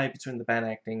 it's a tie between the bad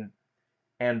acting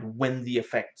and when the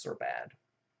effects are bad.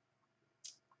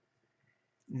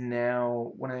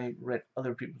 Now, when I read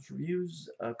other people's reviews,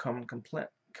 a common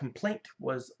complaint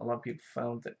was a lot of people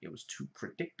found that it was too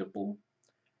predictable,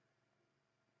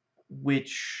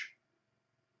 which,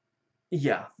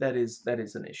 yeah, that is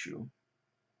an issue.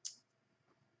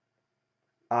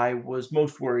 I was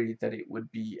most worried that it would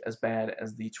be as bad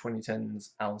as the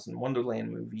 2010's Alice in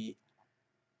Wonderland movie.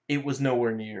 It was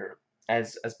nowhere near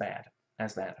as bad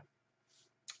as that.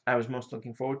 I was most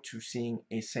looking forward to seeing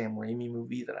a Sam Raimi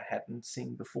movie that I hadn't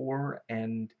seen before,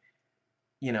 and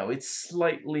you know, it's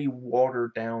slightly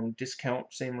watered down discount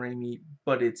Sam Raimi,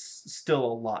 but it's still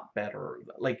a lot better.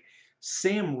 Like,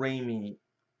 Sam Raimi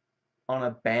on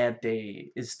a bad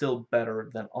day is still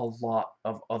better than a lot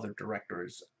of other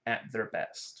directors at their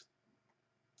best.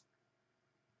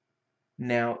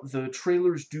 Now, the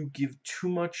trailers do give too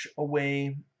much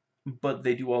away, but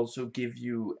they do also give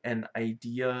you an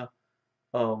idea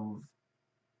of,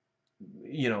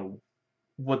 you know,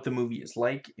 what the movie is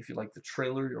like. If you like the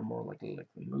trailer, you're more likely to like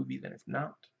the movie than if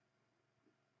not.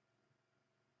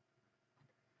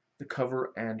 The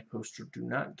cover and poster do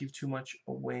not give too much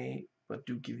away, but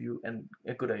do give you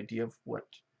a good idea of what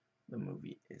the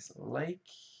movie is like.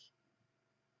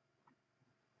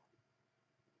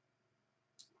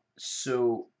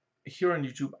 So here on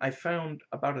YouTube, I found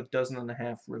about a dozen and a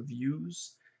half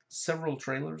reviews, several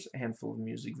trailers, a handful of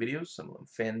music videos, some of them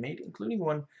fan-made, including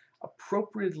one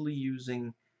appropriately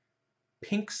using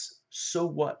Pink's So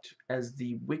What as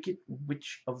the Wicked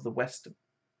Witch of the West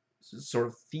sort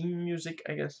of theme music,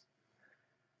 I guess.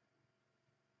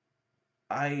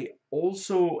 I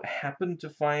also happened to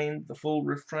find the full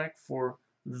riff track for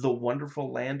The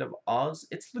Wonderful Land of Oz.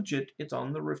 It's legit, it's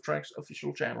on the Riff Tracks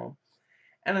official channel.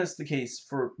 And as the case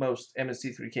for most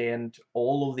MST3K and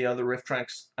all of the other riff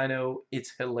tracks I know,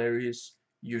 it's hilarious.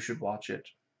 You should watch it.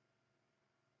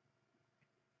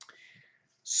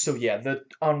 So yeah,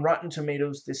 on Rotten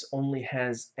Tomatoes, this only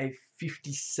has a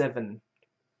 57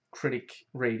 critic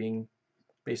rating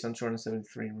based on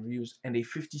 273 reviews, and a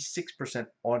 56%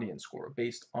 audience score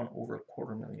based on over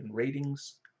 250,000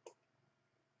 ratings.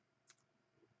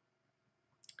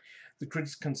 The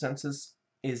critics' consensus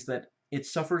is that it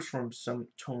suffers from some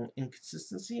tonal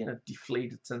inconsistency and a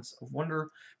deflated sense of wonder,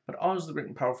 but Oz the Great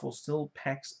and Powerful still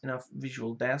packs enough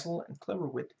visual dazzle and clever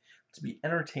wit to be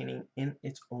entertaining in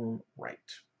its own right.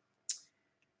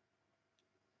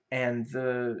 And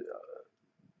for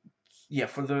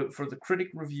the critic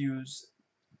reviews,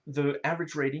 the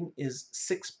average rating is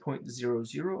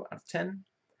 6.00 out of 10,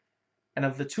 and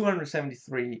of the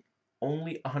 273,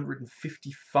 only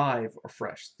 155 are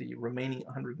fresh. The remaining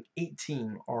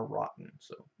 118 are rotten.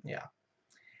 So, yeah.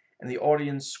 And the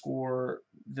audience score,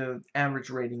 the average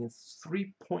rating is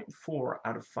 3.4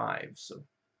 out of 5. So,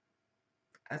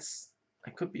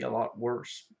 that could be a lot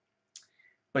worse.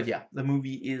 But yeah, the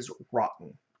movie is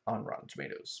rotten on Rotten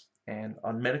Tomatoes. And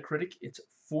on Metacritic, it's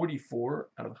 44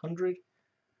 out of 100,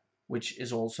 which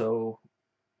is also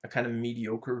a kind of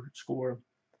mediocre score.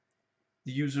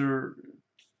 The user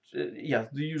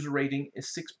rating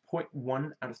is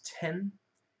 6.1 out of 10.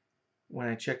 When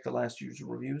I checked, the last user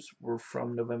reviews were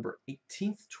from November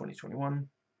 18th, 2021.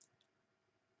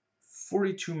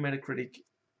 42 Metacritic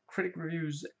critic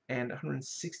reviews and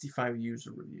 165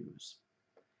 user reviews.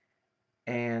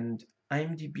 And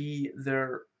IMDb,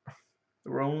 there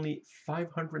were only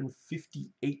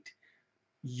 558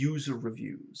 user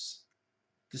reviews,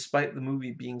 despite the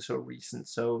movie being so recent.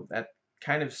 So that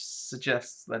kind of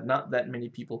suggests that not that many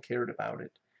people cared about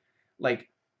it. Like,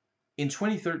 in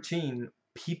 2013,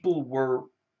 people were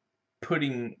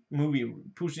putting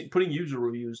user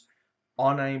reviews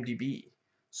on IMDb.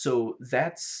 So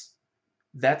that's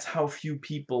how few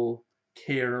people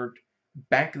cared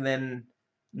back then.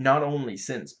 Not only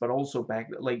since, but also back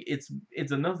like it's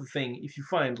another thing if you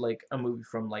find like a movie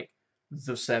from like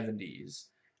the 70s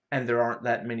and there aren't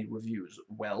that many reviews.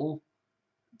 Well,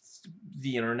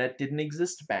 the internet didn't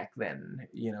exist back then.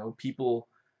 You know, people.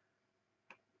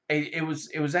 It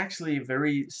was actually a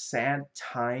very sad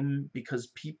time because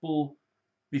people,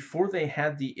 before they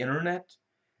had the internet,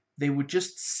 they would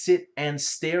just sit and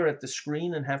stare at the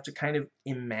screen and have to kind of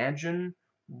imagine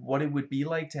what it would be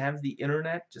like to have the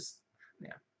internet. Just,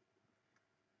 yeah.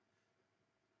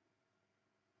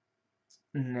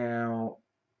 Now,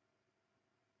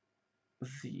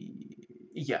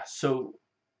 so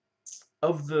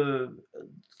of the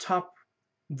top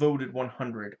voted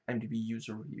 100 IMDb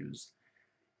user reviews,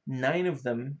 9 of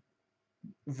them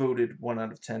voted 1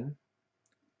 out of 10.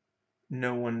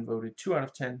 No one voted 2 out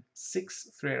of 10. 6,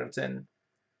 3 out of 10.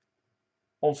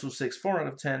 Also 6, 4 out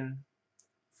of 10.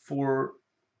 4,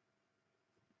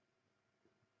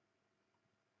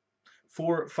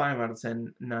 5 out of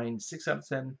 10. 9, 6 out of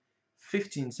 10.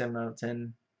 15, 7 out of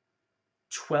 10.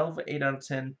 12, 8 out of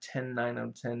 10. 10, 9 out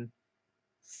of 10.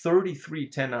 33,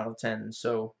 10 out of 10.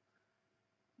 So,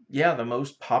 yeah, the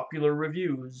most popular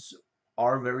reviews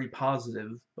are very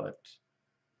positive, but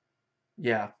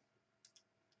yeah.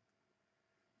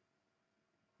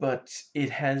 But it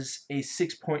has a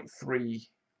 6.3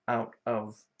 out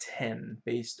of 10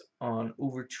 based on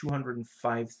over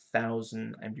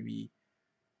 205,000 IMDb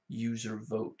user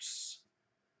votes.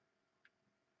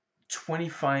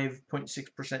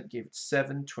 25.6% gave it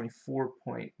 7,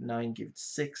 24.9% gave it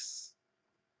 6,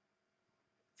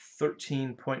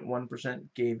 13.1%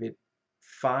 gave it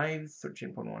 5,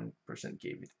 13.1%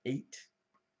 gave it 8,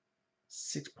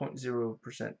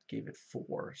 6.0% gave it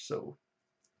 4. So,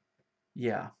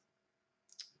 yeah.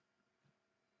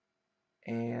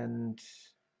 And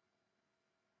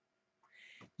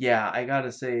yeah, I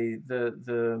gotta say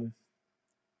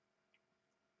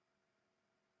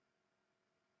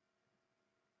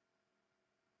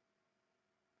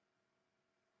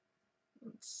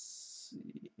let's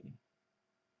see.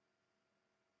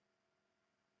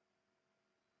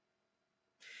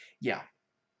 Yeah,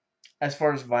 as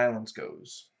far as violence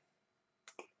goes,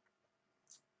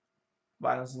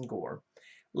 violence and gore,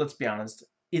 let's be honest,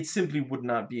 it simply would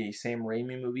not be a Sam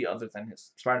Raimi movie other than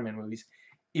his Spider-Man movies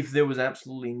if there was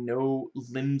absolutely no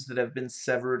limbs that have been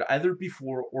severed either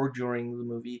before or during the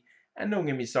movie. And don't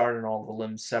get me started on all the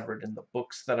limbs severed in the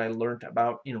books that I learned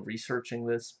about in researching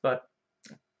this, but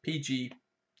PG,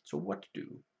 so what to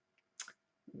do?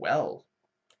 Well,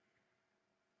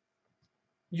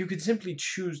 you could simply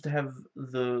choose to have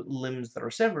the limbs that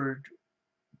are severed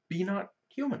be not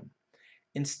human.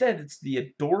 Instead, it's the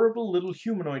adorable little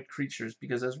humanoid creatures,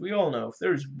 because as we all know, if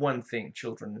there's one thing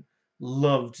children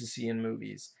love to see in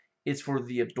movies, it's for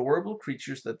the adorable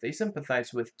creatures that they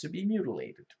sympathize with to be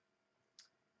mutilated.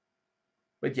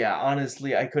 But yeah,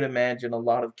 honestly, I could imagine a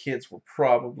lot of kids were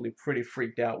probably pretty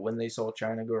freaked out when they saw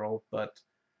China Girl, but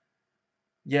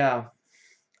yeah,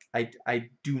 I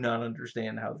do not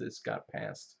understand how this got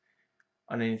passed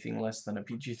on anything less than a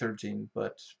PG-13,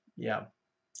 but yeah.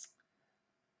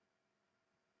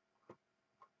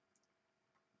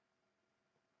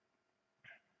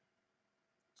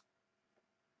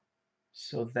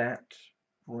 So that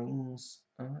brings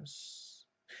us...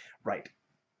 Right.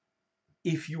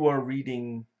 If you are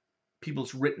reading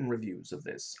people's written reviews of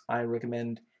this, I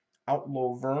recommend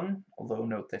Outlaw Vern, although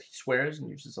note that he swears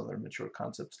and uses other mature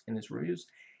concepts in his reviews,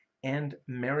 and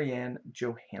Marianne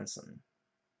Johansson.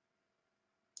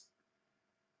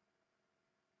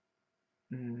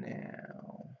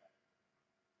 Now,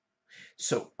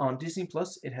 so on Disney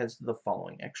Plus, it has the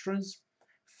following extras: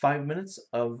 5 minutes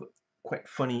of quite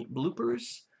funny bloopers,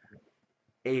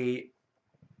 a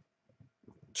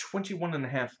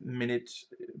 21.5-minute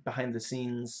behind the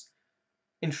scenes,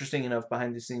 interesting enough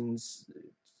behind the scenes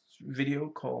video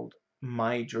called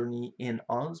My Journey in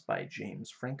Oz by James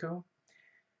Franco,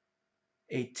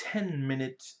 a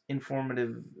 10-minute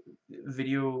informative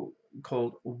video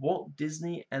called Walt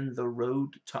Disney and the Road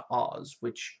to Oz,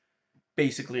 which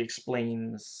basically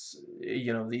explains,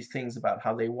 these things about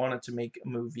how they wanted to make a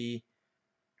movie,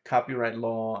 copyright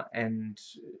law, and,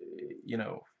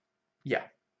 yeah.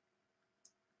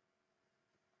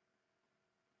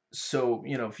 So,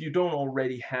 if you don't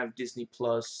already have Disney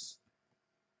Plus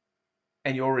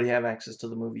and you already have access to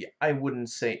the movie, I wouldn't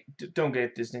say don't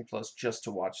get Disney Plus just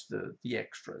to watch the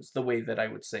extras, the way that I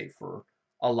would say for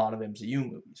a lot of MCU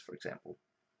movies, for example.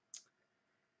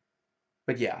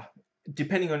 But yeah,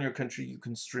 depending on your country, you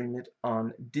can stream it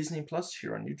on Disney Plus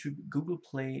here on YouTube, Google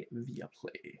Play,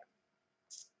 Viaplay.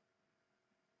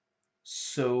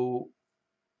 So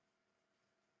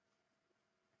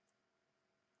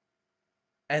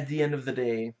at the end of the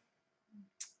day,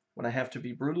 when I have to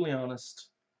be brutally honest,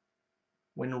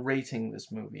 when rating this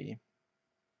movie,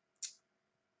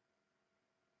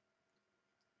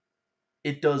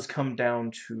 it does come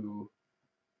down to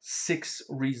 6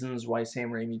 reasons why Sam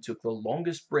Raimi took the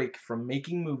longest break from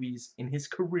making movies in his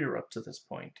career up to this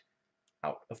point,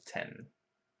 out of 10.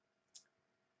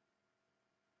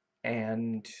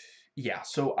 And yeah,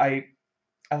 so I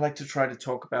like to try to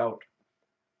talk about,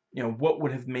 what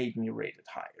would have made me rate it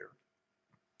higher.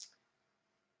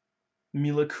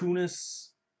 Mila Kunis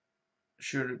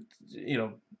should,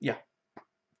 yeah.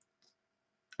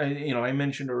 I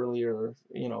mentioned earlier,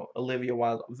 Olivia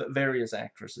Wilde, various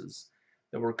actresses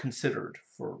that were considered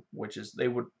for witches. They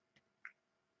would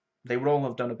all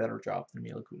have done a better job than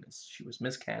Mila Kunis. She was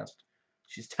miscast.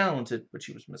 She's talented, but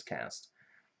she was miscast.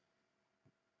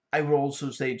 I would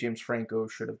also say James Franco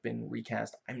should have been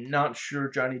recast. I'm not sure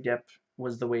Johnny Depp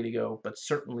was the way to go, but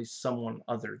certainly someone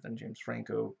other than James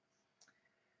Franco.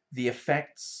 The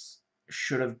effects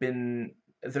should have been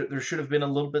there should have been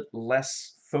a little bit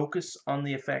less focus on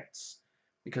the effects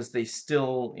because they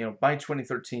still, by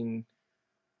 2013,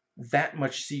 that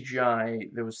much CGI,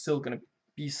 there was still going to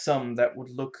be some that would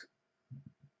look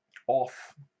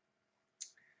off.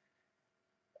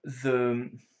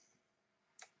 The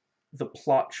the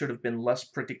plot should have been less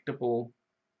predictable.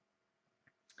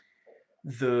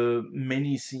 The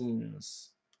many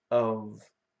scenes of,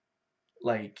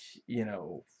 like,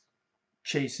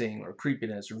 chasing or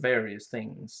creepiness or various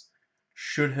things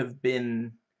should have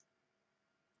been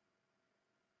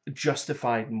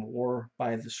justified more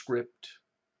by the script.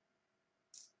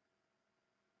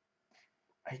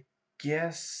 I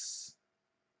guess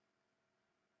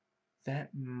that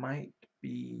might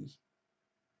be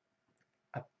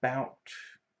about,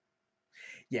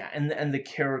 yeah. And the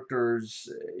characters,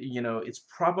 it's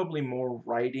probably more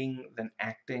writing than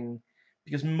acting,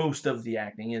 because most of the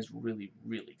acting is really,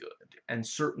 really good. And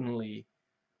certainly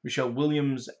Michelle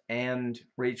Williams and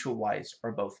Rachel Weisz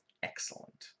are both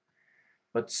excellent.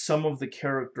 But some of the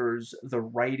characters, the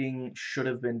writing should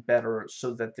have been better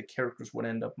so that the characters would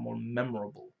end up more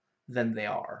memorable than they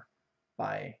are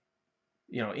by,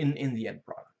 in the end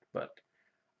product. But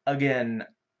again,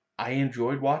 I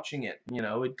enjoyed watching it.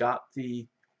 It got the,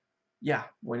 yeah,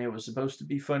 when it was supposed to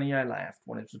be funny, I laughed.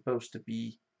 When it was supposed to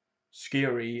be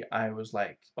scary, I was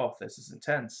like, oh, this is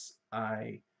intense.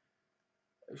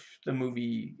 The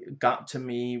movie got to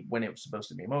me when it was supposed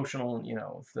to be emotional,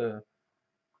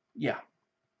 yeah.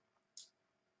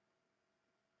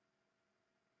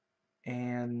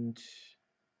 And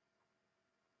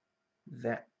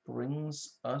that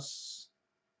brings us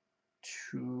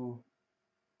to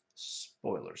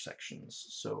spoiler sections.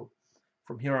 So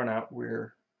from here on out,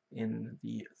 we're in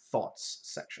the thoughts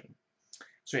section.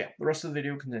 So yeah, the rest of the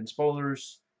video contains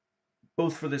spoilers,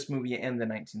 both for this movie and the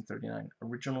 1939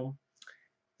 original.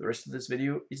 The rest of this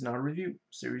video is not a review,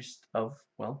 series of,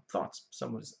 well, thoughts.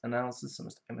 Some is analysis, some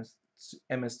is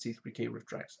MST3K riff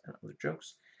tracks and other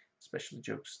jokes, especially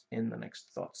jokes in the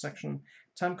next thoughts section.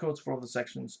 Time codes for all the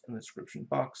sections in the description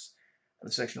box. And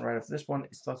the section right after this one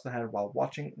is thoughts I had while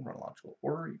watching in chronological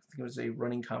order. You can think of it as a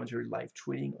running commentary, live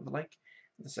tweeting, or the like.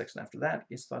 And the section after that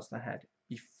is thoughts I had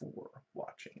before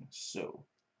watching. So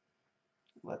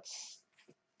let's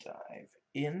dive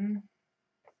in.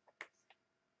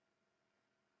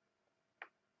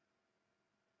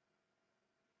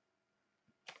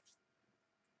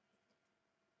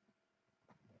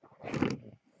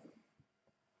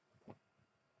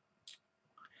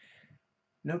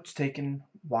 Notes taken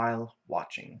while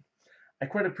watching. I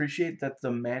quite appreciate that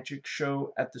the magic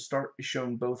show at the start is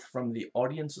shown both from the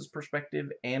audience's perspective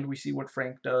and we see what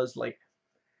Frank does. Like,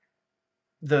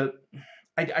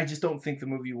 I just don't think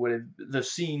the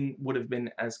scene would have been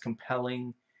as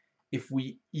compelling if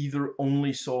we either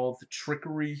only saw the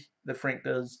trickery that Frank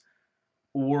does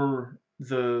or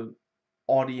the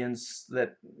audience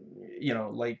that,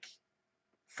 like,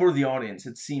 for the audience,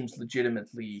 it seems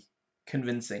legitimately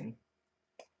convincing.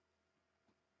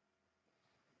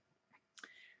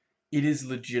 It is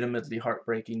legitimately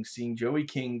heartbreaking seeing Joey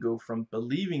King go from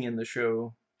believing in the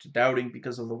show to doubting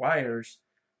because of the wires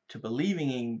to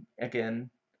believing again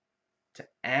to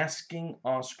asking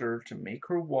Oscar to make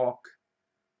her walk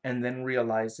and then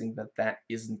realizing that that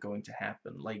isn't going to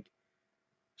happen. Like,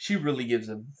 she really gives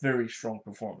a very strong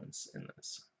performance in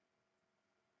this.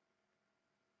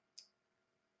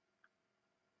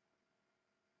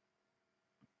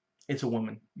 It's a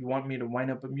woman. You want me to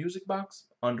wind up a music box?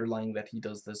 Underlying that he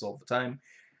does this all the time.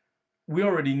 We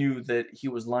already knew that he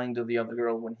was lying to the other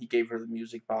girl when he gave her the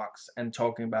music box and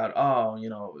talking about, oh,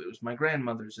 it was my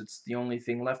grandmother's. It's the only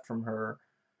thing left from her.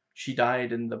 She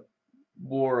died in the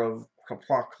War of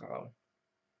Kapaka.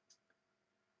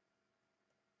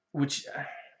 Which,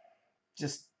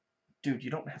 just, dude, you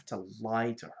don't have to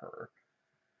lie to her.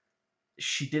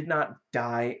 She did not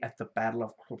die at the Battle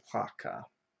of Kapaka.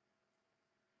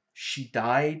 She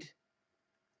died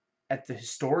at the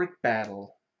historic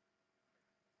battle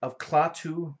of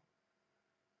Klaatu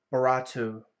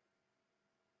Baratu.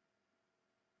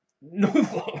 No.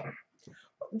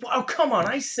 Oh, come on,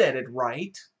 I said it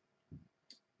right.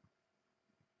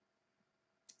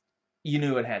 you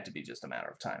knew it had to be just a matter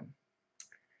of time.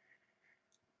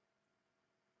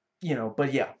 You know,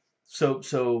 but yeah.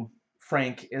 So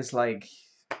Frank is like,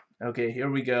 okay, here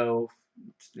we go.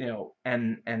 You know,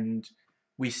 and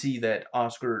we see that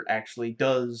Oscar actually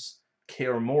does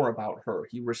care more about her.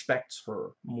 He respects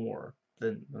her more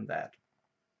than that.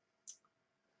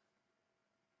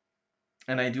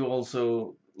 And I do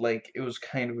also like, it was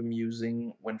kind of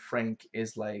amusing when Frank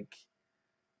is like,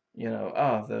 you know,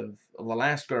 oh, the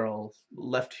last girl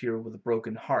left here with a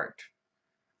broken heart,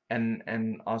 and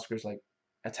Oscar's like,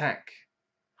 attack,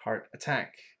 heart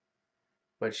attack,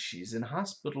 but she's in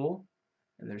hospital,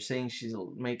 and they're saying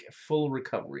she'll make a full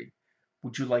recovery.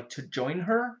 Would you like to join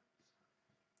her?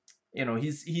 You know,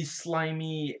 he's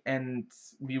slimy, and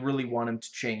we really want him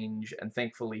to change, and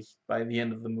thankfully, by the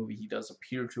end of the movie, he does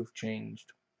appear to have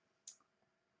changed.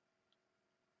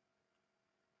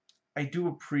 I do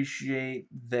appreciate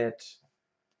that.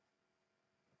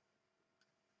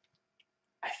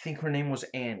 I think her name was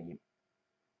Annie.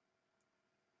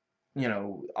 You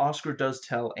know, Oscar does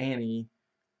tell Annie,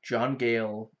 John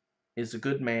Gale is a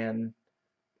good man.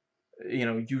 You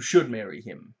know, you should marry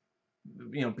him.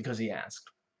 You know, because he asked.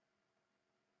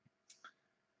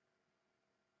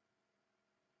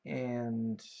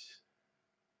 And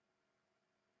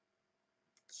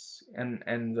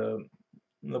and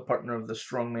the partner of the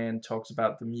strong man talks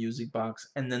about the music box,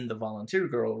 and then the volunteer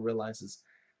girl realizes,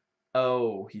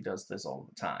 oh, he does this all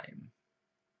the time.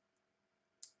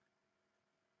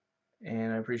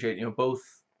 And I appreciate, you know, both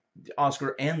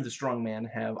Oscar and the strong man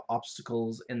have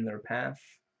obstacles in their path,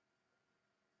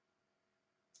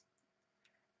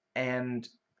 and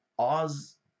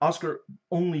Oscar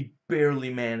only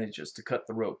barely manages to cut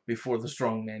the rope before the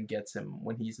strong man gets him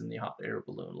when he's in the hot air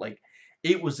balloon. Like,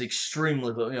 it was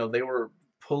extremely, you know, they were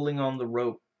pulling on the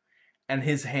rope, and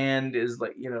his hand is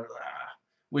like, you know,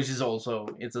 which is also,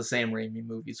 it's a Sam Raimi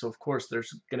movie, so of course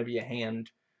there's gonna be a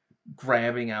hand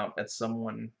grabbing out at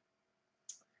someone.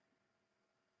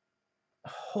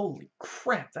 Holy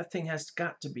crap, that thing has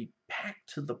got to be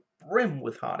packed to the brim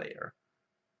with hot air.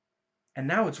 And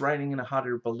now it's riding in a hot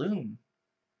air balloon.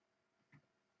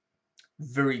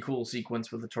 Very cool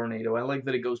sequence with the tornado. I like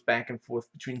that it goes back and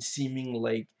forth between seeming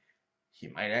like he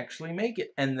might actually make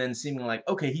it, and then seeming like,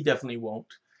 okay, he definitely won't.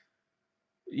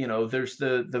 You know, there's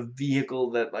the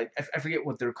vehicle that, like, I forget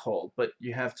what they're called, but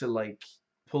you have to, like,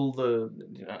 pull the,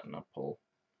 not pull,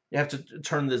 you have to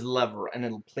turn this lever and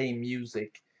it'll play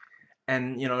music.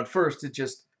 And, you know, at first it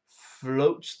just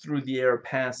floats through the air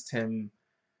past him,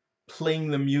 playing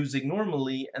the music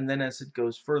normally, and then as it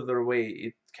goes further away,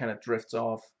 it kind of drifts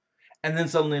off. And then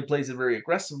suddenly it plays it very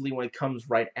aggressively when it comes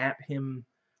right at him,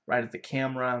 right at the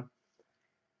camera.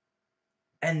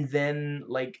 And then,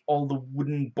 like, all the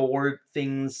wooden board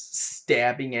things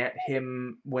stabbing at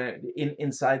him when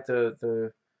inside uh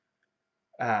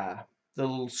the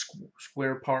little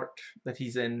square part that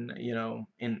he's in, you know,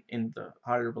 in the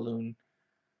hot air balloon,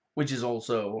 which is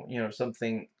also, you know,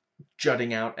 something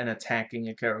jutting out and attacking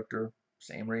a character,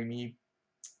 Sam Raimi.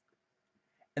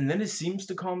 And then it seems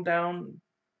to calm down,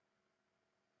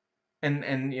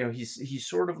 and you know, he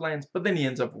sort of lands, but then he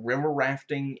ends up river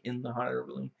rafting in the hot air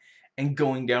balloon and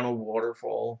going down a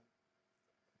waterfall.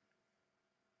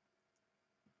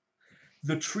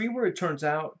 The tree where it turns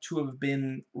out to have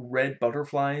been red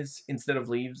butterflies instead of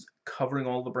leaves covering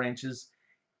all the branches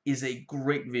is a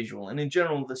great visual, and in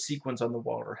general, the sequence on the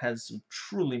water has some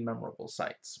truly memorable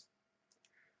sights.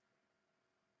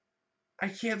 I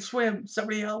can't swim,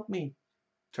 somebody help me.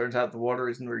 Turns out the water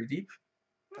isn't very deep.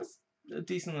 That's a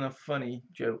decent enough funny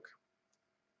joke.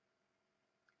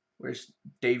 Where's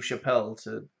Dave Chappelle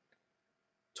to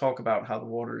talk about how the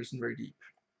water isn't very deep?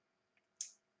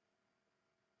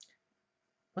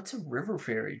 What's a river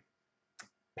fairy?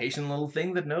 Patient little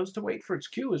thing that knows to wait for its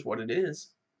cue is what it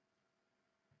is.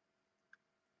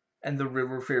 And the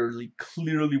river fairy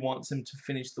clearly wants him to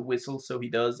finish the whistle, so he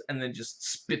does, and then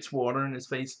just spits water in his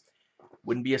face.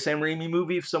 Wouldn't be a Sam Raimi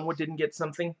movie if someone didn't get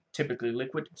something, typically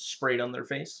liquid, sprayed on their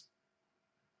face.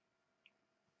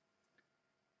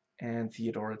 And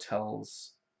Theodora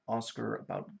tells Oscar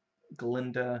about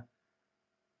Glinda,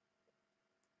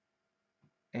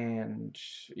 and,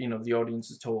 you know, the audience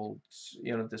is told,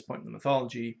 you know, at this point in the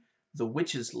mythology, the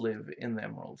witches live in the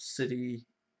Emerald City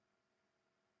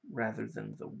rather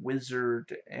than the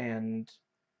wizard, and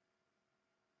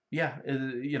yeah,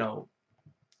 you know,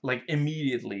 like,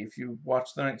 immediately, if you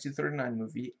watch the 1939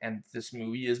 movie, and this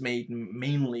movie is made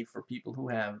mainly for people who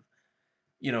have,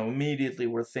 you know, immediately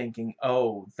we're thinking,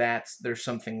 oh, there's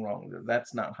something wrong there.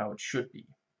 That's not how it should be.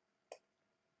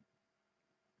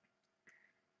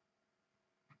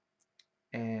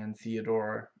 And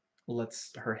Theodore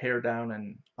lets her hair down,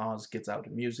 and Oz gets out a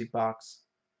music box.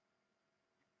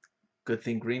 Good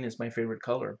thing green is my favorite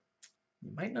color.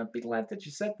 You might not be glad that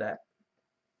you said that.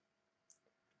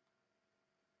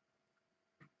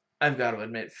 I've got to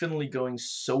admit, Finley going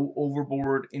so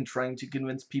overboard in trying to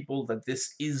convince people that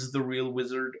this is the real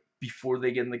wizard before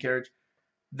they get in the carriage,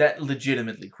 that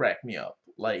legitimately cracked me up.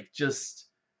 Like, just,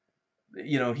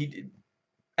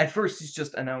 at first he's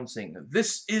just announcing,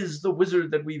 this is the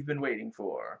wizard that we've been waiting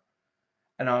for.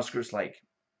 And Oscar's like,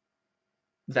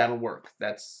 that'll work.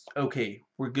 That's okay.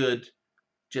 We're good.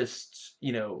 Just,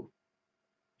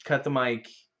 cut the mic.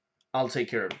 I'll take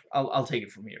care of. I'll take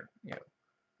it from here.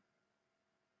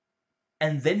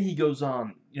 And then he goes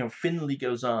on. Finley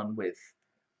goes on with,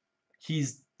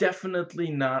 he's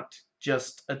definitely not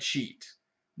just a cheat.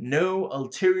 No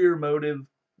ulterior motive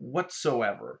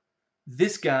whatsoever.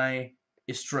 This guy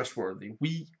is trustworthy.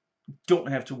 We don't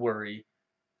have to worry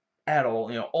at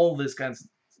all. All this kind of,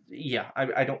 yeah,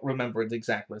 I don't remember it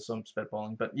exactly, so I'm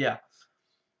spitballing, but yeah.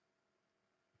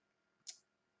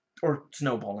 Or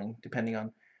snowballing, depending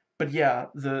on. But yeah,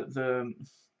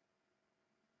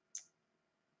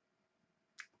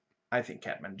 I think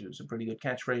Kathmandu is a pretty good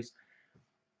catchphrase.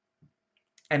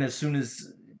 And as soon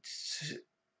as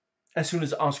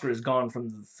Oscar is gone from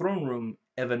the throne room,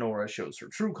 Evanora shows her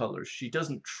true colors. She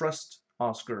doesn't trust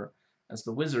Oscar as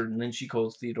the wizard, and then she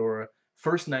calls Theodora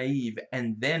first naive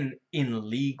and then in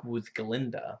league with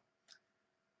Glinda.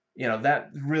 That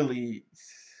really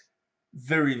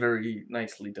very, very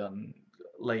nicely done.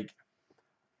 Like,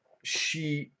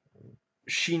 she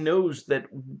knows that,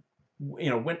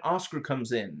 when Oscar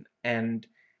comes in and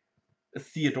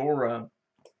Theodora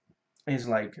is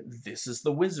like, this is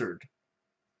the wizard.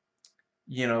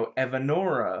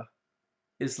 Evanora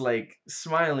is like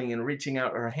smiling and reaching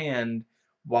out her hand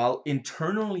while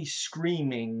internally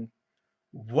screaming,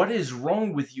 what is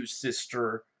wrong with you,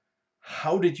 sister?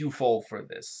 How did you fall for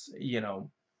this?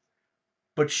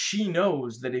 But she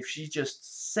knows that if she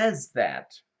just says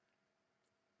that,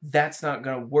 that's not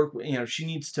going to work. She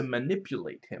needs to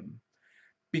manipulate him,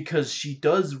 because she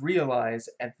does realize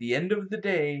at the end of the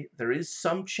day, there is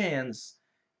some chance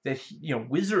that,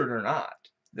 wizard or not,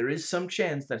 there is some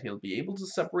chance that he'll be able to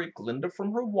separate Glinda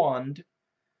from her wand,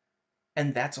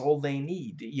 and that's all they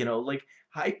need. Like,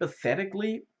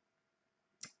 hypothetically,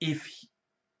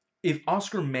 if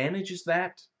Oscar manages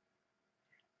that,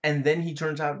 and then he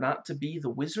turns out not to be the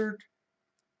wizard,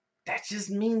 that just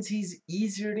means he's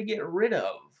easier to get rid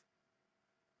of.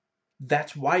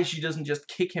 That's why she doesn't just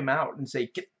kick him out and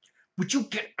say, would you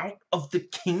get out of the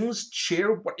king's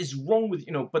chair? What is wrong with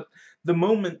you? But the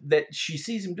moment that she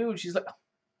sees him do it, she's like,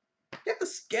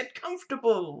 yes, get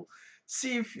comfortable.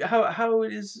 See how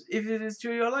it is, if it is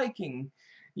to your liking.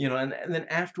 And then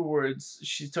afterwards,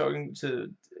 she's talking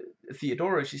to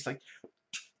Theodora. She's like,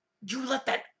 you let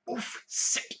that oof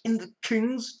sit in the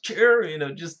king's chair?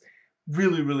 Just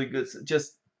really, really good.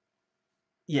 Just,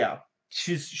 yeah.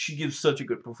 She gives such a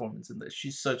good performance in this.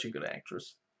 She's such a good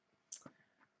actress.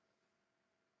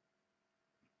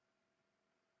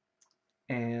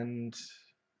 And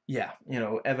yeah,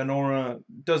 Evanora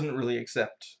doesn't really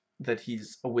accept that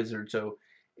he's a wizard, so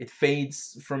it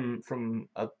fades from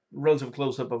a relative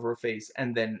close-up of her face,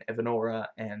 and then Evanora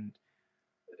and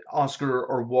Oscar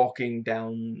are walking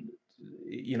down,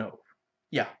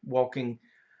 yeah, walking,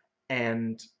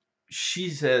 and she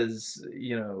says,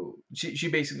 she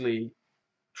basically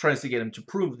tries to get him to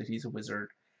prove that he's a wizard,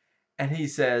 and he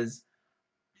says,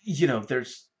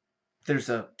 there's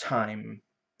a time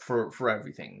for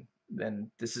everything,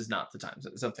 then this is not the time,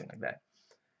 something like that.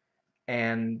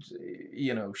 And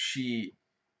she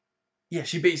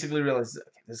basically realizes,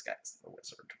 okay, this guy's the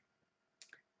wizard.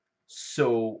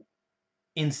 So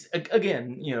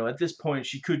again, at this point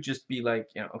she could just be like,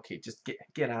 okay, just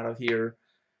get out of here.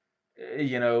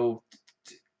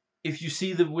 If you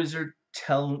see the wizard,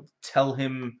 tell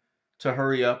him to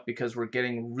hurry up, because we're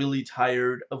getting really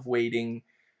tired of waiting.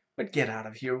 But get out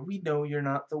of here. We know you're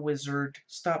not the wizard.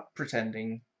 Stop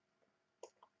pretending.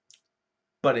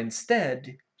 But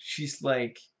instead, she's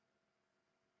like,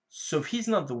 so if he's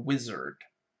not the wizard,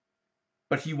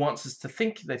 but he wants us to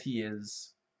think that he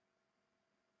is,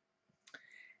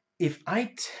 if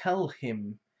I tell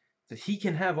him that he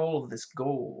can have all of this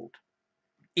gold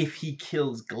if he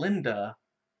kills Glinda,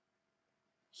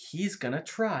 he's gonna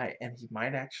try, and he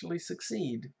might actually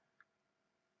succeed.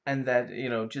 And that,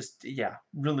 just, yeah,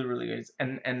 really, really good.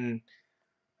 And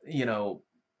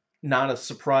not a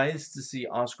surprise to see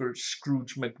Oscar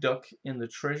Scrooge McDuck in the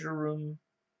treasure room.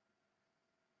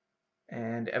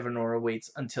 And Evanora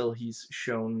waits until he's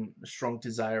shown a strong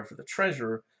desire for the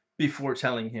treasure before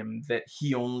telling him that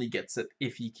he only gets it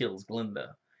if he kills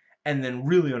Glinda. And then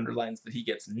really underlines that he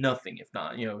gets nothing if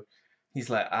not, he's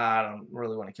like, I don't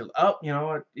really want to kill. Oh, you know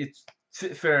what? It's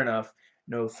fair enough.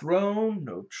 No throne,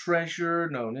 no treasure,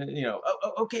 no,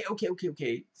 okay, okay, okay,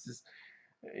 okay. It's just,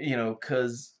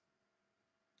 because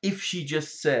if she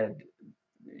just said,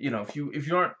 if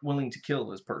you aren't willing to kill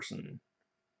this person,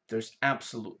 there's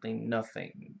absolutely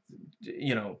nothing,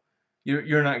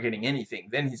 you're not getting anything.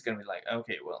 Then he's gonna be like,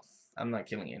 okay, well, I'm not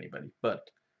killing anybody. But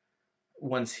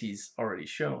once he's already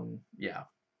shown, yeah.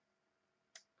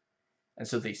 And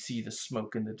so they see the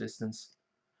smoke in the distance.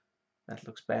 That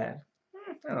looks bad.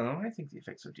 I don't know. I think the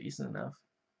effects are decent enough.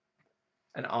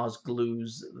 And Oz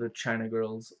glues the China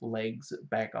girl's legs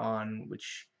back on,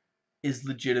 which is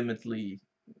legitimately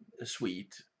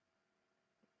sweet.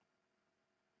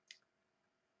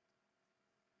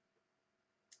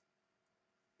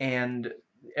 And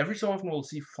every so often we'll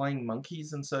see flying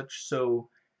monkeys and such, so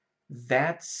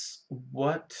that's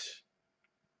what,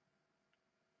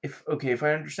 if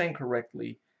I understand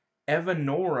correctly,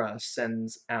 Evanora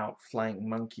sends out flying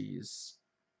monkeys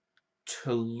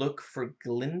to look for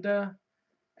Glinda,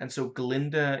 and so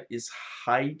Glinda is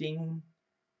hiding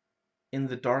in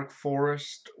the dark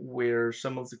forest where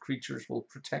some of the creatures will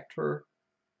protect her.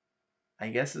 I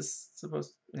guess it's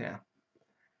supposed, yeah.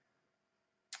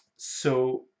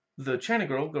 So the China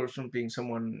girl goes from being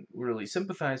someone we really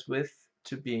sympathize with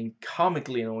to being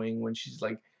comically annoying when she's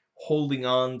like holding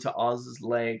on to Oz's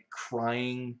leg,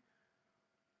 crying,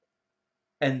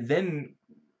 and then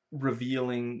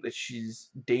revealing that she's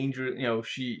dangerous.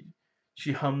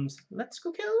 She hums, "Let's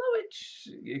go kill a witch."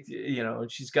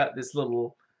 And she's got this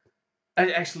little.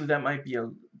 Actually, that might be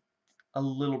a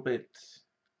little bit.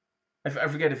 I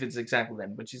forget if it's exactly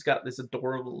then, but she's got this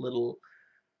adorable little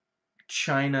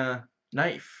China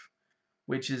knife,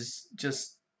 which is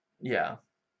just, yeah,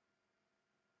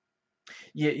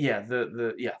 yeah.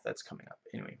 Yeah, that's coming up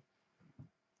anyway.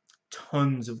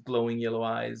 Tons of glowing yellow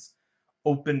eyes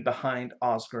open behind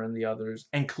Oscar and the others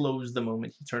and close the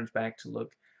moment he turns back to look.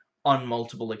 On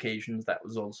multiple occasions, that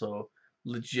was also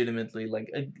legitimately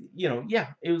like yeah,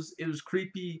 it was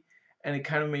creepy, and it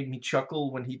kind of made me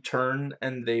chuckle when he turned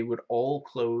and they would all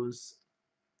close.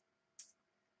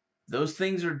 Those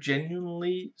things are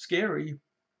genuinely scary,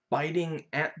 biting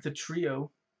at the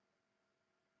trio.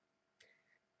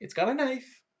 It's got a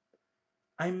knife.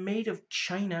 I'm made of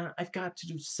china. I've got to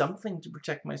do something to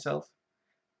protect myself.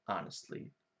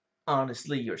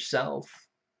 Honestly yourself.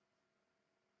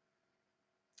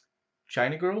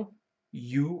 China girl,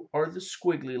 you are the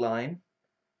squiggly line.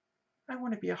 I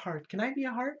want to be a heart. Can I be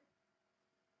a heart?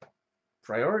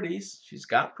 Priorities. She's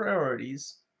got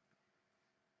priorities.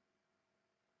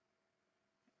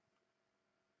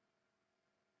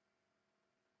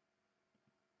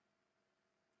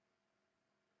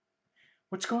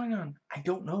 What's going on? I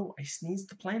don't know. I sneezed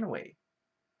the plan away.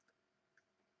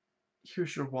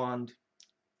 Here's your wand.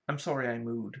 I'm sorry I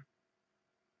mooed.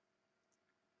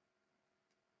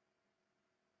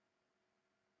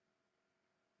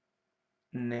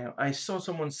 Now, I saw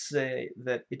someone say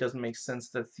that it doesn't make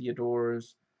sense that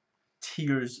Theodora's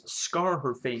tears scar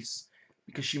her face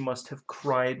because she must have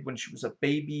cried when she was a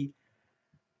baby.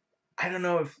 I don't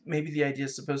know if maybe the idea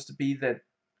is supposed to be that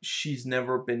she's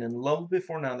never been in love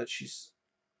before. Now that she's,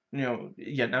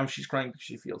 yeah, now she's crying because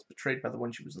she feels betrayed by the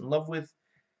one she was in love with.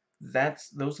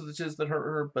 Those are the tears that hurt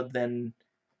her. But then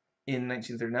in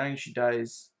 1939, she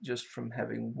dies just from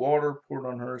having water poured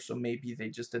on her. So maybe they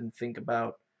just didn't think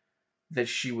about that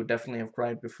she would definitely have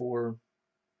cried before.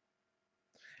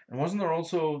 And wasn't there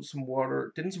also some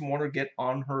water? Didn't some water get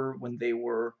on her when they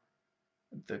were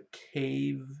at the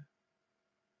cave?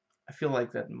 I feel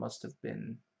like that must have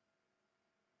been.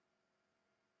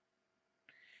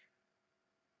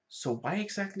 So why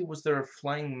exactly was there a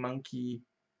flying monkey?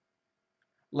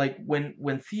 Like when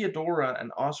Theodora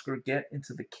and Oscar get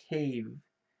into the cave,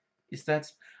 is that?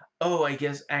 Oh, I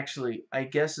guess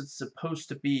it's supposed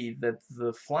to be that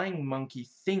the flying monkey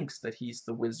thinks that he's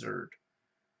the wizard,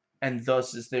 and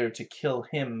thus is there to kill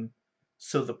him,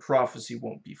 so the prophecy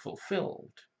won't be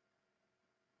fulfilled.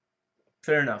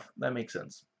 Fair enough. That makes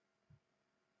sense.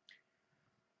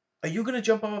 Are you gonna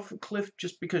jump off a cliff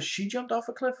just because she jumped off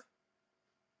a cliff?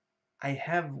 I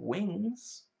have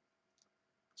wings.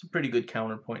 It's a pretty good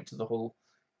counterpoint to the whole,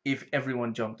 if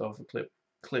everyone jumped off a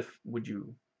cliff, would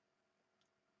you?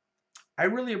 I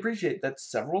really appreciate that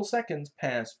several seconds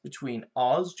passed between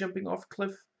Oz jumping off a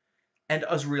cliff and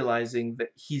us realizing that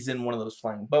he's in one of those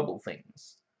flying bubble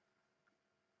things.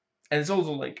 And it's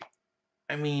also like,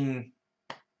 I mean,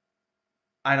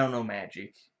 I don't know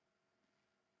magic,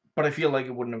 but I feel like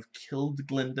it wouldn't have killed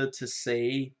Glinda to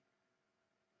say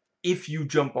if you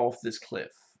jump off this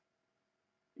cliff,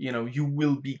 you know, you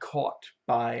will be caught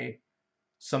by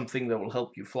something that will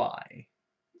help you fly,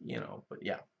 you know, but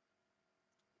yeah.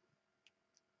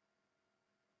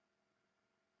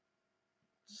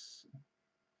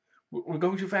 We're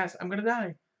going too fast. I'm gonna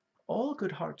die. All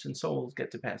good hearts and souls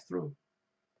get to pass through.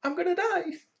 I'm gonna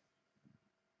die.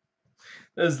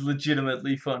 That's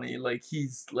legitimately funny. Like,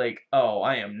 he's like, oh,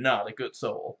 I am not a good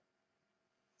soul.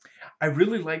 I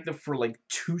really like that for like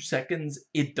 2 seconds,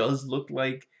 it does look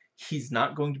like he's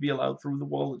not going to be allowed through the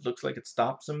wall. It looks like it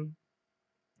stops him.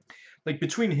 Like,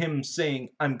 between him saying,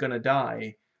 I'm gonna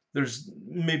die, there's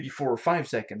maybe 4 or 5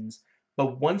 seconds.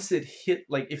 But once it hit,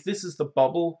 like, if this is the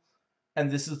bubble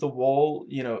and this is the wall,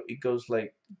 you know, it goes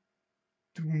like,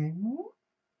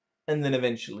 and then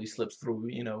eventually slips through,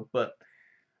 you know, but,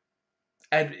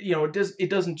 and, you know, it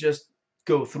doesn't just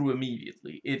go through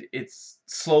immediately. It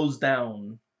slows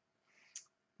down.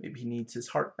 Maybe he needs his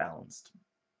heart balanced.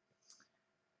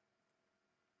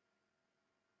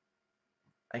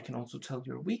 I can also tell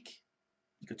you're weak,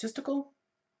 egotistical,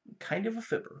 and kind of a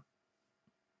fibber.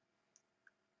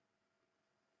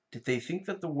 Did they think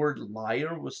that the word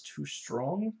liar was too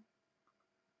strong?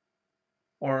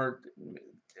 Or,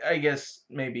 I guess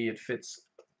maybe it fits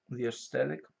the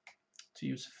aesthetic to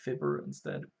use fibber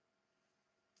instead.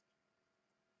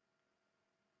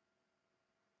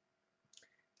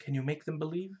 Can you make them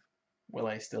believe? Will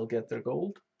I still get their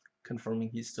gold? Confirming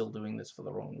he's still doing this for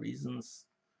the wrong reasons.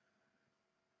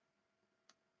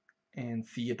 And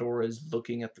Theodora is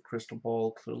looking at the crystal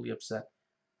ball, clearly upset.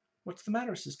 What's the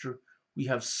matter, sister? We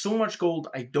have so much gold,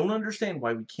 I don't understand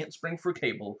why we can't spring for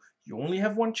cable. You only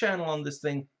have one channel on this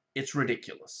thing. It's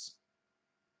ridiculous.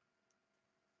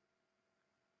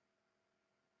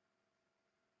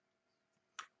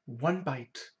 One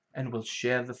bite, and we'll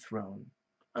share the throne.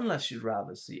 Unless you'd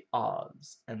rather see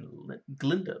Oz and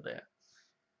Glinda there.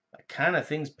 The kind of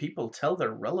things people tell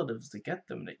their relatives to get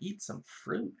them to eat some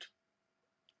fruit.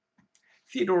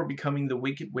 Theodora becoming the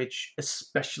Wicked Witch,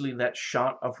 especially that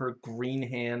shot of her green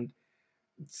hand,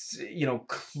 you know,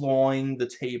 clawing the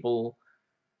table,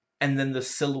 and then the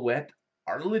silhouette,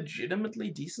 are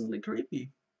legitimately decently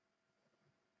creepy.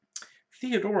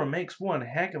 Theodora makes one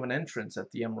heck of an entrance at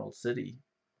the Emerald City.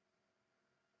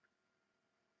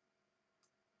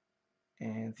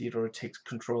 And Theodora takes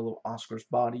control of Oscar's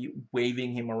body,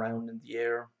 waving him around in the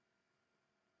air.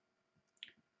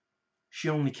 She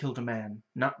only killed a man,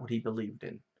 not what he believed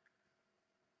in.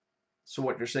 So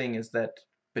what you're saying is that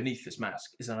beneath this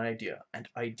mask is an idea, and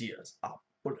ideas are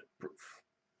bulletproof.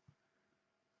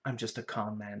 I'm just a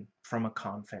con man from a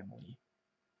con family.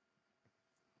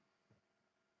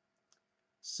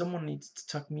 Someone needs to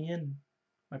tuck me in.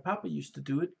 My papa used to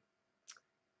do it,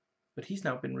 but he's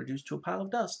now been reduced to a pile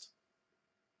of dust.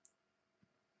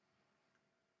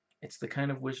 It's the kind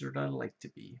of wizard I like to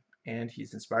be, and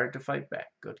he's inspired to fight back.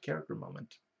 Good character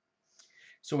moment.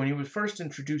 So when he was first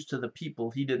introduced to the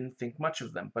people, he didn't think much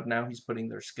of them, but now he's putting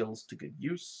their skills to good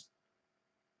use.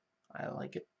 I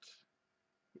like it.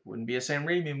 It wouldn't be a Sam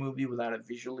Raimi movie without a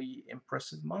visually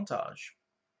impressive montage.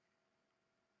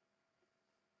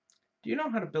 Do you know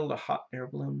how to build a hot air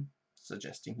balloon?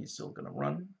 Suggesting he's still gonna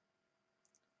run.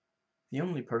 The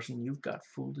only person you've got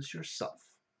fooled is yourself.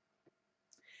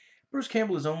 Bruce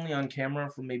Campbell is only on camera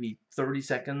for maybe 30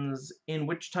 seconds, in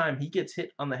which time he gets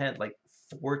hit on the head like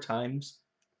 4 times,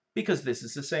 because this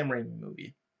is a Sam Raimi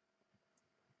movie.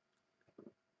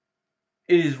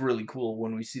 It is really cool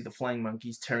when we see the flying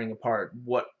monkeys tearing apart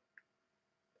what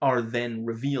are then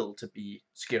revealed to be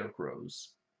scarecrows.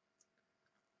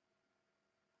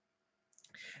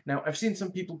 Now, I've seen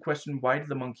some people question why do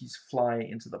the monkeys fly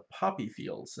into the poppy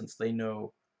field, since they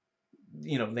know,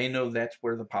 you know, they know that's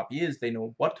where the poppy is, they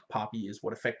know what poppy is,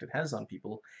 what effect it has on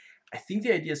people. I think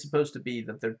the idea is supposed to be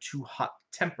that they're too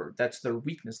hot-tempered. That's their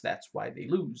weakness, that's why they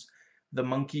lose. The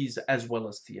monkeys as well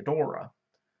as Theodora.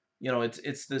 You know,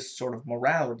 it's this sort of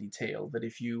morality tale that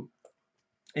if you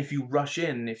rush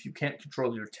in, if you can't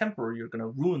control your temper, you're going to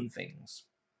ruin things.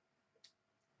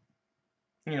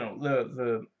 You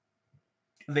know,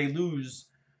 they lose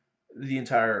the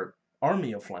entire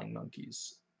army of flying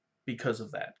monkeys because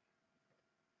of that.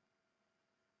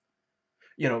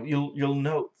 You know, you'll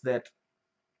note that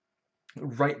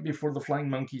right before the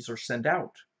flying monkeys are sent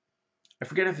out, I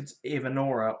forget if it's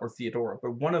Evanora or Theodora,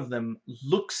 but one of them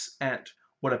looks at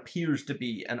what appears to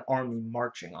be an army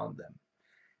marching on them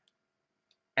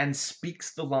and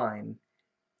speaks the line,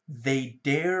 "They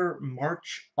dare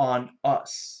march on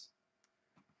us."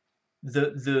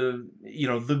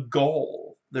 The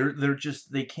gall. They're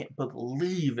just, they can't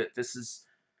believe it. This is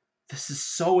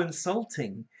so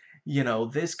insulting. You know,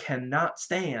 this cannot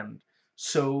stand.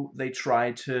 So they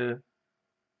try to,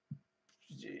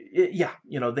 yeah,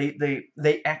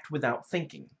 they act without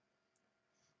thinking.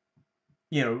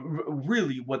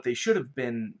 Really what they should have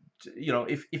been,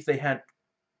 if they had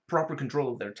proper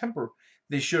control of their temper,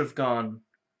 they should have gone,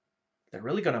 they're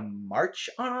really gonna march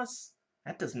on us?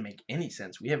 That doesn't make any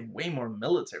sense. We have way more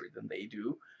military than they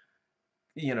do,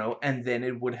 and then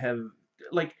it would have,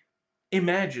 like,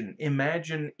 imagine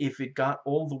if it got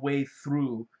all the way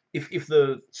through, if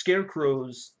the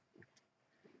scarecrows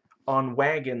on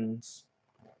wagons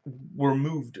were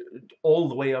moved all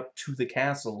the way up to the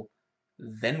castle,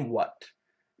 then what?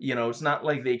 It's not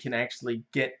like they can actually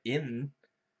get in,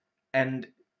 and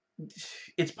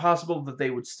it's possible that they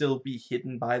would still be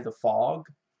hidden by the fog,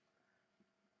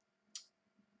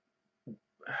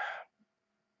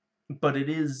 but it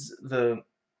is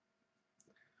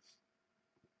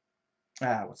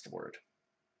what's the word?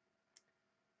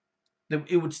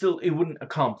 It wouldn't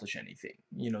accomplish anything.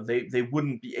 They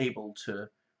wouldn't be able to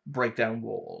break down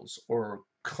walls or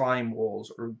climb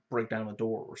walls or break down a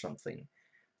door or something.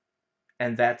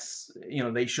 And that's,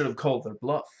 they should have called their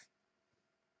bluff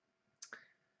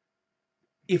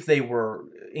if they were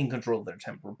in control of their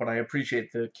temper, but I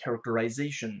appreciate the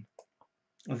characterization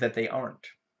that they aren't.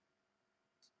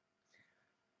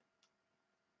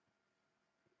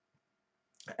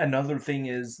 Another thing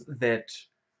is that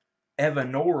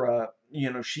Evanora,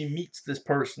 she meets this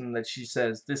person that she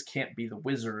says, this can't be the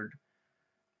wizard,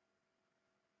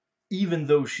 even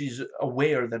though she's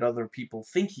aware that other people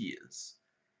think he is.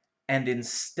 And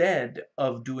instead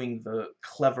of doing the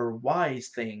clever, wise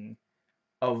thing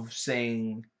of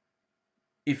saying,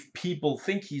 if people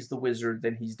think he's the wizard,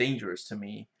 then he's dangerous to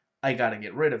me, I gotta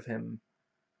get rid of him.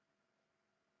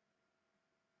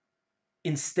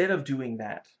 Instead of doing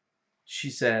that, she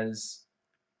says,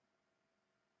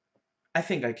 I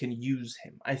think I can use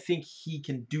him. I think he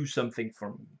can do something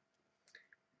for me.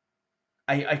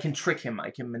 I can trick him. I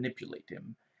can manipulate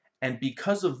him. And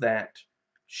because of that,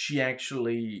 she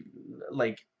actually,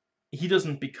 like, he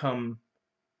doesn't become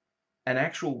an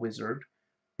actual wizard,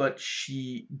 but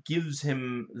she gives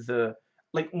him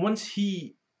once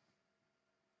he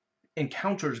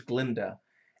encounters Glinda,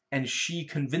 and she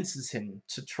convinces him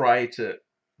to try to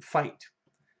fight,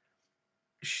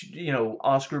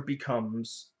 Oscar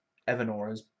becomes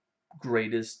Evanora's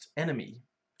greatest enemy,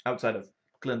 outside of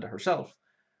Glinda herself.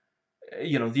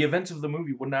 The events of the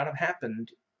movie would not have happened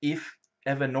if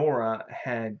Evanora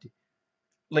had,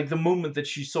 like, the moment that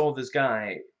she saw this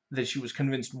guy that she was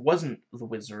convinced wasn't the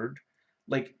wizard,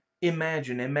 like,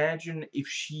 imagine if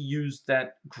she used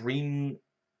that green?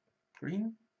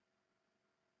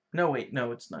 No, wait,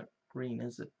 no, it's not green,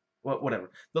 is it? Whatever.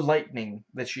 The lightning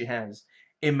that she has.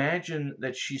 Imagine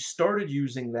that she started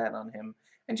using that on him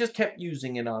and just kept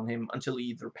using it on him until he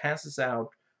either passes out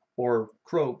or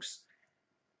croaks,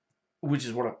 which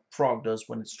is what a frog does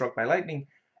when it's struck by lightning.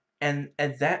 And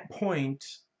at that point,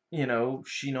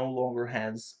 she no longer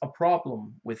has a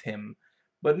problem with him.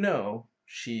 But no,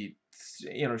 she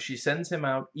sends him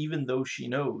out even though she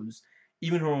knows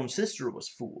even her own sister was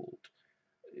fooled.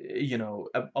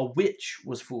 A witch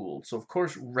was fooled. So, of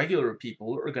course, regular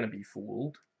people are going to be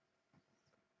fooled.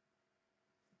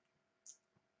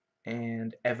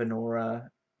 And Evanora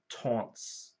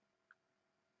taunts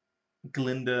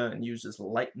Glinda and uses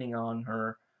lightning on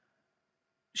her.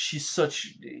 She's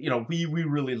such, we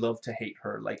really love to hate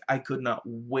her. Like, I could not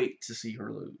wait to see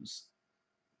her lose.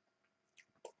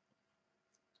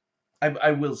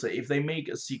 I will say, if they make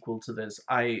a sequel to this,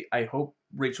 I hope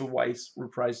Rachel Weisz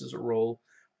reprises her role,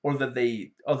 or that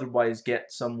they otherwise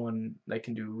get someone that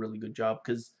can do a really good job,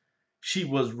 because she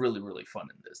was really, really fun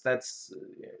in this. That's,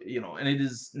 and it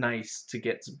is nice to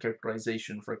get some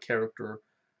characterization for a character.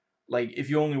 Like, if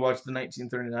you only watch the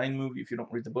 1939 movie, if you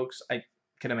don't read the books, I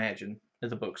can imagine that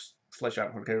the books flesh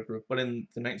out her character. But in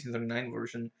the 1939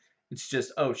 version, it's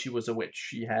just, oh, she was a witch.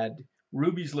 She had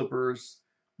ruby slippers,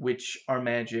 which are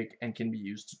magic and can be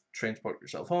used to transport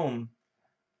yourself home.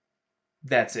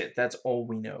 That's it. That's all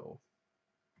we know.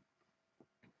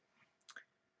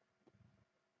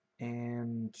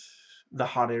 And the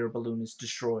hot air balloon is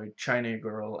destroyed. China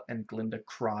Girl and Glinda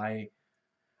cry.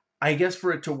 I guess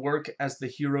for it to work as the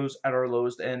heroes at our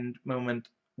lowest end moment,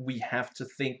 we have to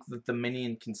think that the many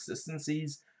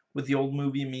inconsistencies with the old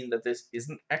movie mean that this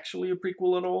isn't actually a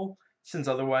prequel at all, since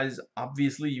otherwise,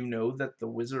 obviously, that the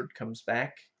wizard comes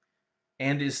back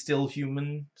and is still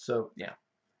human, so yeah.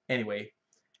 Anyway,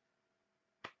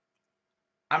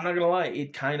 I'm not gonna lie,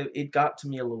 it got to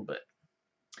me a little bit.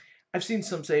 I've seen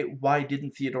some say, why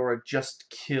didn't Theodora just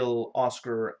kill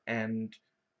Oscar and,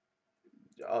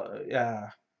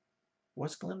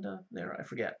 was Glinda there? I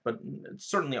forget, but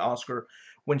certainly Oscar,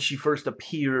 when she first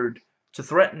appeared to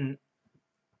threaten,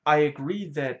 I agree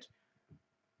that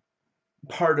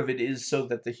part of it is so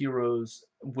that the heroes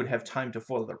would have time to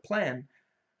foil their plan.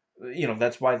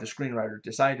 That's why the screenwriter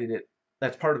decided it.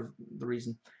 That's part of the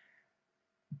reason.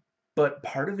 But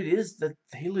part of it is that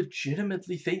they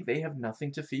legitimately think they have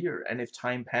nothing to fear, and if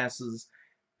time passes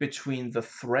between the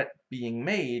threat being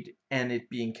made and it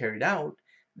being carried out,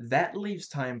 that leaves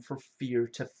time for fear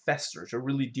to fester, to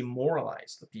really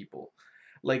demoralize the people.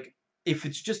 Like, if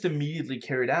it's just immediately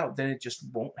carried out, then it just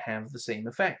won't have the same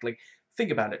effect. Like, think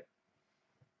about it.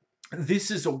 This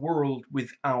is a world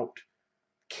without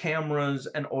cameras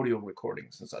and audio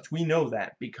recordings and such. We know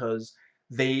that because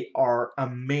they are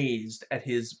amazed at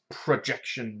his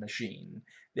projection machine.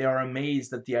 They are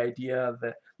amazed at the idea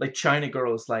that, like, China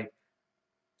Girl is like,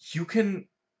 you can,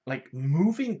 like,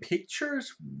 moving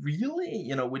pictures?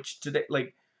 Really? Which today,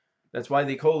 like, that's why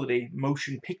they call it a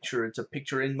motion picture. It's a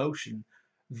picture in motion.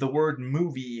 The word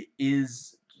movie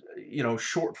is,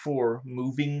 short for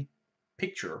moving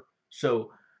picture.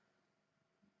 So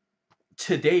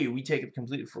today we take it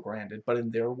completely for granted, but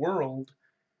in their world,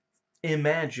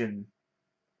 imagine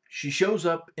she shows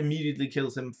up, immediately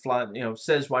kills him,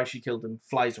 says why she killed him,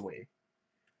 flies away.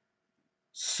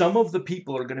 Some of the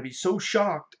people are going to be so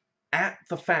shocked at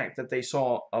the fact that they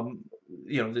saw,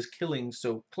 this killing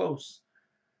so close,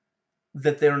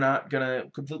 that they're not going to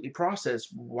completely process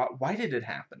why did it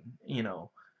happen,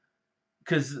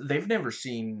 because they've never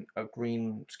seen a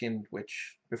green-skinned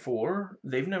witch before.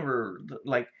 They've never,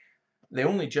 like, they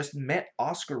only just met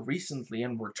Oscar recently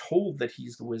and were told that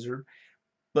he's the wizard.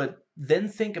 But then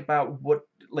think about what,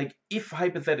 like, if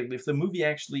hypothetically, if the movie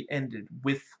actually ended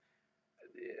with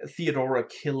Theodora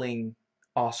killing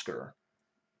Oscar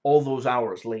all those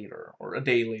hours later, or a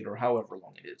day later, however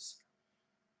long it is.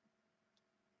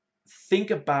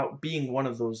 Think about being one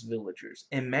of those villagers.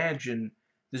 Imagine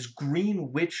this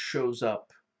green witch shows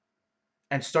up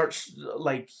and starts,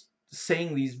 like,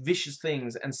 saying these vicious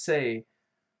things and say,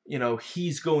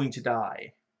 he's going to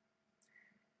die.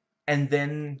 And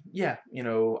then, yeah,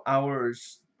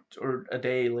 hours or a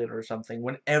day later or something,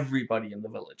 when everybody in the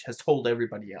village has told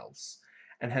everybody else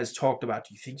and has talked about,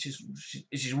 do you think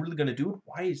is she really going to do it?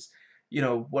 Why is,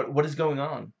 what is going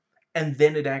on? And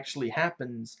then it actually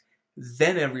happens,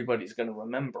 then everybody's going to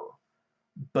remember.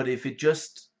 But if it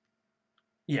just,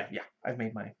 yeah, I've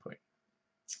made my point.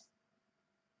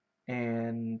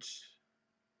 And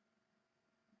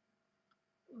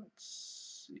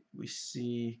let's see, we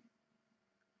see,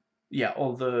 yeah,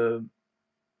 all the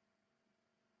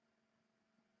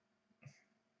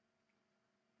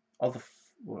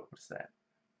what was that?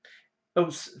 Oh,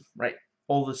 right.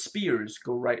 All the spears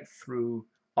go right through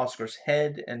Oscar's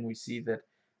head, and we see that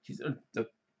he's the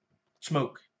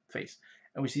smoke face,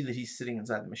 and we see that he's sitting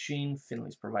inside the machine.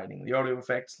 Finley's providing the audio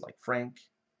effects, like Frank.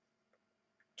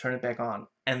 Turn it back on,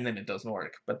 and then it doesn't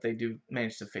work, but they do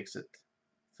manage to fix it,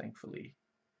 thankfully.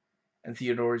 And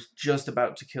Theodore's just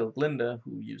about to kill Glinda,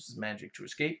 who uses magic to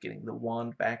escape, getting the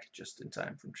wand back just in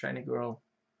time from China Girl,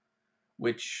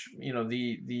 which,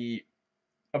 the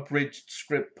abridged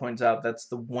script points out that's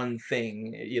the one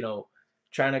thing,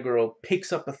 China Girl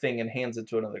picks up a thing and hands it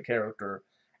to another character,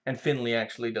 and Finley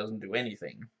actually doesn't do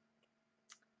anything.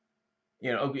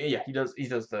 Okay, yeah, he does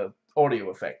the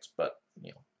audio effects, but,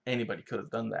 anybody could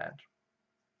have done that.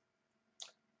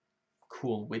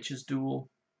 Cool witches duel.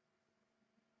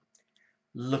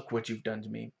 Look what you've done to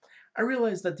me. I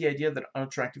realize that the idea that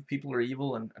unattractive people are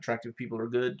evil and attractive people are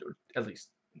good, or at least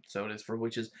so it is for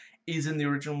witches, is in the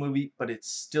original movie, but it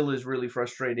still is really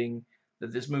frustrating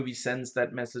that this movie sends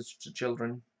that message to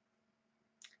children.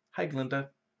 Hi, Glinda.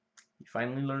 You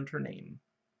finally learned her name.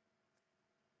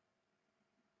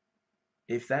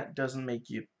 If that doesn't make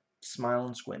you smile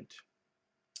and squint.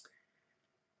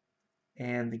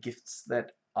 And the gifts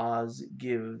that Oz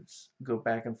gives go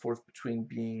back and forth between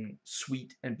being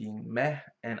sweet and being meh,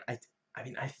 and I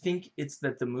think it's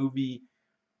that the movie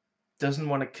doesn't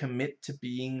want to commit to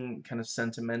being kind of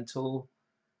sentimental.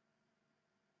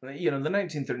 The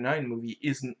 1939 movie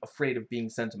isn't afraid of being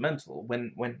sentimental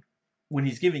when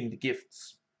he's giving the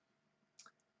gifts.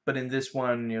 But in this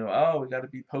one, oh, we got to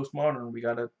be postmodern, we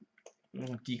got to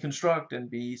deconstruct and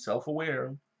be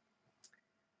self-aware.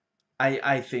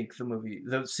 I think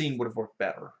the scene would have worked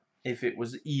better if it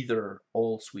was either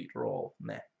all sweet or all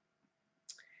meh.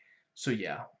 So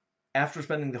yeah, after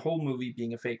spending the whole movie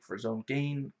being a fake for his own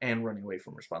gain and running away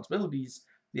from responsibilities,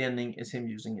 the ending is him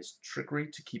using his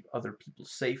trickery to keep other people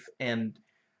safe, and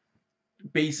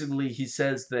basically he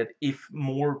says that if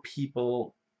more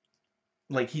people,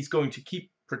 like, he's going to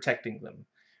keep protecting them,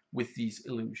 with these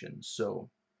illusions. So,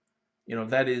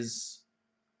 that is,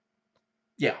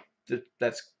 yeah,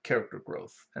 that's character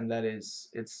growth, and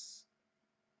it's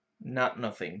not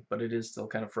nothing, but it is still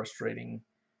kind of frustrating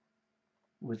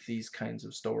with these kinds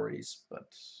of stories. But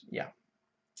yeah,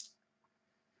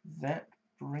 that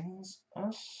brings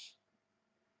us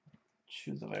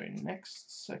to the very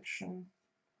next section,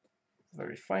 the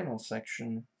very final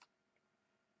section,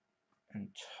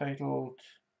 entitled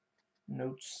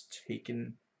Notes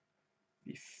Taken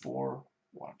Before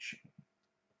Watching.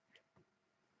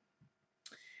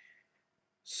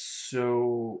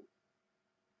 So,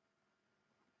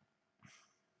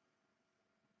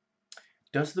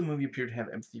 does the movie appear to have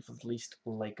empathy for the least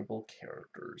likable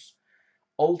characters?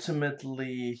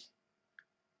 Ultimately,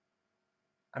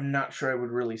 I'm not sure I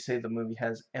would really say the movie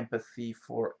has empathy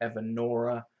for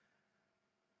Evanora,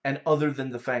 and other than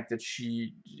the fact that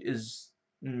she is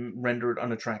rendered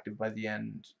unattractive by the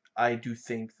end, I do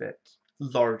think that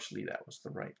largely that was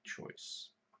the right choice.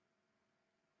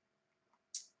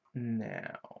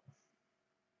 Now,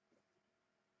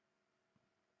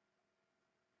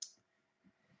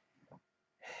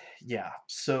 yeah,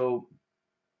 so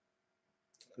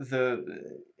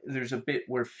there's a bit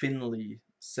where Finley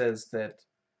says that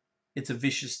it's a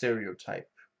vicious stereotype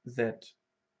that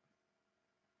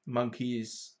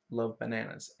monkeys love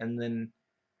bananas, and then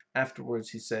afterwards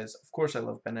he says, "Of course I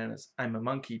love bananas. I'm a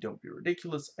monkey. Don't be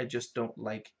ridiculous. I just don't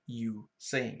like you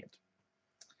saying it.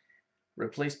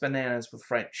 Replace bananas with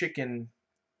fried chicken.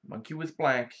 Monkey with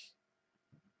black.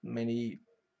 Many,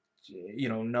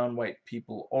 non-white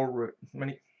people, or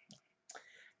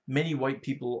many white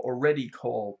people already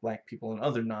call black people and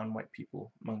other non-white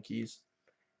people monkeys,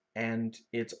 and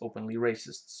it's openly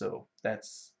racist. So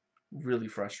that's really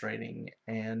frustrating.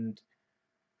 And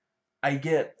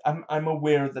I'm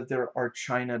aware that there are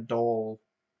China doll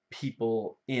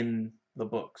people in the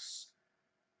books,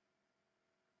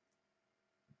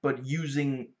 but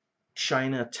using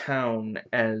Chinatown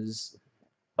as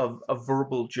a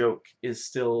verbal joke is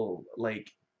still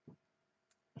like,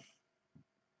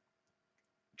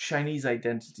 Chinese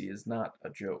identity is not a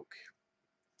joke.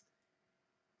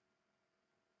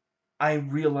 I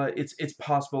realize it's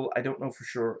possible, I don't know for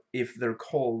sure if they're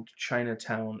called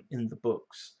Chinatown in the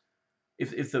books.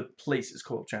 If the place is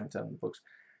called Chinatown in the books,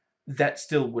 that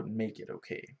still wouldn't make it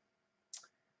okay.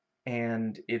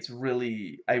 And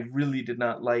I really did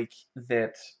not like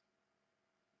that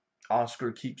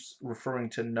Oscar keeps referring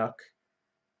to Nuck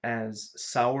as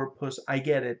sourpuss. I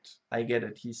get it. I get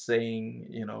it. He's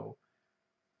saying,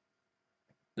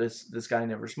 this guy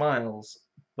never smiles,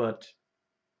 but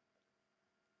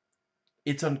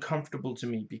it's uncomfortable to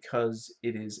me because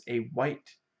it is a white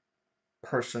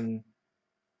person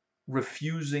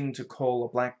refusing to call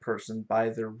a black person by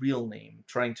their real name,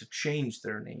 trying to change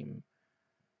their name.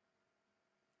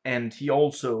 And he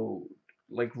also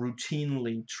like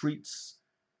routinely treats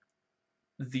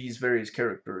these various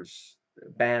characters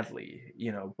badly.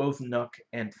 Both Nuck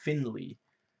and Finley,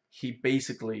 he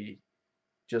basically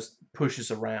just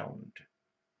pushes around.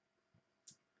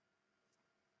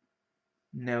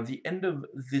 Now, the end of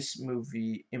this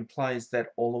movie implies that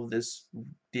all of this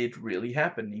did really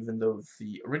happen, even though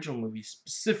the original movie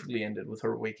specifically ended with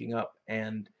her waking up,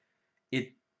 and it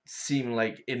seemed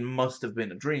like it must have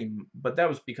been a dream, but that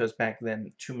was because back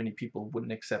then too many people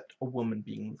wouldn't accept a woman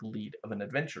being the lead of an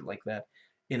adventure like that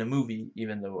in a movie,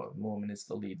 even though a woman is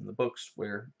the lead in the books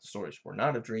where the stories were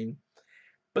not a dream.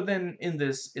 But then in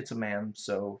this, it's a man,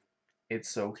 so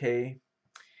it's okay.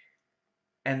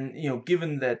 And,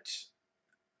 given that,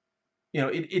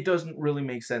 it doesn't really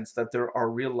make sense that there are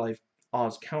real life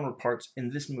Oz counterparts in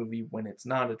this movie when it's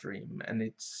not a dream, and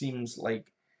it seems like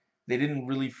they didn't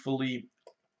really fully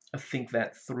think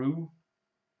that through.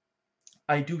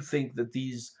 I do think that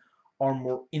these are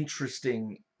more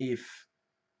interesting if,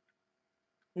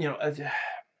 you know,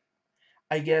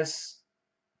 I guess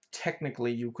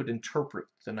technically you could interpret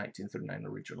the 1939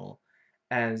 original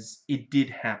as it did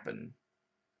happen.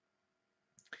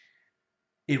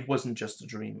 It wasn't just a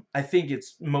dream. I think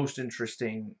it's most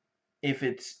interesting if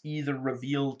it's either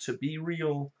revealed to be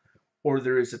real or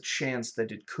there is a chance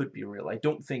that it could be real. I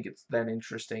don't think it's that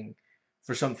interesting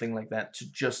for something like that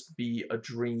to just be a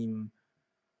dream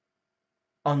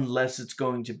unless it's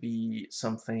going to be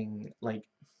something like,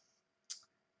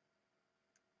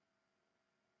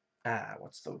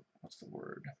 what's the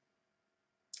word?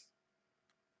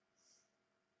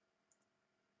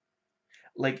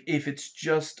 Like, if it's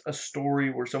just a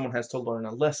story where someone has to learn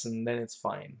a lesson, then it's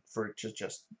fine for it to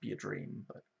just be a dream,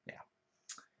 but yeah.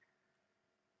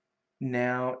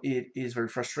 Now, it is very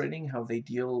frustrating how they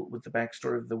deal with the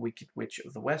backstory of the Wicked Witch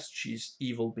of the West. She's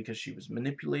evil because she was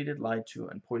manipulated, lied to,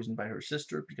 and poisoned by her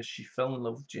sister, because she fell in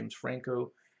love with James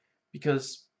Franco,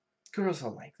 because girls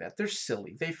are like that. They're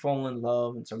silly. They fall in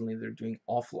love, and suddenly they're doing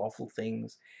awful, awful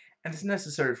things. And it's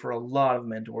necessary for a lot of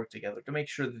men to work together to make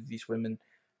sure that these women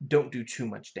don't do too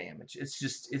much damage.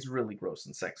 It's really gross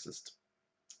and sexist.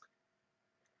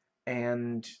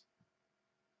 And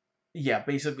yeah,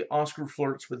 basically, Oscar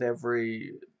flirts with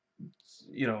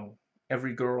you know,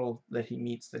 every girl that he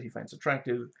meets that he finds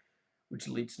attractive, which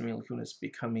leads to Mila Kunis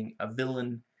becoming a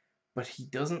villain, but he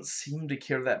doesn't seem to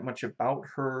care that much about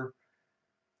her.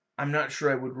 I'm not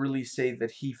sure I would really say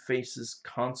that he faces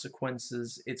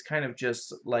consequences. It's kind of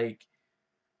just like,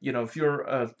 if you're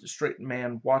a straight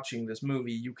man watching this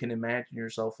movie, you can imagine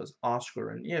yourself as Oscar,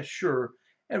 and yeah, sure,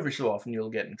 every so often you'll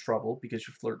get in trouble because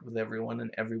you flirt with everyone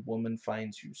and every woman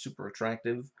finds you super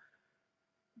attractive.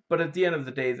 But at the end of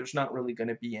the day, there's not really going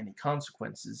to be any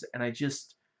consequences, and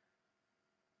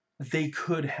they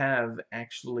could have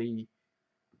actually,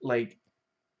 like,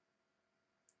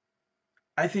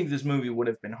 I think this movie would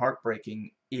have been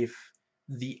heartbreaking if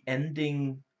the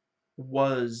ending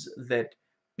was that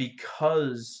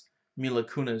because Mila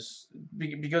Kunis,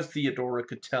 because Theodora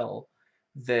could tell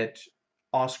that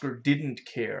Oscar didn't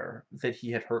care that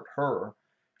he had hurt her,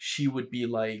 she would be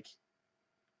like,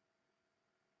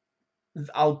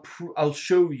 I'll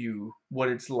show you what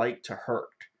it's like to hurt.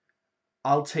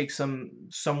 I'll take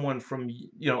someone from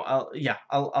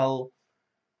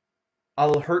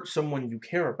I'll hurt someone you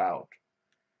care about.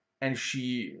 And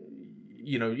she,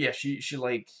 yeah, she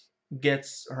like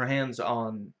gets her hands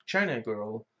on China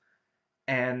Girl,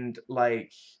 and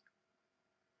like,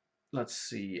 let's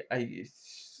see, I'm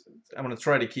gonna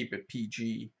try to keep it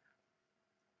PG.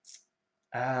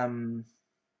 Um,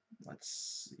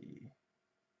 let's see.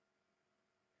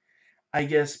 I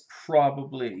guess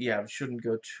probably, yeah, shouldn't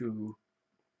go too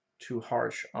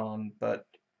harsh on, but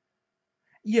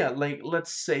yeah, like,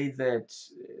 let's say that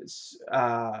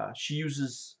she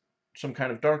uses some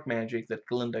kind of dark magic that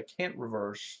Glinda can't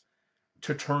reverse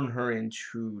to turn her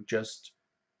into just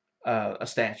a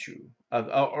statue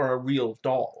or a real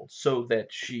doll, so that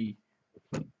she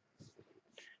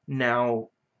now,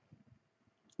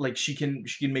 like, she can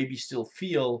maybe still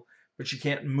feel, but she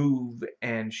can't move,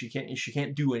 and she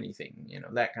can't do anything,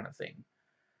 that kind of thing.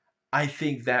 I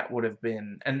think that would have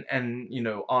been, and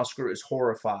Oscar is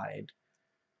horrified.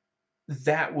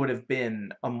 That would have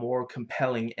been a more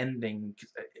compelling ending.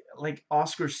 Like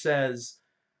Oscar says,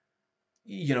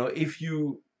 if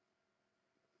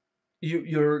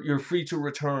you're free to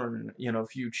return,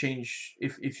 if you change,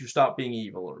 if you stop being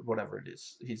evil, or whatever it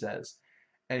is he says.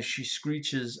 And she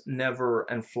screeches never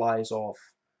and flies off.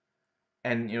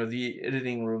 And the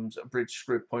editing room's abridged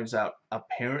script points out,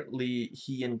 apparently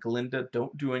he and Glinda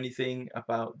don't do anything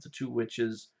about the two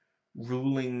witches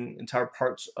ruling entire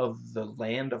parts of the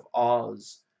land of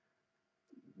Oz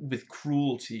with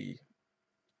cruelty.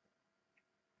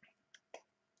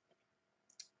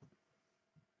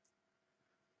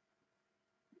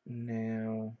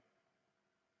 Now,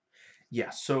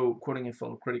 yeah, so quoting a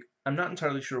fellow critic, I'm not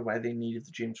entirely sure why they needed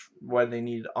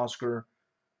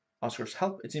Oscar's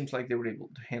help. It seems like they were able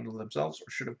to handle themselves, or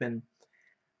should have been.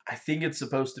 I think it's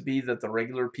supposed to be that the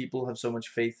regular people have so much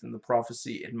faith in the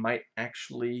prophecy, it might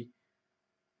actually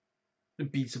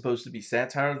be supposed to be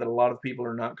satire, that a lot of people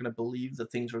are not going to believe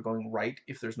that things are going right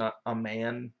if there's not a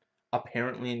man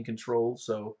apparently in control.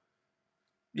 So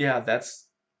yeah, that's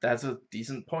a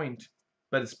decent point,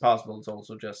 but it's possible it's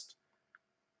also just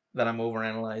that I'm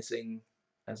overanalyzing,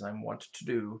 as I'm wont to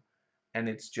do, and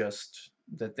it's just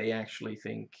that they actually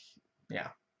think, yeah.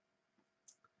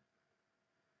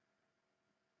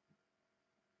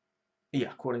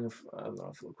 Yeah, quoting a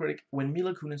critic, when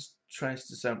Mila Kunis tries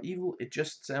to sound evil, it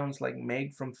just sounds like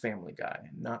Meg from Family Guy.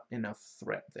 Not enough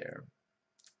threat there.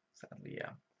 Sadly,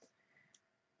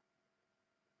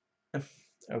 yeah.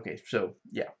 Okay, so,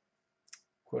 yeah.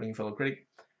 Quoting a fellow critic,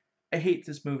 I hate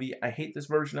this movie. I hate this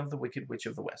version of The Wicked Witch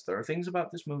of the West. There are things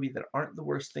about this movie that aren't the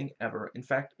worst thing ever. In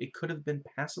fact, it could have been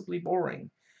passably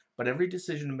boring. But every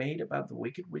decision made about The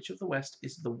Wicked Witch of the West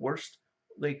is the worst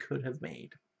they could have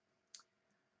made.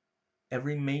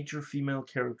 Every major female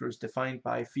character is defined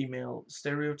by female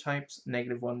stereotypes,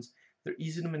 negative ones. They're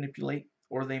easy to manipulate,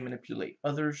 or they manipulate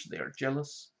others. They are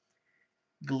jealous.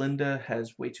 Glinda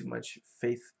has way too much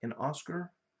faith in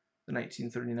Oscar. The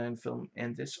 1939 film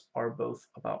and this are both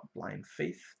about blind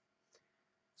faith.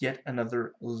 Yet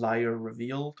another liar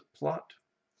revealed plot.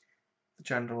 The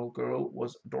general girl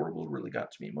was adorable, really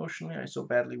got to me emotionally. I so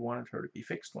badly wanted her to be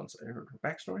fixed once I heard her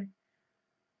backstory.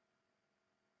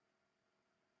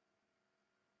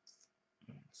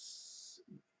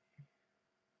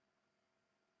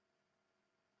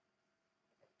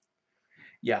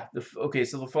 Yeah, okay,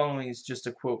 so the following is just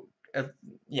a quote.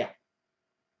 Yeah,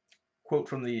 quote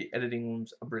from the editing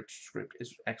room's abridged script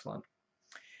is excellent.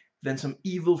 Then some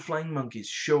evil flying monkeys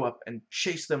show up and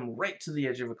chase them right to the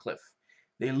edge of a cliff.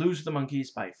 They lose the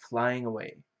monkeys by flying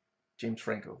away. James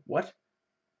Franco. What?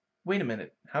 Wait a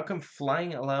minute. How come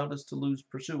flying allowed us to lose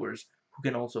pursuers who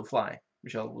can also fly?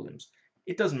 Michelle Williams.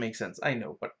 It doesn't make sense, I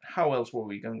know, but how else were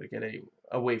we going to get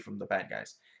away from the bad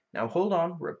guys? Now hold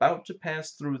on, we're about to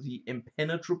pass through the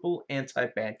impenetrable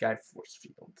anti-bad guy force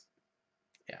field.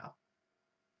 Yeah.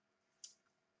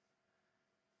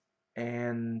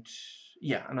 And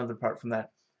yeah, another part from that.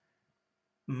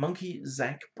 Monkey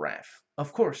Zach Braff.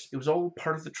 Of course, it was all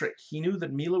part of the trick. He knew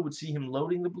that Mila would see him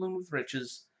loading the balloon with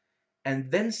riches,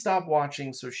 and then stop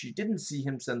watching so she didn't see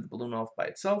him send the balloon off by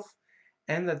itself,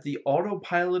 and that the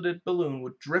autopiloted balloon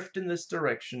would drift in this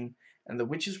direction, and the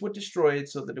witches would destroy it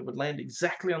so that it would land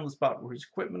exactly on the spot where his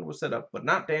equipment was set up, but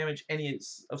not damage any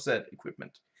of said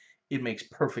equipment. It makes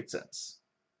perfect sense.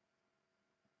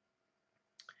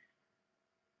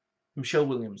 Michelle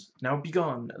Williams. Now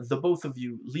begone, the both of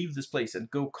you, leave this place and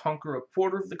go conquer a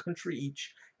quarter of the country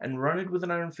each and run it with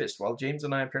an iron fist, while James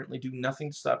and I apparently do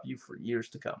nothing to stop you for years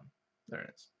to come. There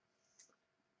it is.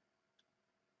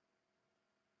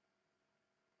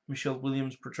 Michelle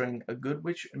Williams portraying a good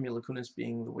witch and Mila Kunis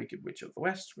being the wicked witch of the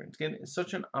West. Again, is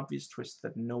such an obvious twist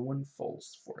that no one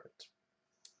falls for it.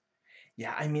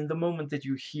 Yeah, I mean, the moment that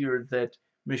you hear that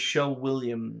Michelle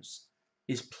Williams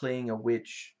is playing a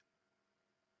witch,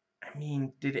 I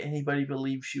mean, did anybody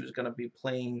believe she was going to be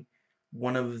playing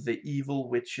one of the evil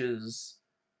witches?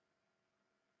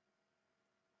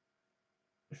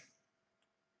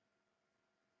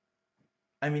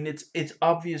 I mean, it's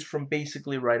obvious from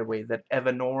basically right away that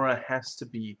Evanora has to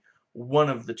be one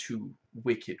of the two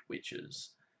wicked witches.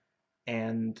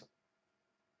 And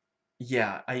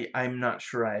yeah, I'm not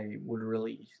sure I would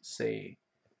really say.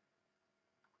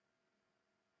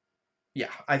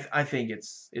 Yeah, I think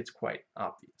it's quite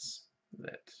obvious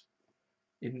that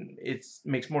it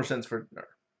makes more sense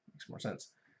makes more sense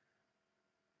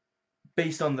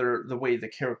based on the way the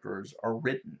characters are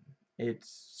written. It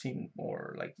seemed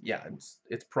more like, yeah,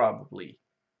 it's probably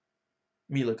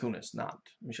Mila Kunis, not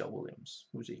Michelle Williams,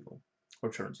 who's evil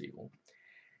or turns evil.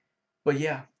 But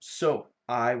yeah, so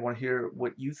I want to hear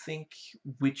what you think.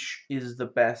 Which is the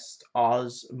best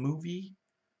Oz movie?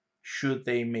 Should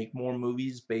they make more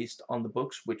movies based on the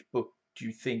books? Which book do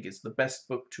you think is the best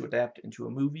book to adapt into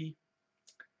a movie?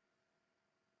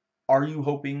 Are you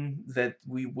hoping that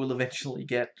we will eventually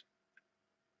get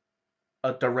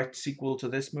a direct sequel to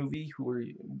this movie?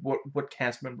 What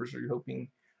cast members are you hoping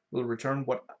will return?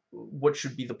 What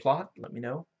should be the plot? Let me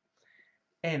know.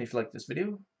 And if you like this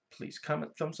video, please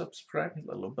comment, thumbs up, subscribe, hit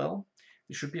the little bell.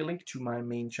 There should be a link to my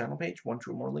main channel page, one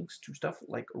or more links to stuff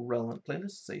like relevant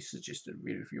playlists, a suggested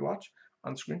video if you watch,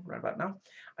 on screen right about now.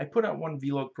 I put out one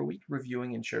vlog per week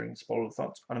reviewing and sharing spoiler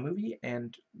thoughts on a movie,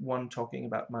 and one talking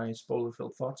about my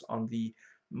spoiler-filled thoughts on the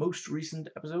most recent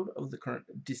episode of the current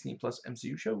Disney Plus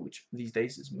MCU show, which these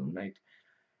days is Moon Knight,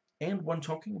 and one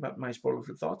talking about my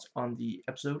spoiler-filled thoughts on the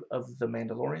episode of The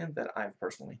Mandalorian that I've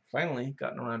personally finally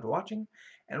gotten around to watching.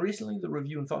 And recently, the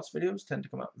review and thoughts videos tend to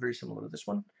come out very similar to this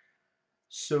one.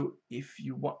 So if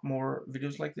you want more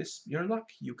videos like this, you're in luck.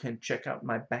 You can check out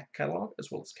my back catalog as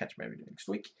well as catch my video next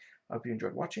week. I hope you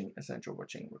enjoyed watching, as I enjoyed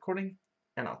watching and recording,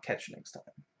 and I'll catch you next time.